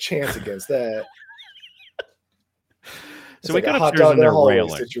 I don't have a chance against that. So we got upstairs in their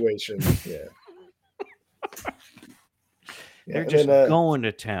railing situation. Yeah. They're just going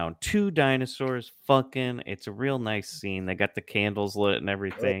to town. 2 dinosaurs fucking. It's a real nice scene. They got the candles lit and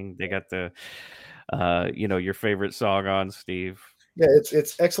everything. They got the, your favorite song on, Steve. Yeah,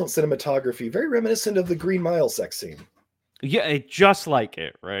 it's excellent cinematography. Very reminiscent of the Green Mile sex scene. Yeah, just like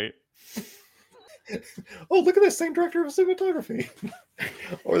it, right? Oh, look at this, same director of cinematography.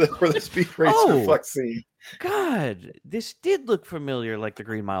 or the Speed Racer fuck scene. God, this did look familiar, like the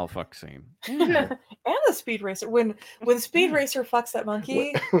Green Mile fuck scene. And the Speed Racer. When Speed Racer fucks that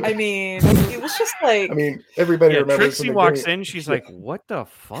monkey, I mean, it was just like. I mean, everybody remembers. Trixie walks in, she's like, "What the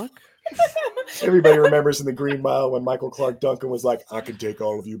fuck?" Everybody remembers in the Green Mile when Michael Clark Duncan was like, "I can take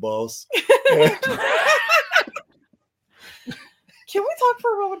all of you, boss." Can we talk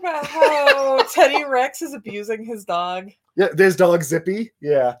for a moment about how Teddy Rex is abusing his dog? Yeah, there's dog Zippy.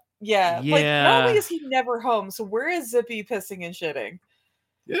 Yeah. Yeah. Like, not only is he never home, so where is Zippy pissing and shitting?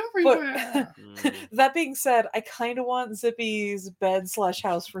 Everywhere. But that being said, I kind of want Zippy's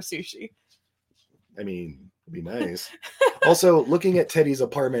bed/house for sushi. I mean, it'd be nice. Also, looking at Teddy's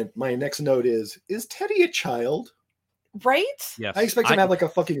apartment, my next note is Teddy a child? Right? Yes. I expect him to have like a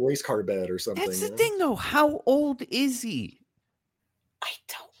fucking race car bed or something. That's the thing, though. How old is he? I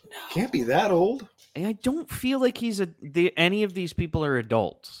don't know. Can't be that old. And I don't feel like any of these people are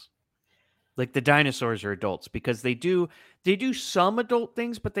adults. Like the dinosaurs are adults because they do some adult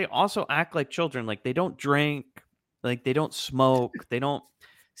things, but they also act like children. Like they don't drink, like they don't smoke, they don't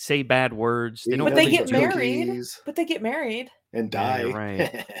say bad words. They don't. But they get married. But they get married and die. Yeah,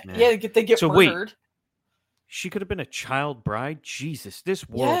 right? Yeah, they get murdered. Wait, she could have been a child bride. Jesus, this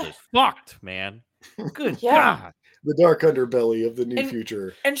world is fucked, man. Good God. The dark underbelly of the new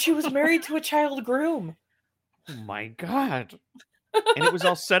future. And she was married to a child groom. Oh my God. And it was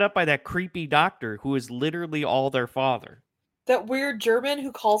all set up by that creepy doctor who is literally all their father. That weird German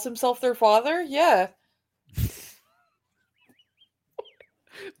who calls himself their father? Yeah.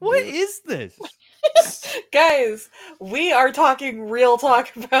 What is this? Guys, we are talking real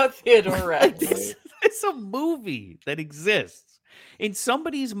talk about Theodore Rex. It's a movie that exists. In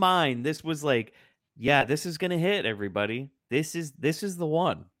somebody's mind, this was like, yeah, this is gonna hit everybody. This is the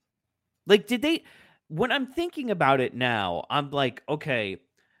one. Like, when I'm thinking about it now, I'm like, okay,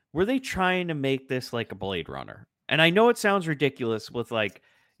 were they trying to make this like a Blade Runner? And I know it sounds ridiculous with like,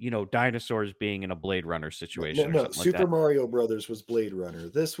 dinosaurs being in a Blade Runner situation. No, Super Mario Brothers was Blade Runner.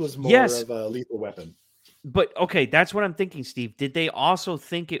 This was more of a Lethal Weapon. But okay, that's what I'm thinking, Steve. Did they also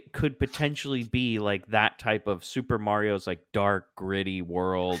think it could potentially be like that type of Super Mario's like dark, gritty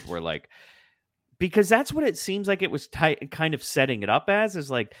world where like, because that's what it seems like it was kind of setting it up as, is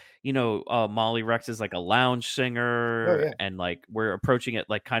like, Molly Rex is like a lounge singer, and like we're approaching it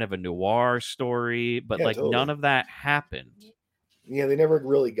like kind of a noir story, but none of that happened. Yeah, they never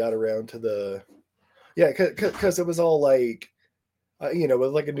really got around to the, because it was all like,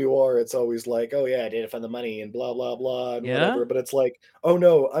 with like a noir, it's always like, oh yeah, I did it for the money and blah blah blah and whatever. But it's like, oh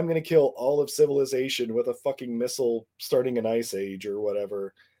no, I'm gonna kill all of civilization with a fucking missile starting an ice age or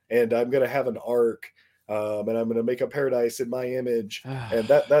whatever. And I'm going to have an arc, and I'm going to make a paradise in my image. And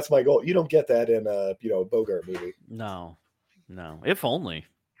that's my goal. You don't get that in a, Bogart movie. No. If only.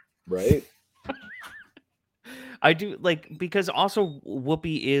 Right? I do, like, because also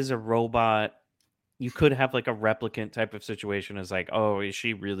Whoopi is a robot. You could have, like, a replicant type of situation as, like, oh, is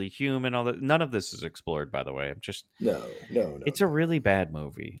she really human? All that. None of this is explored, by the way. I'm just... No. It's a really bad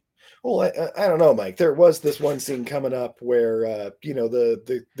movie. Well, I don't know, Mike. There was this one scene coming up where,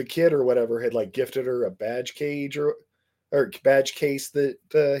 the kid or whatever had like gifted her a badge cage or badge case that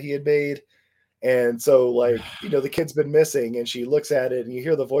he had made. And so like, the kid's been missing and she looks at it and you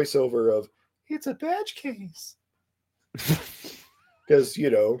hear the voiceover of, it's a badge case. Because, you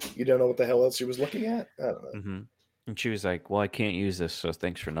don't know what the hell else she was looking at. I don't know. Mm-hmm. And she was like, well, I can't use this, so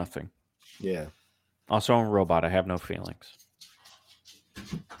thanks for nothing. Yeah. Also, I'm a robot. I have no feelings.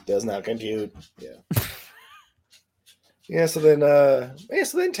 Does not compute. Yeah. So then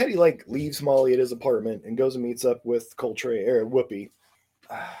Teddy like leaves Molly at his apartment and goes and meets up with Coltrane or Whoopi.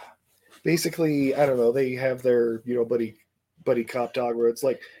 Basically, I don't know. They have their buddy cop dog where it's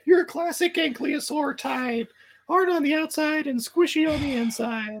like, you're a classic ankylosaur type, hard on the outside and squishy on the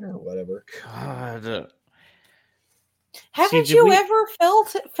inside or whatever. God. Haven't you ever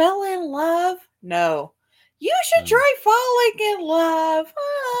fell in love? No. You should try falling in love.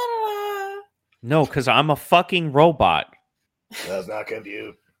 No, because I'm a fucking robot. Does not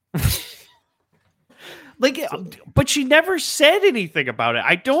compute. Like, but she never said anything about it.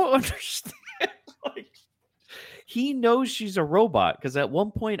 I don't understand. Like, he knows she's a robot because at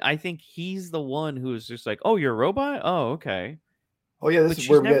one point I think he's the one who is just like, "Oh, you're a robot? Oh, okay." Oh yeah, this is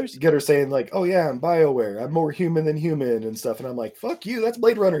where we get her saying like, "Oh yeah, I'm BioWare. I'm more human than human and stuff." And I'm like, "Fuck you. That's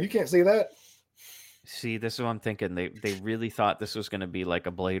Blade Runner. You can't say that." See, this is what I'm thinking. They really thought this was going to be like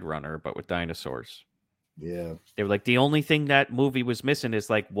a Blade Runner, but with dinosaurs. Yeah. They were like, the only thing that movie was missing is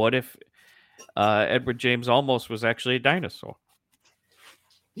like, what if Edward James Olmos was actually a dinosaur?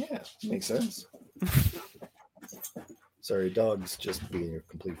 Yeah, makes sense. Sorry, dog's just being a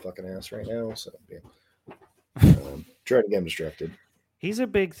complete fucking ass right now. So, yeah. Trying to get him distracted. He's a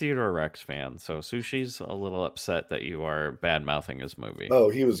big Theodore Rex fan, so Sushi's a little upset that you are bad mouthing his movie. Oh,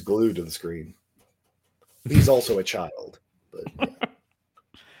 he was glued to the screen. He's also a child. But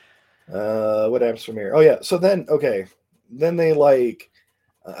yeah. What happens from here? Oh yeah. So then, okay, then they like,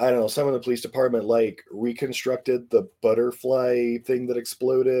 I don't know, some of the police department like reconstructed the butterfly thing that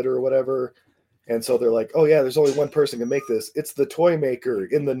exploded or whatever. And so they're like, oh yeah, there's only one person can make this. It's the toy maker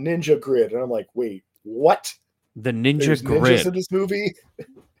in the Ninja Grid. And I'm like, wait, what? The Ninja There's Grid. ninjas in this movie?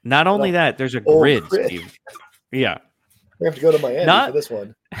 Not only that, there's a grid, grid. Steve. Yeah. We have to go to Miami for this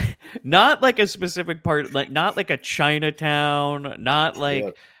one. Not like a specific part, like not like a Chinatown, not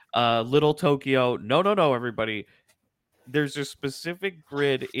like Little Tokyo. No, everybody. There's a specific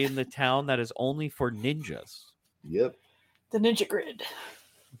grid in the town that is only for ninjas. Yep. The Ninja Grid.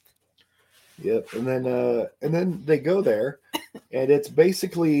 Yep. And then they go there, and it's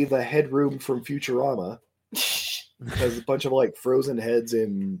basically the headroom from Futurama. Has a bunch of like frozen heads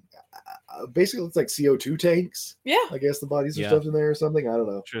in basically it's like CO2 tanks. Yeah. I guess the bodies are stuffed in there or something. I don't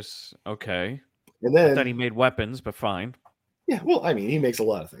know. Just okay. And then I thought he made weapons, but fine. Yeah, well, I mean, he makes a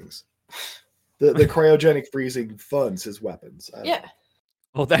lot of things. The cryogenic freezing funds his weapons. Yeah.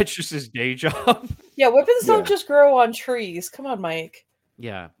 Oh, that's just his day job. Yeah, weapons don't just grow on trees. Come on, Mike.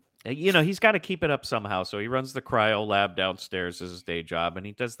 Yeah. You know, he's got to keep it up somehow. So he runs the cryo lab downstairs as his day job, and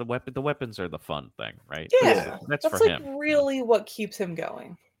he does the weapon. The weapons are the fun thing, right? Yeah. That's for like him. Really what keeps him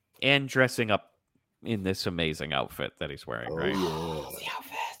going. And dressing up in this amazing outfit that he's wearing, right? Oh, the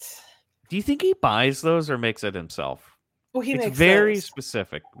outfit. Do you think he buys those or makes it himself? Well, it's makes very those.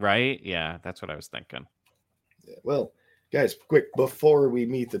 specific, right? Yeah, that's what I was thinking. Yeah, well, guys, quick, before we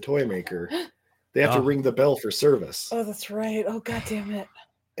meet the toy maker, they have to ring the bell for service. Oh, that's right. Oh, God damn it.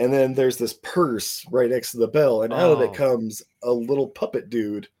 And then there's this purse right next to the bell, and out of it comes a little puppet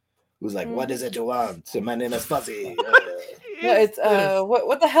dude who's like, "What is it you want? So my name is Fuzzy." What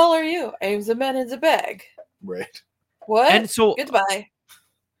the hell are you? I'm the man in the bag. Right. What? And so, goodbye.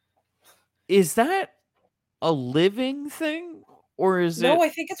 Is that a living thing, or is it? No, I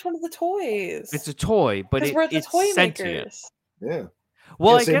think it's one of the toys. It's a toy, but we're the it's toy sentient. makers. Yeah.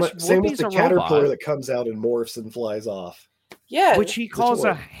 Well, yeah, I guess same with Whoopi's the a caterpillar robot, that comes out and morphs and flies off. Yeah, which he It's a calls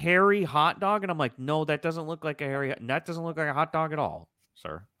toy. a hairy hot dog, and I'm like, no, that doesn't look like a hairy. That doesn't look like a hot dog at all,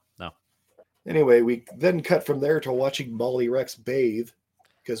 sir. No. Anyway, we then cut from there to watching Molly Rex bathe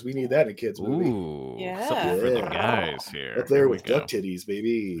because we need that in a kids movie. Ooh, Yeah. something for the guys here. Up there Here we with go. duck titties,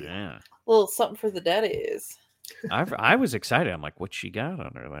 baby. Yeah. A little something for the daddies. I was excited. I'm like, what she got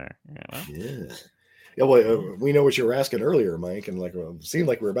under there? You know? Yeah. Yeah, well, we know what you were asking earlier, Mike, and like it seemed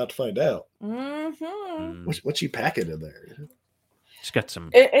like we were about to find out. Mm-hmm. What's she packing in there? She's got some.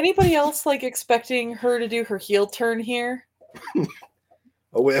 Anybody else like expecting her to do her heel turn here?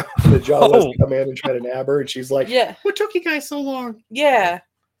 Oh, well, the Jawas come in and try to nab her, and she's like, Yeah. "What took you guys so long?" Yeah.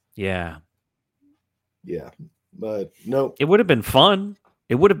 Yeah. Yeah, but no. It would have been fun.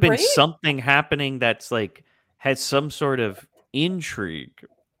 It would have been Right? something happening that's like has some sort of intrigue.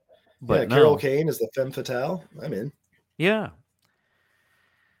 But Yeah, no. Carol Kane is the femme fatale. I'm in. Yeah.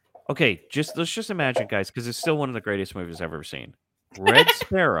 Okay, let's just imagine, guys, because it's still one of the greatest movies I've ever seen. Red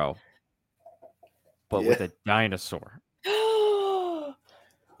Sparrow, but with a dinosaur.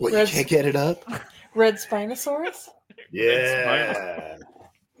 What, Red you can't get it up? Red Spinosaurus? Yeah.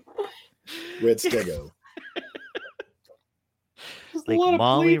 Red Stego. Like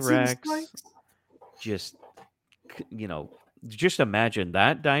Molly Rex, just imagine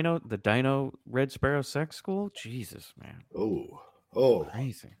that the Dino Red Sparrow sex school. Jesus, man. Oh,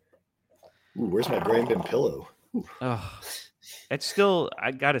 crazy. Ooh, where's my Brandon pillow? Oh, it's still.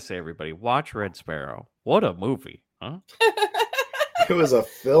 I gotta say, everybody, watch Red Sparrow. What a movie, huh? It was a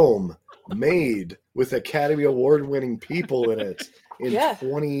film made with Academy Award-winning people in it in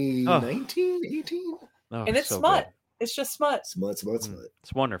 2019, 18. Oh, And it's so smut. good. It's just smut. Smut.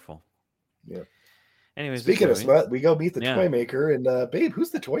 It's wonderful. Yeah. Anyways, Speaking of this movie- smut, we go meet the Yeah. toy maker, and babe,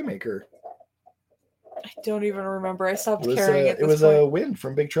 who's the toy maker? I don't even remember. I stopped It was, caring at it this was point. a Win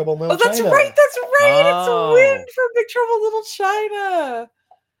from Big Trouble in Little Oh, that's China. right. That's right. Oh. It's a win from Big Trouble in Little China.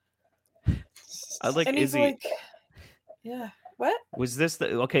 I like And he's Izzy. like, yeah. What? Was this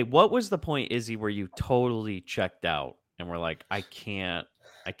okay? What was the point, Izzy, where you totally checked out and were like, I can't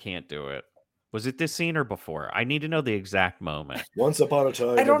do it? Was it this scene or before? I need to know the exact moment. Once upon a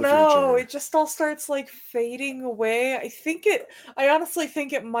time. I in don't the know. future. It just all starts like fading away. I honestly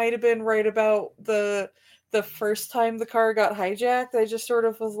think it might have been right about the first time the car got hijacked. I just sort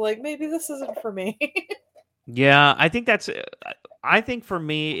of was like, maybe this isn't for me. Yeah, I think for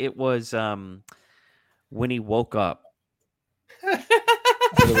me it was when he woke up.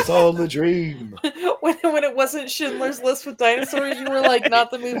 It was all a dream. when it wasn't Schindler's List with dinosaurs, you were like, not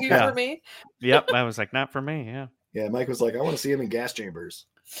the movie Yeah. for me. Yep, I was like, not for me. Yeah. Yeah, Mike was like, I want to see him in gas chambers.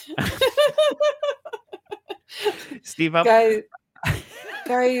 Steve, guys,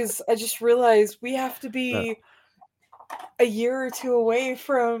 I just realized we have to be a year or two away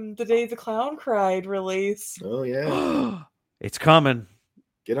from the day the clown cried release. Oh yeah, it's coming.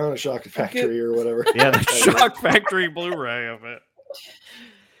 Get on a Shock Factory or whatever. Yeah, the Shock Factory Blu-ray of it.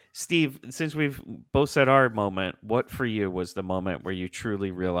 Steve, since we've both said our moment, what for you was the moment where you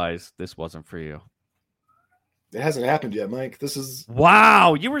truly realized this wasn't for you? It hasn't happened yet, Mike. This is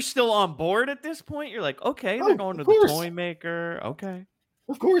wow. You were still on board at this point. You're like, okay, they're going to course. the toy maker. Okay,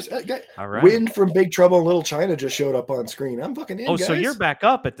 of course. all right. Win from Big Trouble in Little China just showed up on screen. I'm fucking in. Oh, guys. so you're back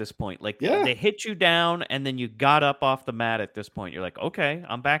up at this point. Like Yeah. they hit you down and then you got up off the mat at this point. You're like, okay,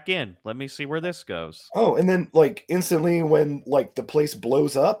 I'm back in. Let me see where this goes. Oh, and then like instantly when like the place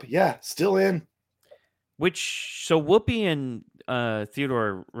blows up, yeah, still in. So Whoopi and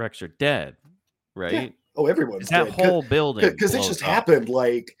Theodore Rex are dead, right? Yeah. Oh, everyone's that dead. whole building because it blows just up. happened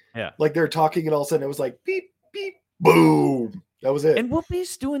like they're talking and all of a sudden it was like beep beep boom. That was it. And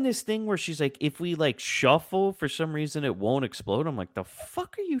Whoopi's doing this thing where she's like, if we like shuffle for some reason, it won't explode. I'm like, the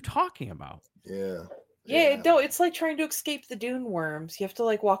fuck are you talking about? Yeah. Yeah, no, it's like trying to escape the dune worms. You have to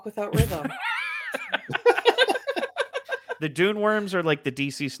like walk without rhythm. The dune worms are like the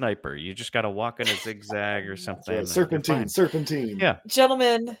DC sniper. You just got to walk in a zigzag or something. Right. Serpentine. Yeah.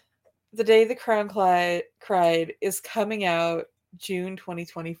 Gentlemen, The Day the Crown Cried is coming out June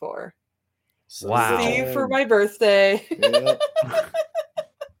 2024. Wow. Steve, for my birthday. Yeah.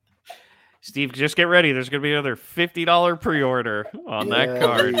 Steve, just get ready. There's going to be another $50 pre-order on that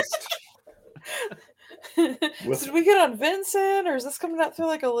card. So did we get on Vincent, or is this coming out through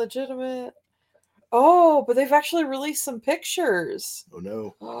like a legitimate? Oh, but they've actually released some pictures. Oh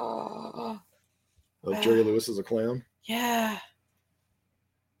no. Oh, Jerry Lewis is a clown. Yeah.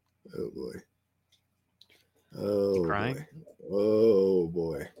 Oh boy. Oh crying? boy. Oh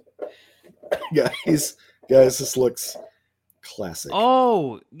boy. Guys, this looks classic.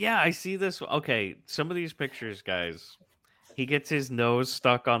 Oh, yeah, I see this. Okay, some of these pictures, guys. He gets his nose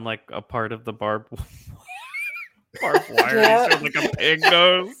stuck on like a part of the barbed wire. Yeah. He's like a pig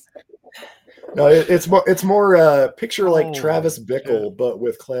nose. No, it's more picture like Travis Bickle, but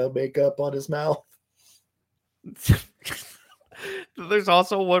with clown makeup on his mouth. There's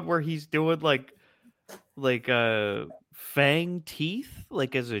also one where he's doing like fang teeth,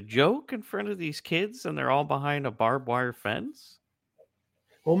 like as a joke in front of these kids, and they're all behind a barbed wire fence.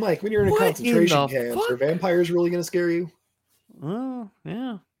 Well, Mike, when you're in a concentration camp, are vampires really going to scare you? Oh,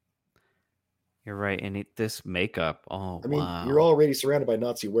 yeah. You're right. And this makeup. Oh, I mean, wow. you're already surrounded by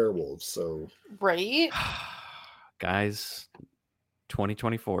Nazi werewolves, so. Right? Guys,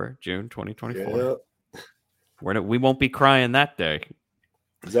 2024, June 2024. Yeah. We won't be crying that day.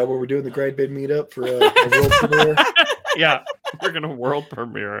 Is that what we're doing the Grind Bin meetup for a world premiere? Yeah, we're going to world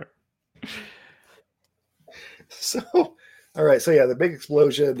premiere it. So, all right. So, yeah, the big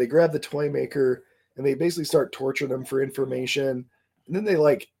explosion. They grab the toy maker and they basically start torturing him for information. And then they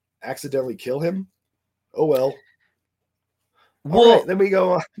like accidentally kill him. Oh, well. All right, then we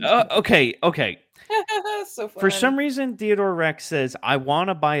go on. Okay. So fun. For some reason, Theodore Rex says, I want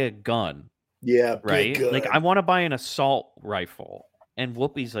to buy a gun. Yeah, right? gun. Like, I want to buy an assault rifle. And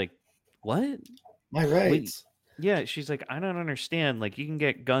Whoopi's like, what? My rights. Yeah, she's like, I don't understand. Like, you can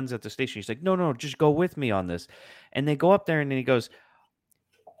get guns at the station. He's like, no, just go with me on this. And they go up there and he goes,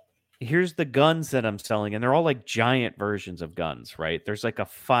 here's the guns that I'm selling. And they're all like giant versions of guns, right? There's like a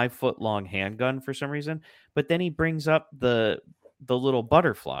 5-foot long handgun for some reason. But then he brings up the little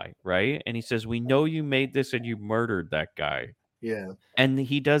butterfly, right? And he says, we know you made this and you murdered that guy. Yeah. And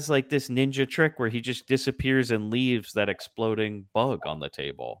he does like this ninja trick where he just disappears and leaves that exploding bug on the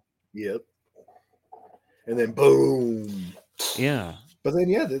table. Yep. And then boom. Yeah. But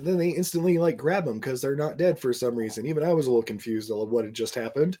then, then they instantly like grab them because they're not dead for some reason. Even I was a little confused on what had just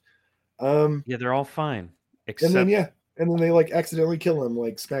happened. Yeah, they're all fine. Except... And then they like accidentally kill him,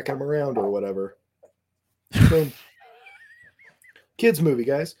 like smacking him around or whatever. Boom. Kids movie,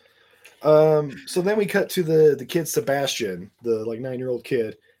 guys. So then we cut to the kid Sebastian, the like 9-year-old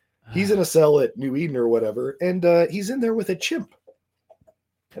kid. He's in a cell at New Eden or whatever, and he's in there with a chimp.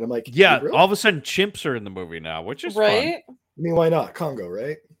 And I'm like, yeah, all of a sudden chimps are in the movie now, which is right. Fun. I mean, why not? Congo,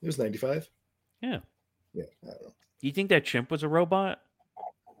 right? It was 95. Yeah. Yeah, I don't know. You think that chimp was a robot?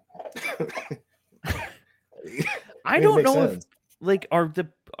 I don't know if like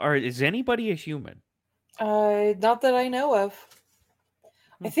is anybody a human? Not that I know of.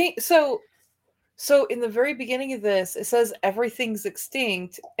 I think so. So in the very beginning of this, it says everything's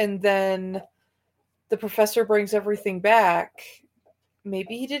extinct, and then the professor brings everything back.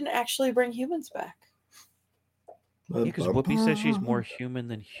 Maybe he didn't actually bring humans back. Yeah, because Whoopi says she's more human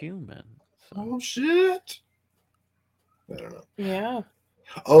than human. So. Oh shit! I don't know. Yeah.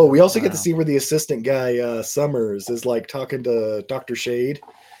 Oh, we also get to see where the assistant guy Summers is like talking to Dr. Shade,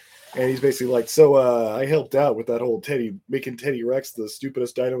 and he's basically like, "So I helped out with that whole making Teddy Rex the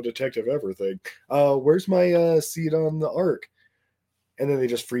stupidest dino detective ever thing. Where's my seat on the Ark?" And then they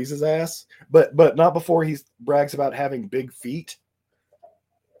just freeze his ass, but not before he brags about having big feet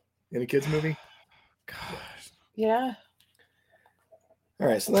in a kids movie. God. Yeah. All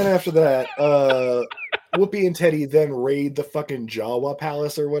right, so then after that, Whoopi and Teddy then raid the fucking Jawa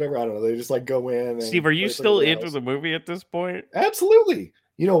Palace or whatever. I don't know. They just like go in. And Steve, are you still into the movie at this point? Absolutely.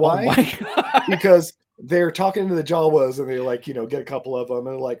 You know why? Oh my God. Because they're talking to the Jawas and they're like, get a couple of them and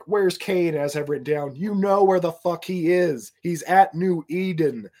they're like, "Where's Kane?" As I've written down, you know where the fuck he is. He's at New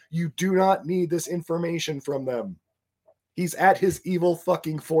Eden. You do not need this information from them. He's at his evil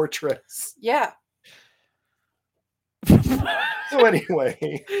fucking fortress. Yeah. So anyway,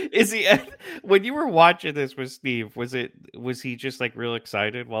 is he? When you were watching this with Steve, was he just like real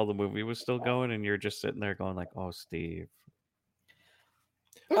excited while the movie was still going, and you're just sitting there going like, "Oh, Steve."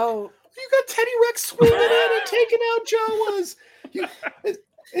 Oh, you got Teddy Rex swinging in and taking out Jawas.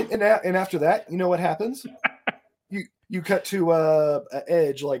 And after that, you know what happens? You cut to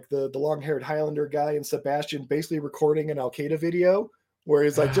Edge, like the long-haired Highlander guy, and Sebastian basically recording an Al Qaeda video where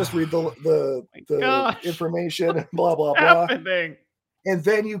he's like, "Just read the information," and blah blah blah. Happening. And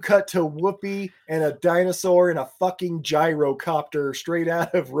then you cut to Whoopi and a dinosaur in a fucking gyrocopter straight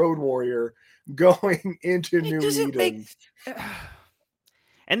out of Road Warrior going into New Eden.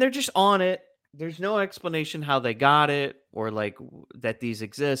 And they're just on it. There's no explanation how they got it or like that these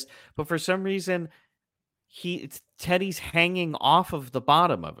exist. But for some reason, Teddy's hanging off of the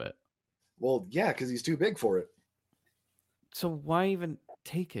bottom of it. Well, yeah, because he's too big for it. So why even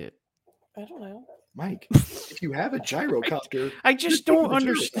take it? I don't know. Mike, if you have a gyrocopter, I just don't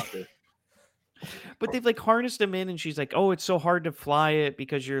understand. But they've like harnessed him in, and she's like, "Oh, it's so hard to fly it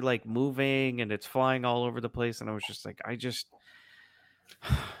because you're like moving and it's flying all over the place." And I was just like, God.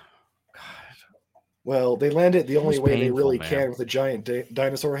 Well, they land it the only way painful, they really man. can with a giant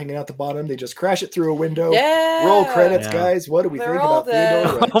dinosaur hanging out the bottom. They just crash it through a window. Yeah. Roll credits, Yeah. guys. What do we They're think all about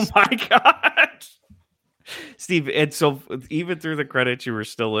Theodore Rex? Oh my God. Steve, and so even through the credits, you were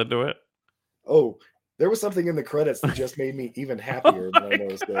still into it? Oh, there was something in the credits that just made me even happier when I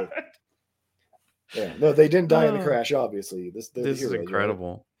noticed that. Yeah, no, they didn't die in the crash, obviously. This is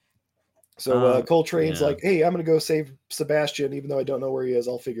incredible. Right? So Coltrane's yeah. like, "Hey, I'm going to go save Sebastian, even though I don't know where he is.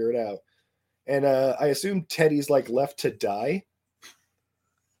 I'll figure it out." And I assume Teddy's like left to die.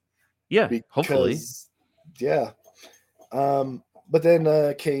 Yeah, hopefully. Yeah. But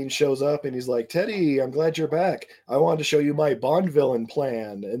then Kane shows up and he's like, "Teddy, I'm glad you're back. I wanted to show you my Bond villain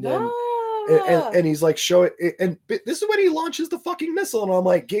plan." And then and he's like, "Show it." And this is when he launches the fucking missile. And I'm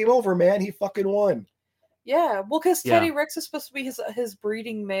like, "Game over, man. He fucking won." Yeah, well, because Teddy Rex is supposed to be his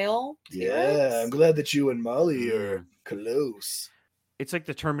breeding male. Yeah, T-Rex. I'm glad that you and Molly are close. It's like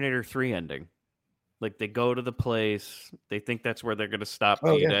the Terminator 3 ending. Like they go to the place, they think that's where they're going to stop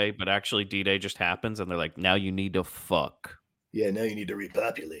D-Day, but actually D-Day just happens, and they're like, "Now you need to fuck." Yeah, now you need to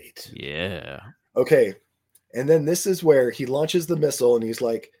repopulate. Yeah. Okay, and then this is where he launches the missile, and he's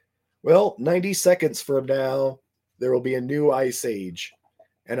like, "Well, 90 seconds from now, there will be a new ice age."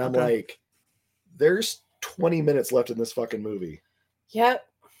 And I'm like, there's 20 minutes left in this fucking movie. Yep.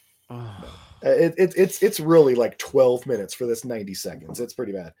 It's really like 12 minutes for this 90 seconds. It's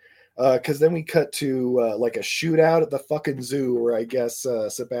pretty bad. Because then we cut to like a shootout at the fucking zoo where I guess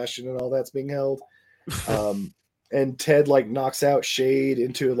Sebastian and all that's being held. And Ted like knocks out Shade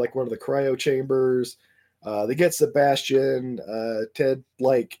into like one of the cryo chambers. They get Sebastian. Ted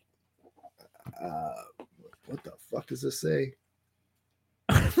like, what the fuck does this say?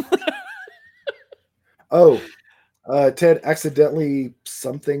 Ted accidentally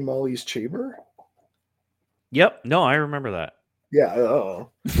something Molly's chamber. Yep. No, I remember that. Yeah.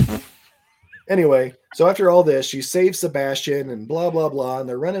 Anyway, so after all this, she saves Sebastian and blah, blah, blah. And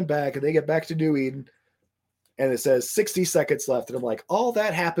they're running back and they get back to New Eden. And it says 60 seconds left. And I'm like, all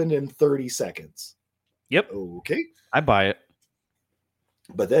that happened in 30 seconds. Yep. Okay. I buy it.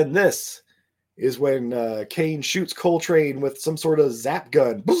 But then this is when Kane shoots Coltrane with some sort of zap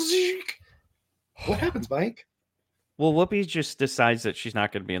gun. What happens, Mike? Well, Whoopi just decides that she's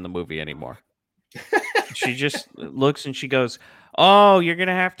not going to be in the movie anymore. She just looks and she goes, "Oh, you're going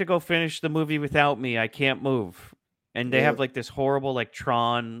to have to go finish the movie without me. I can't move." And they have like this horrible like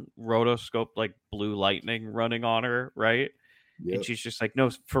Tron rotoscope like blue lightning running on her, right? Yep. And she's just like, no,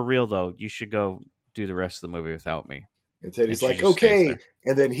 for real though, you should go do the rest of the movie without me. And Teddy's she like, just stays okay. there.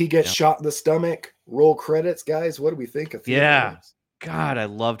 And then he gets Yep. shot in the stomach. Roll credits, guys. What do we think of Yeah. God, I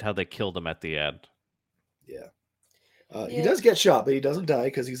loved how they killed him at the end. Yeah. He does get shot, but he doesn't die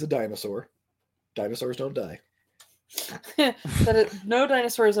because he's a dinosaur. Dinosaurs don't die. No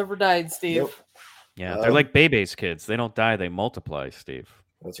dinosaurs ever died, Steve. Nope. Yeah, they're like Bebe's kids. They don't die, they multiply, Steve.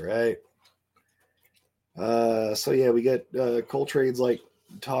 That's right. So yeah, we get Coltrane's like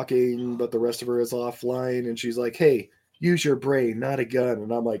talking, but the rest of her is offline, and she's like, "Hey, use your brain, not a gun."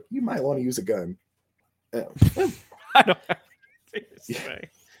 And I'm like, "You might want to use a gun." I don't have to say.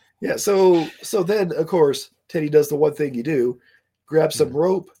 Yeah. So then, of course, Teddy does the one thing you do: grab some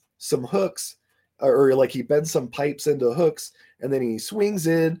rope, some hooks, or like he bends some pipes into hooks, and then he swings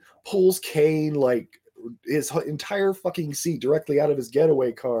in, pulls Kane like his entire fucking seat directly out of his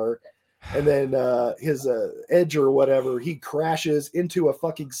getaway car. And then his edge or whatever, he crashes into a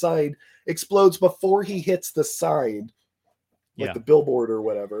fucking sign, explodes before he hits the sign, like the billboard or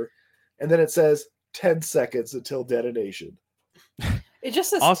whatever. And then it says 10 seconds until detonation. It just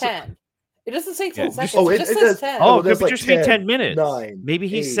says Also- 10. It doesn't say 10 seconds. Oh, it it just does- says 10. Oh, it there's could like just be 10 minutes. 9, Maybe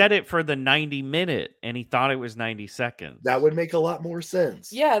he 8. said it for the 90-minute and he thought it was 90 seconds. That would make a lot more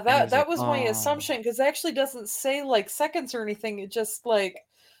sense. Yeah, that he's like, was my "Oh." assumption, because it actually doesn't say like seconds or anything. It just like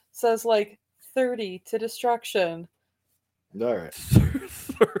says like 30 to destruction. All right.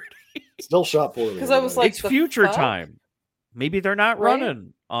 30. Still shot poorly. 'Cause I was like, It's the future fuck? time. Maybe they're not Right?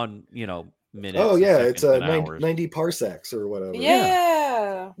 running on, minutes. oh, and yeah. It's seconds and 90, hours. 90 parsecs or whatever.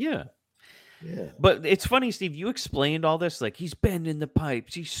 Yeah. Yeah. Yeah. But it's funny, Steve, you explained all this. Like, he's bending the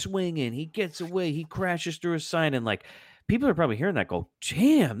pipes, he's swinging, he gets away, he crashes through a sign. And, like, people are probably hearing that go,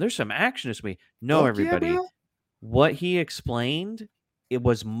 damn, there's some action in this movie. No, Fuck yeah, everybody. bro. What he explained, it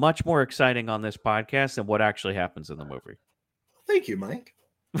was much more exciting on this podcast than what actually happens in the movie. Thank you, Mike.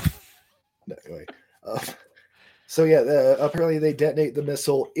 No, anyway. So yeah, apparently they detonate the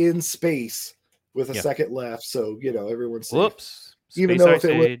missile in space with a second left. So, everyone's safe. Whoops. Even Space though Ice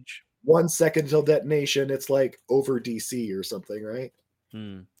if it was Age. 1 second until detonation, it's like over DC or something, right?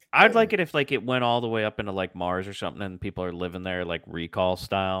 I'd like it if like it went all the way up into like Mars or something and people are living there like recall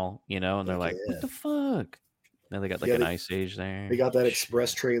style, and they're like, what the fuck? Now they got like an ice age there. They got that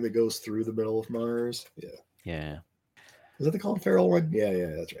express train that goes through the middle of Mars. Yeah. Yeah. Is that the Colin Farrell one? Yeah,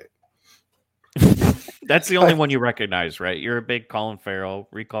 that's right. That's the only one you recognize, right? You're a big Colin Farrell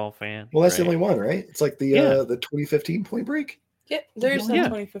recall fan. Well, that's right? the only one, right? It's like the 2015 Point Break. Yeah, there's no Yeah.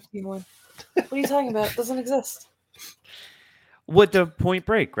 2015 one. What are you talking about? It doesn't exist. What, the Point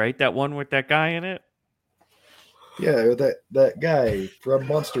Break, right? That one with that guy in it? Yeah, that guy from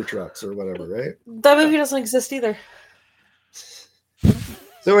Monster Trucks or whatever, right? That movie doesn't exist either.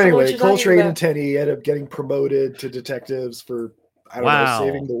 So anyway, you're talking Coltrane about. and Teddy end up getting promoted to detectives for, I don't Wow. know,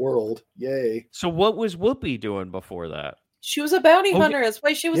 saving the world. Yay. So what was Whoopi doing before that? She was a bounty Oh, hunter. That's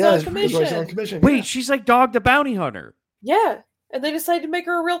why she was Yeah, on that's why she's commission. on commission. Wait, she's like Dog the Bounty Hunter. Yeah, and they decided to make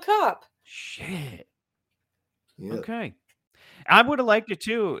her a real cop. Shit. Yeah. Okay. I would have liked it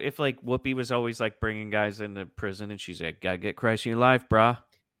too if like Whoopi was always like bringing guys into prison and she's like, gotta get Christ in your life, brah.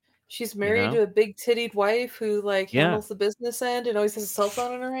 She's married know? to a big tittied wife who like Yeah. handles the business end and always has a cell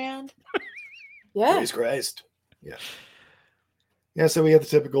phone in her hand. Yeah. Praise Christ. Yeah. Yeah, so we have the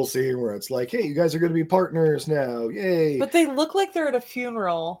typical scene where it's like, hey, you guys are going to be partners now. Yay. But they look like they're at a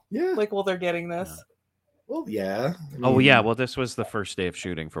funeral. Yeah. Like while they're getting this. Well, yeah. I Oh mean, yeah, well this was the first day of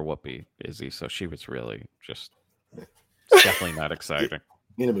shooting for Whoopi, Izzy, so she was really just definitely not exciting.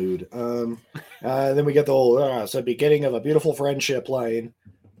 In a mood. Then we get the whole, so beginning of a beautiful friendship line.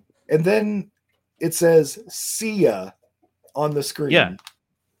 And then it says, see ya on the screen. Yeah.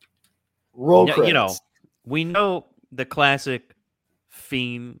 Roll Yeah, credits. we know the classic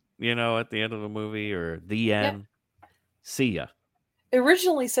fiend, at the end of the movie or the end. See ya. It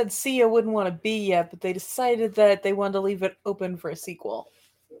originally said Sia wouldn't want to be yet, but they decided that they wanted to leave it open for a sequel.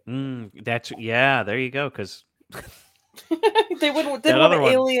 That's there you go, because They That didn't want other to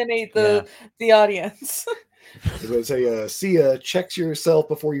one. alienate the audience. It would say, see ya, checks yourself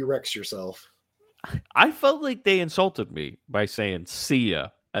before you wrecks yourself. I felt like they insulted me by saying see ya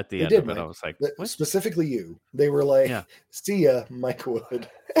at the They end did, of it. Mike. I was like, But what? specifically you. They were like, Yeah. see ya, Mike Wood.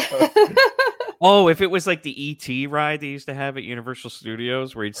 Oh, if it was like the ET ride they used to have at Universal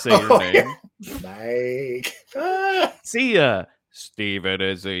Studios where he'd say your Oh, name. Mike. Ah, See ya, Steven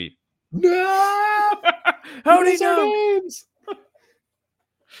Izzy. no! Howdy What is our do? names?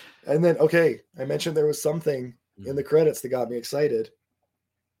 And then, okay, I mentioned there was something in the credits that got me excited.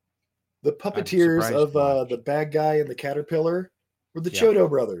 The puppeteers surprised of much. the bad guy and the caterpillar were the Yeah. Chiodo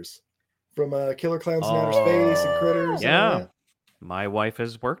brothers from Killer Clowns in Outer Space and Critters. And all Yeah. that. My wife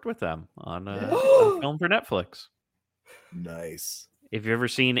has worked with them on a film for Netflix. Nice. If you've ever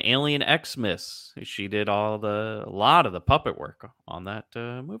seen Alien Xmas, she did a lot of the puppet work on that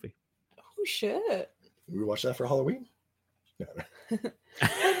movie. Oh shit! We watched that for Halloween. No.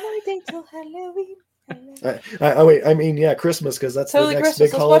 One more day till Halloween. Wait, I mean, yeah, Christmas, because that's Totally the next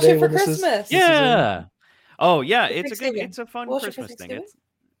Christmas. big Let's watch holiday. it for when this is- Christmas. this is in. Yeah. Oh yeah, For it's a good, Thanksgiving. it's a fun Watch it for Christmas thing. Thanksgiving?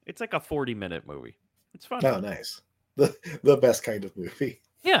 It's like a 40-minute movie. It's fun. Oh, nice. The best kind of movie.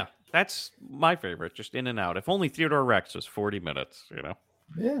 Yeah, that's my favorite. Just in and out. If only Theodore Rex was 40 minutes, you know.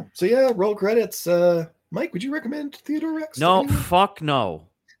 Yeah. So yeah, roll credits. Mike, would you recommend Theodore Rex? to No, anyone? fuck no.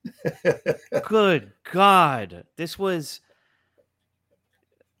 Good God. This was,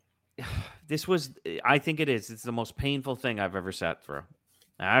 I think it is. It's the most painful thing I've ever sat through.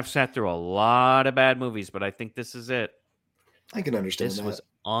 I've sat through a lot of bad movies, but I think this is it. I can understand This that. was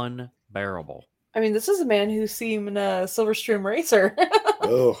unbearable. I mean, this is a man who's seen Silverstream Racer.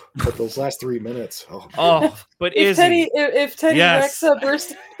 Oh, but those last 3 minutes. Oh, Oh, but if Izzy. Teddy Yes. Rex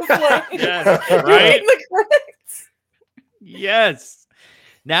burst into flame, Yes, you're right? in the credits. Yes.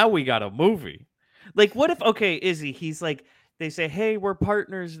 Now we got a movie. Like, what if, okay, Izzy, he's like, they say, hey, we're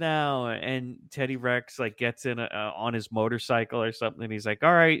partners now. And Teddy Rex, like, gets in on his motorcycle or something. He's like,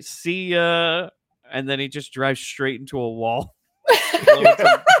 all right, see ya. And then he just drives straight into a wall.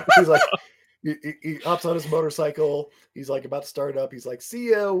 He's like, he hops on his motorcycle. He's like about to start up. He's like,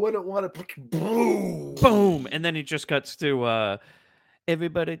 see ya. Wouldn't want to. Boom. Boom. And then he just cuts to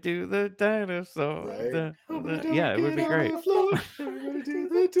everybody do the dinosaur. Right. Yeah, it would be great. Everybody do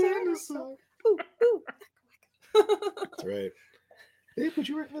the dinosaur. Ooh, ooh. That's right. Hey, would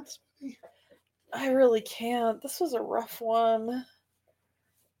you recommend this movie? I really can't. This was a rough one.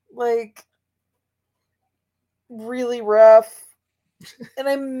 Like, really rough. And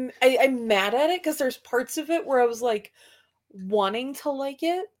I'm mad at it because there's parts of it where I was like wanting to like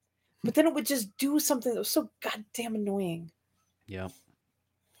it, but then it would just do something that was so goddamn annoying. Yeah.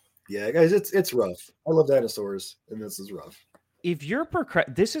 Yeah, guys, it's rough. I love dinosaurs, and this is rough. If you're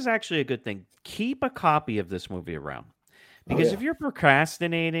this is actually a good thing. Keep a copy of this movie around. Because yeah. if you're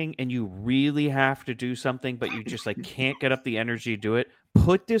procrastinating and you really have to do something, but you just like can't get up the energy to do it,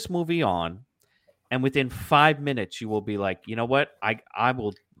 put this movie on, and within 5 minutes you will be like, you know what? I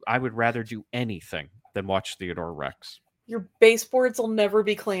would rather do anything than watch Theodore Rex. Your baseboards will never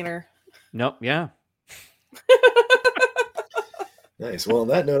be cleaner. Nope. Yeah. Nice. Well, on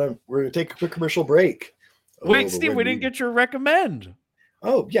that note, we're going to take a quick commercial break. Wait, but Steve, when we didn't get your recommend.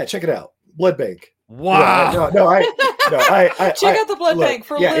 Oh, yeah, check it out. Blood Bank. Wow. I Check out the Blood look, Bank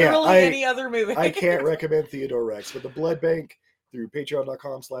for yeah, literally any other movie. I can't recommend Theodore Rex, but the Blood Bank through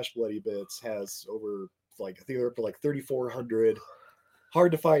patreon.com/bloodybits has over like I think they're up to like 3,400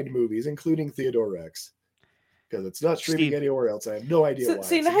 hard to find movies, including Theodore Rex. Because it's not streaming Steve. anywhere else. I have no idea why.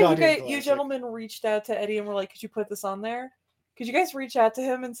 So you It's know a how goddamn you classic. gentlemen reached out to Eddie and were like, could you put this on there? Could you guys reach out to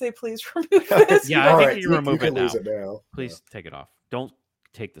him and say, please remove this? Yeah, I All think right, you remove can it now. lose it now. Please take it off. Don't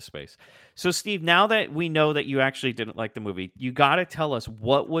take the space. So, Steve, now that we know that you actually didn't like the movie, you got to tell us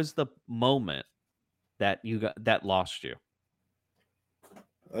what was the moment that that lost you.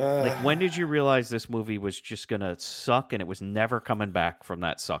 Like, when did you realize this movie was just gonna suck and it was never coming back from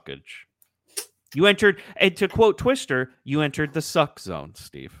that suckage? You entered, and to quote Twister, you entered the suck zone,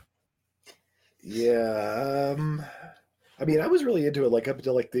 Steve. Yeah, I mean, I was really into it, like up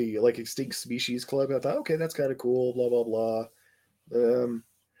until like the Extinct Species Club. I thought, okay, that's kind of cool. Blah blah blah.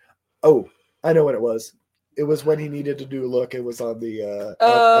 Oh, I know what it was. It was when he needed to do a look. It was on the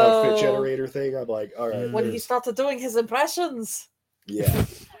outfit generator thing. I'm like, all right. When he started doing his impressions. Yeah.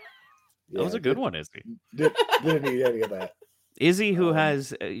 That was a good one, Izzy. Didn't need any of that. Izzy, who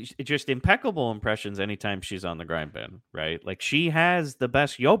has just impeccable impressions anytime she's on the grind bin, right? Like, she has the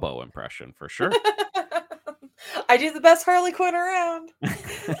best Yobo impression for sure. I do the best Harley Quinn around. Oh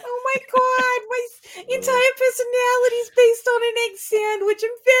my god, my entire personality is based on an egg sandwich. I'm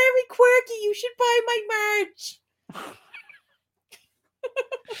very quirky. You should buy my merch.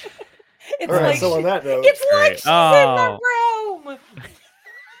 It's All right, like so on that note, it's like she's in my room.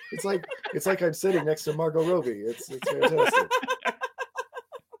 It's like I'm sitting next to Margot Robbie. It's fantastic.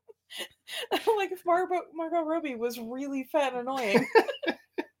 Like if Margot Robbie was really fat and annoying.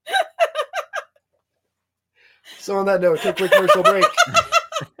 So on that note, take a quick commercial break.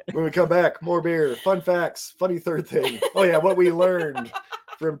 When we come back, more beer, fun facts, funny third thing. Oh yeah, what we learned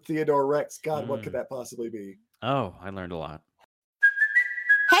from Theodore Rex. God, what could that possibly be? Oh, I learned a lot.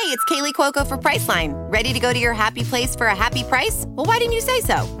 Hey it's Kaylee Cuoco for Priceline. Ready to go to your happy place for a happy price? Well, why didn't you say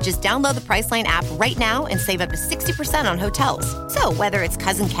so? Just download the Priceline app right now and save up to 60% on hotels. So whether it's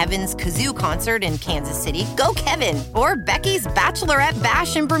Cousin Kevin's Kazoo Concert in Kansas City, go Kevin, or Becky's Bachelorette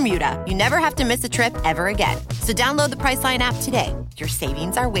Bash in Bermuda, you never have to miss a trip ever again. So download the Priceline app today. Your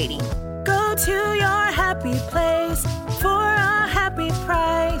savings are waiting. Go to your happy place for a happy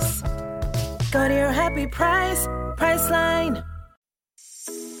price. Go to your happy price, Priceline.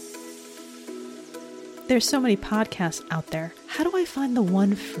 There's so many podcasts out there. How do I find the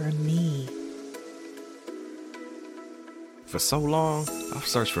one for me? For so long, I've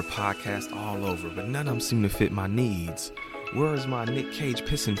searched for podcasts all over, but none of them seem to fit my needs. Where is my Nick Cage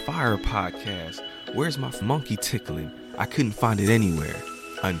Pissing Fire podcast? Where's my monkey tickling? I couldn't find it anywhere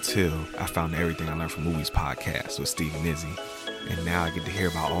until I found the Everything I Learned from Movies podcast with Steve and Izzy. And now I get to hear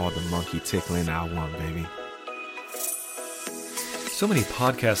about all the monkey tickling I want, baby. So many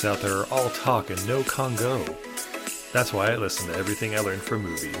podcasts out there are all talk and no Congo. That's why I listen to Everything I Learned from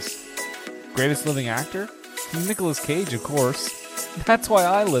Movies. Greatest living actor? Nicolas Cage, of course. That's why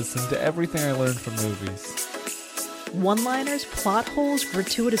I listen to Everything I Learned from Movies. One-liners, plot holes,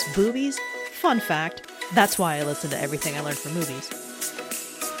 gratuitous boobies? Fun fact, that's why I listen to Everything I Learned from Movies.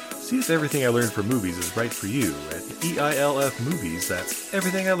 See if Everything I Learned from Movies is right for you at EILF Movies. That's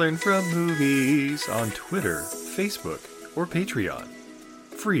Everything I Learned from Movies on Twitter, Facebook, or Patreon.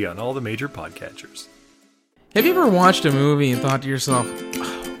 Free on all the major podcatchers. Have you ever watched a movie and thought to yourself,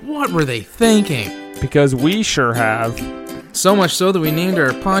 what were they thinking? Because we sure have. So much so that we named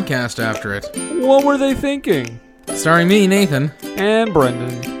our podcast after it. What were they thinking? Starring me, Nathan. And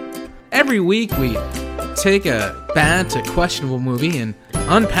Brendan. Every week we take a bad to questionable movie and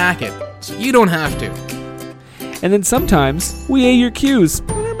unpack it so you don't have to. And then sometimes we A your cues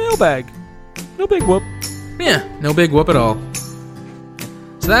in our mailbag. No big whoop. Yeah, no big whoop at all.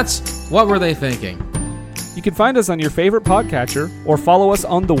 So that's What Were They Thinking? You can find us on your favorite podcatcher or follow us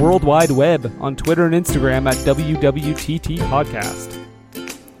on the World Wide Web on Twitter and Instagram at WWTT Podcast.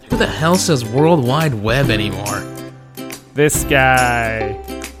 Who the hell says World Wide Web anymore? This guy.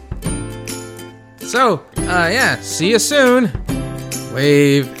 So, see you soon.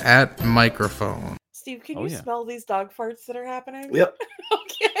 Wave at microphone. Steve, can you smell these dog farts that are happening? Yep.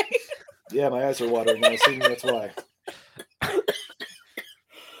 Okay. Yeah, my eyes are watering. I assume that's why.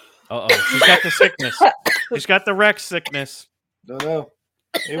 Uh-oh, she's got the sickness. She's got the Rex sickness. No.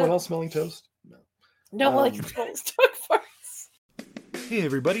 Anyone else smelling toast? No, like it smells dog farts. Hey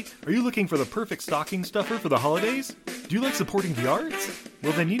everybody, are you looking for the perfect stocking stuffer for the holidays? Do you like supporting the arts?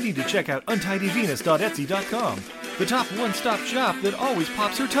 Well then you need to check out untidyvenus.etsy.com, the top one-stop shop that always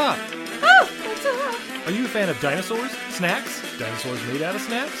pops her top. Are you a fan of dinosaurs, snacks, dinosaurs made out of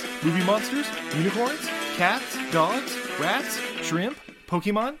snacks, movie monsters, unicorns, cats, dogs, rats, shrimp,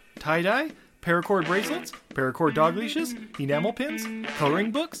 Pokemon, tie-dye, paracord bracelets, paracord dog leashes, enamel pins,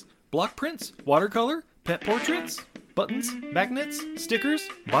 coloring books, block prints, watercolor, pet portraits, buttons, magnets, stickers,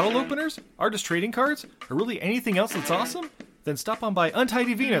 bottle openers, artist trading cards, or really anything else that's awesome? Then stop on by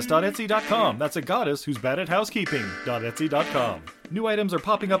untidyvenus.etsy.com. That's a goddess who's bad at housekeeping.etsy.com. New items are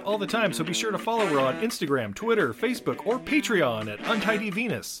popping up all the time, so be sure to follow her on Instagram, Twitter, Facebook, or Patreon at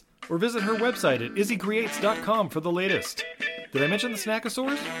untidyvenus. Or visit her website at izzycreates.com for the latest. Did I mention the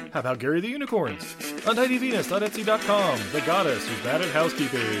Snackosaurs? How about Gary the Unicorns? untidyvenus.etsy.com. The goddess who's bad at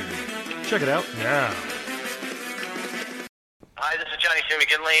housekeeping. Check it out now. Hi, this is Johnny C.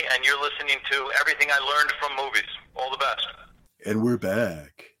 McGinley, and you're listening to Everything I Learned from Movies. All the best. And we're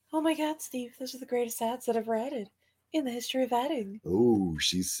back. Oh my God, Steve, those are the greatest ads that I've added in the history of adding. Oh,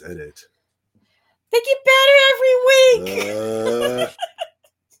 she said it. They get better every week.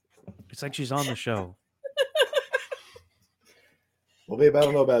 It's like she's on the show. Well, babe, I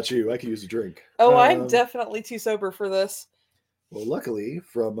don't know about you. I could use a drink. Oh, I'm definitely too sober for this. Well, luckily,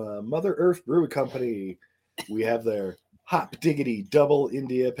 from Mother Earth Brew Company, we have their Hop Diggity Double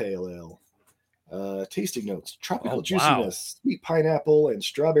India Pale Ale. Tasting notes: tropical juiciness, sweet pineapple, and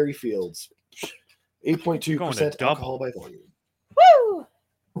strawberry fields. 8.2% alcohol by volume. Woo!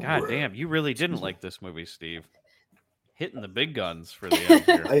 God damn, you really didn't like this movie, Steve. Hitting the big guns for the end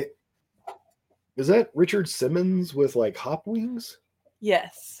here. Is that Richard Simmons with like hop wings?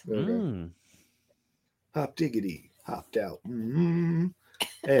 Yes. Okay. Hop diggity, hopped out. And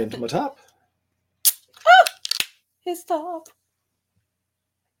my top. His top.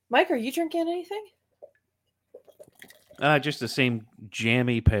 Mike, are you drinking anything? Just the same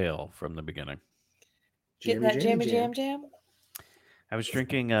jammy pale from the beginning. Getting that jammy jam? I was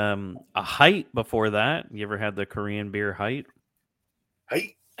drinking a Height before that. You ever had the Korean beer Height?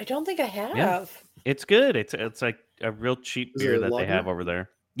 I don't think I have. Yeah. It's good. It's like a real cheap beer that they have over there.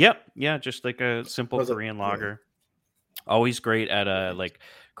 Yep. Yeah, just like a simple Was it- Korean yeah. lager. Always great at like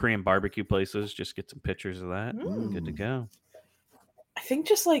Korean barbecue places. Just get some pictures of that. Good to go. I think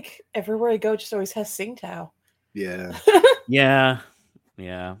just like everywhere I go, just always has Tsingtao. Yeah. Yeah.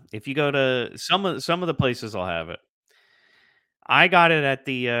 Yeah. If you go to some of the places, I'll have it. I got it at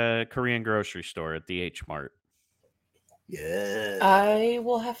the Korean grocery store at the H Mart. Yeah. I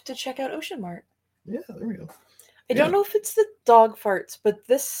will have to check out Ocean Mart. Yeah, there we go. I don't know if it's the dog farts, but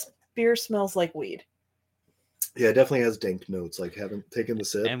this beer smells like weed. Yeah, it definitely has dank notes. Like, haven't taken the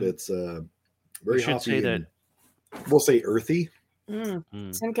sip. And It's very we should hoppy. say and we'll say earthy. Simcoe,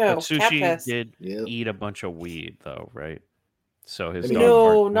 But Sushi Capus. did eat a bunch of weed, though, right? So his I mean, dog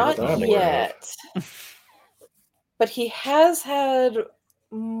No, fart not smells like weed. yet. But he has had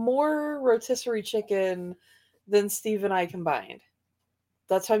more rotisserie chicken than Steve and I combined.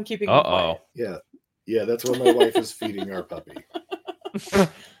 That's how I'm keeping him quiet. Yeah. Yeah, that's what my wife is feeding our puppy.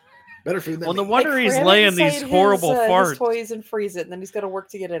 Better food than Well, no me. wonder I he's cram it laying inside these horrible his farts. toys and freeze it, and then he's got to work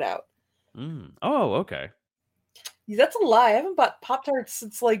to get it out. Oh, okay. That's a lie. I haven't bought Pop-Tarts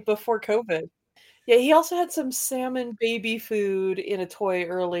since like before COVID. Yeah, he also had some salmon baby food in a toy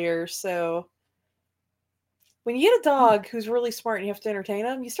earlier. So when you get a dog who's really smart and you have to entertain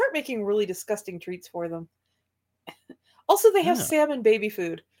them, you start making really disgusting treats for them. Also, they have Yeah. salmon baby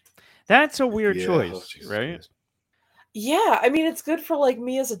food. That's a weird Yeah, choice, oh, Jesus right? Christ. Yeah, I mean, it's good for like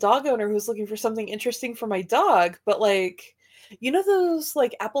me as a dog owner who's looking for something interesting for my dog, but like, you know those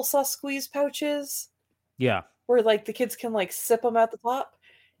like applesauce squeeze pouches Yeah. where like the kids can like sip them at the top?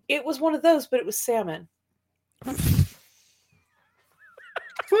 It was one of those, but it was salmon. Fun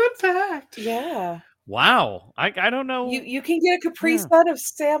fact. Yeah. Wow. I don't know. You can get a Capri Yeah. Sun of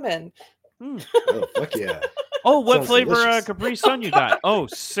salmon. Oh, fuck yeah. Oh, what Sounds flavor delicious. Capri Sun you got? Oh,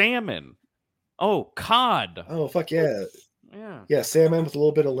 salmon. Oh, cod. Oh, fuck yeah. Yeah. Yeah, salmon with a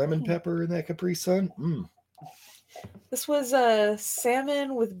little bit of lemon pepper in that Capri Sun. This was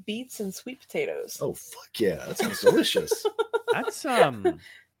salmon with beets and sweet potatoes. Oh, fuck yeah. That sounds delicious. That's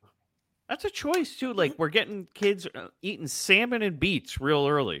that's a choice too. Like we're getting kids eating salmon and beets real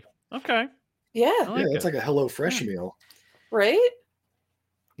early. Okay. Yeah. I Yeah, like it's it. like a Hello Fresh meal. Right?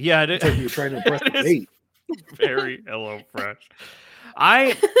 Yeah, It's like you're trying to impress it the is date. very Hello Fresh.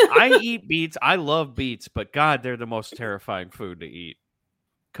 I eat beets. I love beets, but God, they're the most terrifying food to eat.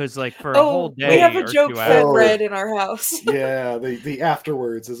 Because like for a whole day, we have a or joke 2 fed hours- red in our house. Yeah, the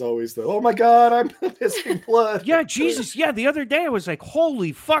afterwards is always the, oh my God, I'm missing blood. Yeah, Jesus. Yeah, the other day I was like,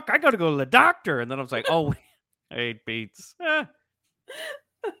 holy fuck, I got to go to the doctor. And then I was like, oh, I ate beets. Eh.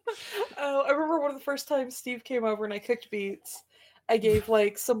 Oh, I remember one of the first times Steve came over and I cooked beets. I gave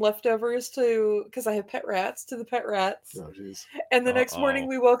like some leftovers to, because I have pet rats, to the pet rats. Oh, jeez. And the next morning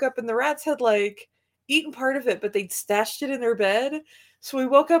we woke up and the rats had like eaten part of it, but they'd stashed it in their bed. So we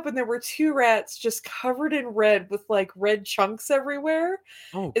woke up and there were 2 rats just covered in red with like red chunks everywhere.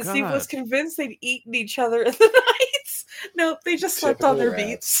 Oh, and Steve was God. convinced they'd eaten each other in the night. Nope, they just slept on Typical their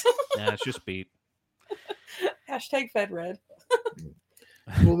rats. beets. Yeah, it's just beet. Hashtag fed red.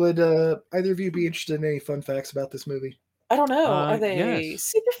 Well, would either of you be interested in any fun facts about this movie? I don't know. Are they yes.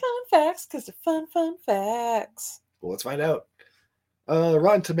 super fun facts? Because they're fun facts. Well, let's find out.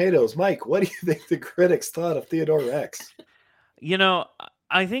 Rotten Tomatoes. Mike, what do you think the critics thought of Theodore Rex? You know,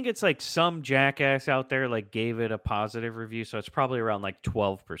 I think it's like some jackass out there like gave it a positive review, so it's probably around like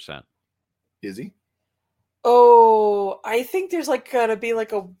 12%. Is he? Oh, I think there's like gotta be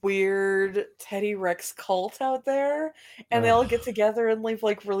like a weird Teddy Rex cult out there, and they all get together and leave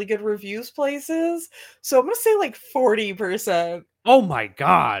like really good reviews places. So I'm gonna say like 40%. Oh my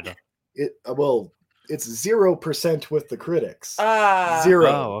God. It well, it's 0% with the critics. Ah,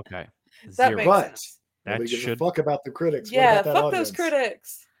 Zero. Oh, okay. that Zero. makes But sense. That nobody gives a should. fuck about the critics. What Yeah, about that fuck audience? those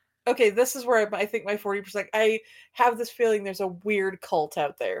critics. Okay, this is where I think my 40%. I have this feeling there's a weird cult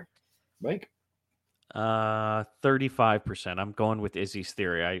out there. Mike? 35%. I'm going with Izzy's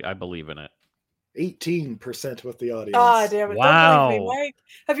theory. I believe in it. 18% with the audience. Ah, damn it! Wow. Don't believe me, Mike.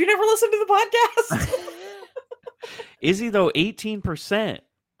 Have you never listened to the podcast? Izzy though 18%.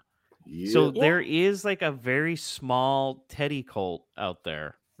 Yeah. So there is like a very small Teddy cult out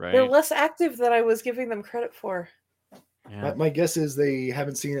there, right? They're less active than I was giving them credit for. Yeah. My guess is they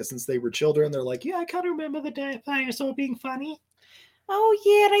haven't seen it since they were children. They're like, yeah, I kind of remember the dinosaur being funny. Oh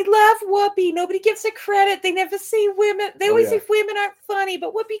yeah, and I love Whoopi. Nobody gives her credit. They never say women. They always yeah. say women aren't funny,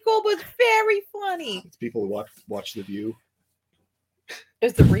 but Whoopi Goldberg's very funny. It's people who watch The View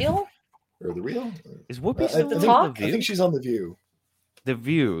Is the real? or The Real. Is Whoopi I still The on Talk? The I View? think she's on The View. The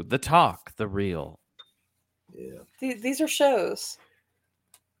View, The Talk, The Real. Yeah. These are shows.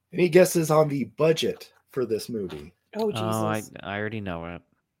 Any guesses on the budget for this movie? Oh Jesus! Oh, I already know it.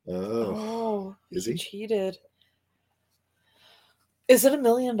 Oh, is he? Cheated. Is it $1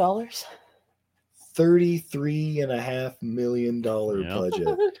 million? $33.5 million budget.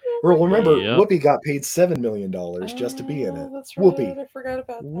 Well, remember, Whoopi got paid $7 million just to be in it. That's right. Whoopi. I forgot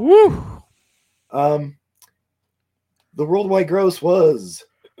about that. Woo! The worldwide gross was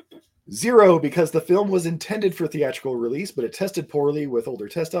 0 because the film was intended for theatrical release, but it tested poorly with older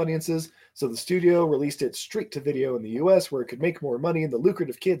test audiences, so the studio released it straight to video in the US, where it could make more money in the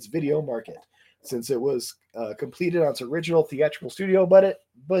lucrative kids video market. Since it was completed on its original theatrical studio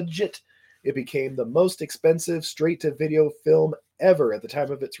budget, it became the most expensive straight-to-video film ever at the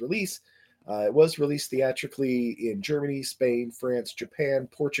time of its release. It was released theatrically in Germany, Spain, France, Japan,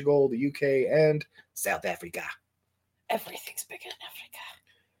 Portugal, the UK, and South Africa. Everything's big in Africa.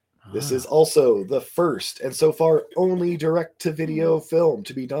 This is also the first and so far only direct-to-video film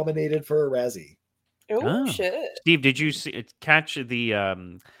to be nominated for a Razzie. Oh, shit. Steve, did you catch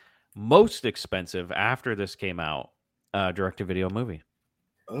the most expensive after this came out direct-to-video movie?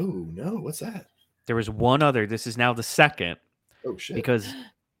 Oh, no. What's that? There was one other. This is now the second. Oh, shit. Because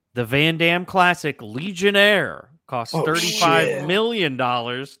the Van Damme classic Legionnaire cost $35 million.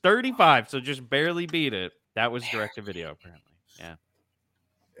 35, so just barely beat it. That was direct-to-video, apparently. Yeah.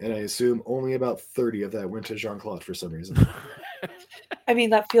 And I assume only about 30 of that went to Jean-Claude for some reason. I mean,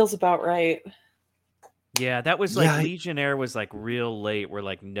 that feels about right. Yeah, that was like Legionnaire was like real late where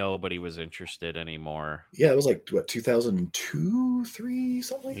like nobody was interested anymore. Yeah, it was like, what, 2002, 3,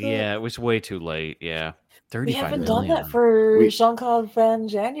 something like that? Yeah, it was way too late. Yeah. 35 We haven't million. done that for Jean-Claude Van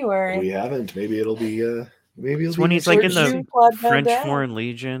January. We haven't. Maybe it'll be it's when he's like in the French Foreign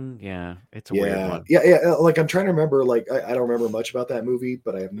Legion. Yeah, it's a weird one. Yeah. Like I'm trying to remember. Like I don't remember much about that movie,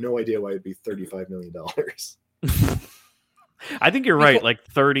 but I have no idea why it'd be $35 million. I think you're right. Like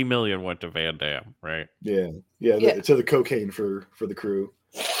 30 million went to Van Damme, right? Yeah. To the cocaine for the crew.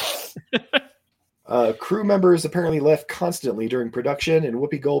 Crew members apparently left constantly during production, and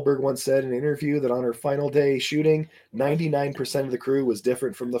Whoopi Goldberg once said in an interview that on her final day shooting, 99% of the crew was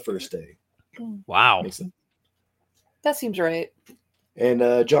different from the first day. Wow. Makes sense? That seems right.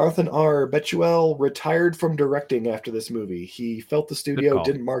 And Jonathan R. Betuel retired from directing after this movie. He felt the studio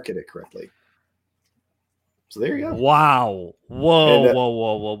didn't market it correctly. So there you go. Wow.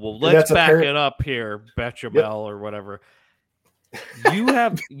 Whoa. Let's back it up here, Bechamel or whatever.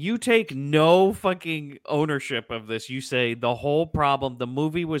 You take no fucking ownership of this. You say the whole problem, the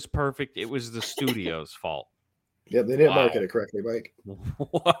movie was perfect. It was the studio's fault. Yeah, they didn't market it correctly, Mike.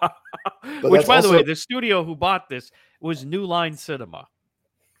 Which, by the way, the studio who bought this was New Line Cinema.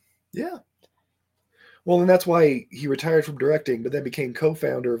 Yeah. Well, and that's why he retired from directing, but then became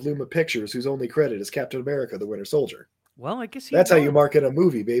co-founder of Luma Pictures, whose only credit is Captain America: The Winter Soldier. Well, I guess that's how you market a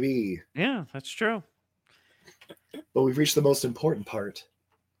movie, baby. Yeah, that's true. But we've reached the most important part.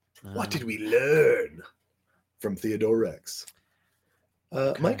 What did we learn from Theodore Rex?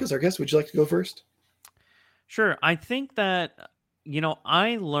 Mike, as our guest, would you like to go first? Sure. I think that,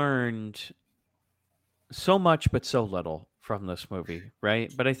 I learned so much but so little from this movie, right?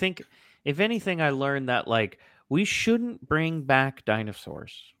 But I think, if anything, I learned that, like, we shouldn't bring back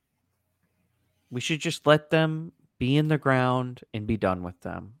dinosaurs. We should just let them be in the ground and be done with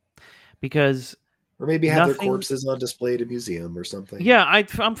them. Because... Or maybe have their corpses on display at a museum or something. Yeah,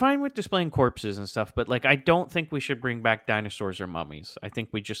 I'm fine with displaying corpses and stuff, but like I don't think we should bring back dinosaurs or mummies. I think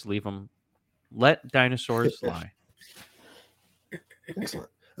we just leave them. Let dinosaurs lie. Excellent.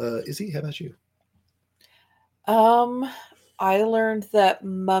 Izzy, how about you? I learned that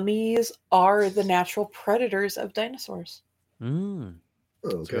mummies are the natural predators of dinosaurs. Okay.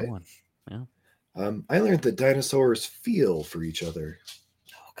 Good one. Yeah. I learned that dinosaurs feel for each other.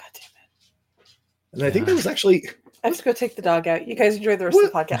 And I think that was actually... I have to go take the dog out. You guys enjoy the rest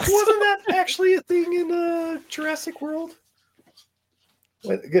of the podcast. Wasn't that actually a thing in Jurassic World?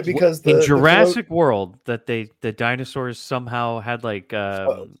 Because in Jurassic World, that the dinosaurs somehow had like...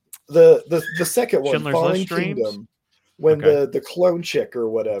 the second one, Schindler's Fallen List dreams? Kingdom, when the clone chick or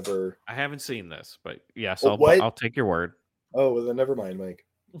whatever... I haven't seen this, but yes, I'll take your word. Oh, well, then never mind, Mike.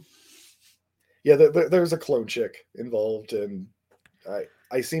 Yeah, there's a clone chick involved, and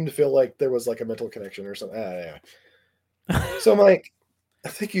I seem to feel like there was like a mental connection or something. Yeah. So, Mike,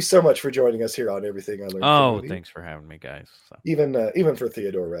 thank you so much for joining us here on Everything I Learned. Oh, thanks for having me, guys. So. Even for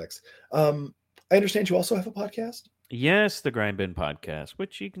Theodore Rex. I understand you also have a podcast? Yes, the Grind Bin Podcast,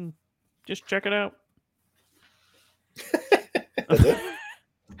 which you can just check it out.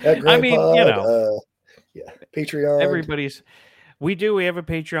 I mean, Patreon. We have a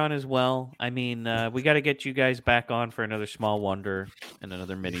Patreon as well. I mean, we got to get you guys back on for another Small Wonder and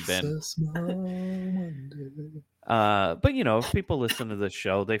another Mini Bin. But you know, if people listen to this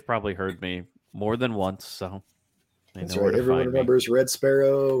show, they've probably heard me more than once, so they That's know where right. to Everyone find me. remembers Red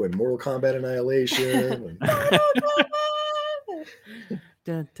Sparrow and Mortal Kombat Annihilation.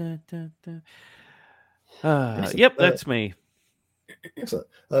 Dun, dun, dun, dun. Yep, that's me. Excellent.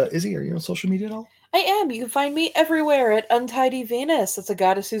 Izzy, are you on social media at all? I am. You can find me everywhere at Untidy Venus. It's a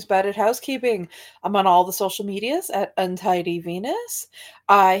goddess who's bad at housekeeping. I'm on all the social medias at Untidy Venus.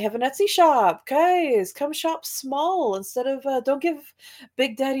 I have an Etsy shop. Guys, come shop small instead of don't give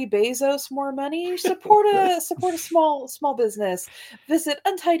Big Daddy Bezos more money. Support a small business. Visit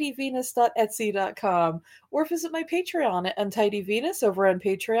untidyvenus.etsy.com or visit my Patreon at Untidy Venus over on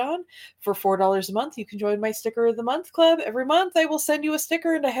Patreon. For $4 a month, you can join my Sticker of the Month club. Every month, I will send you a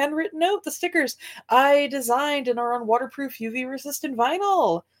sticker and a handwritten note. The stickers I designed and are on waterproof UV-resistant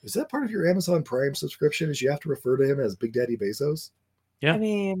vinyl. Is that part of your Amazon Prime subscription? Is you have to refer to him as Big Daddy Bezos? Yeah. I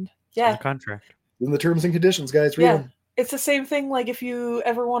mean, yeah. Contract. In the terms and conditions, guys, read them. It's the same thing like if you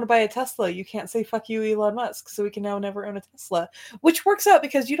ever want to buy a Tesla, you can't say fuck you, Elon Musk, so we can now never own a Tesla, which works out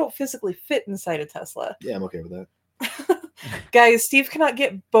because you don't physically fit inside a Tesla. Yeah, I'm okay with that. Guys, Steve cannot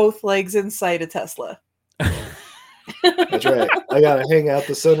get both legs inside a Tesla. That's right. I gotta hang out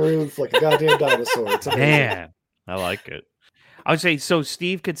the sunroof like a goddamn dinosaur. It's amazing. Man, I like it. I would say so.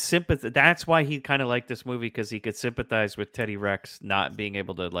 Steve could sympathize. That's why he kind of liked this movie, because he could sympathize with Teddy Rex not being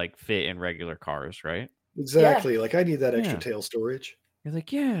able to like fit in regular cars, right? Exactly. Like I need that extra tail storage. You're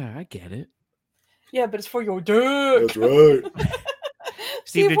like, yeah, I get it. Yeah, but it's for your dick. That's right.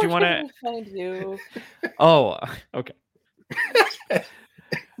 Steve, did you where want can to? we find you? Oh, okay.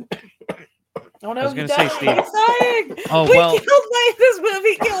 Oh no, I was gonna he say, died. Steve. He's dying. Oh, We well- killed this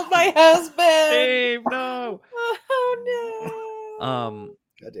movie killed my husband. Steve, no. Oh no.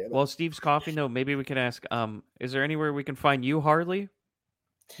 God damn it. While Steve's coughing, though, maybe we can ask. Is there anywhere we can find you, Harley?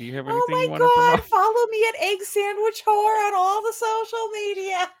 Do you have anything Oh my you want to god, promote? follow me at Egg Sandwich Whore on all the social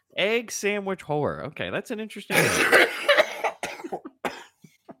media. Egg sandwich horror. Okay, that's an interesting name.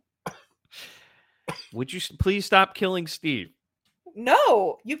 Would you please stop killing Steve?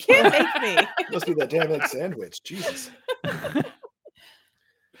 No, you can't make me. Must be that damn egg sandwich. Jesus.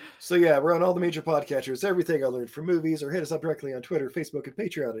 So yeah, we're on all the major podcatchers. Everything I learned from movies, or hit us up directly on Twitter, Facebook, and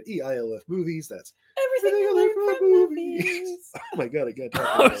Patreon at EILF Movies. That's Everything I learned from movies. Oh my god, I got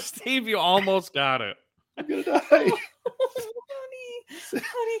Oh, that. Steve, you almost got it. I'm gonna die.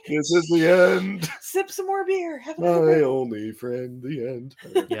 Honey, This is the end. sip some more beer. Have a My good only friend. The end.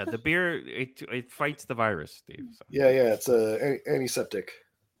 Yeah, the beer it fights the virus, Steve. So. Yeah, it's antiseptic.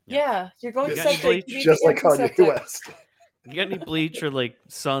 Yeah, you're going You got any septic. bleach? You need Just to like get Kanye septic. West. You got any bleach or like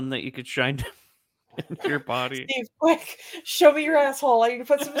sun that you could shine into your body? Steve, quick, show me your asshole. I need to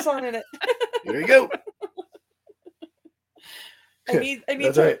put some sun in it. Here you go. I need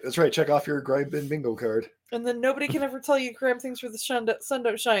That's to, right. That's right. Check off your grind bin bingo card. and then nobody can ever tell you cram things where the sun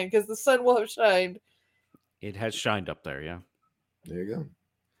don't shine, because the sun will have shined. It has shined up there, yeah. There you go.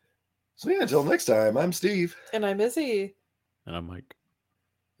 So yeah, until next time, I'm Steve. And I'm Izzy. And I'm like,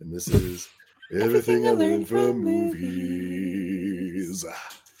 And this is Everything I Learned from Movies.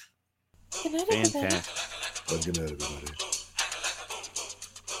 Good night, fantastic. Well, good night, everybody.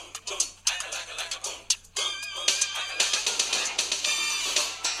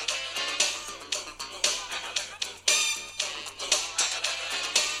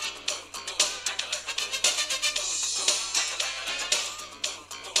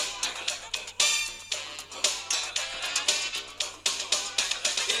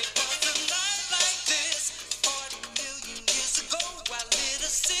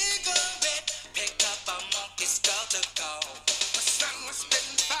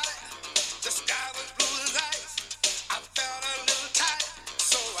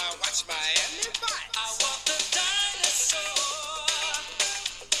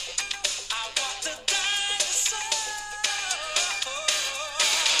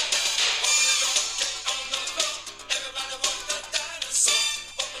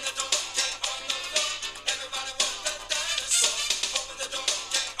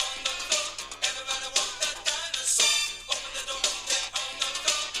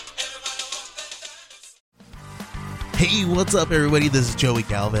 Hey, what's up, everybody? This is Joey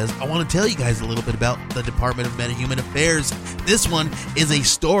Galvez. I want to tell you guys a little bit about the Department of Metahuman Affairs. This one is a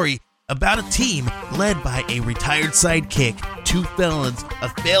story about a team led by a retired sidekick, 2 felons, a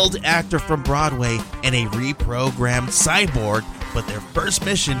failed actor from Broadway, and a reprogrammed cyborg. But their first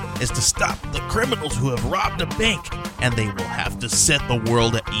mission is to stop the criminals who have robbed a bank, and they will have to set the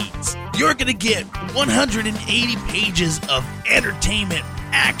world at ease. You're going to get 180 pages of entertainment,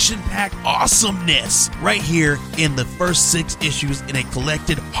 action-packed awesomeness right here in the first 6 issues in a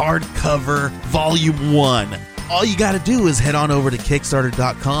collected hardcover volume 1. all you got to do is head on over to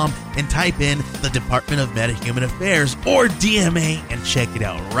Kickstarter.com and type in the Department of Meta-Human Affairs or DMA and check it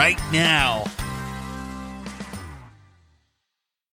out right now.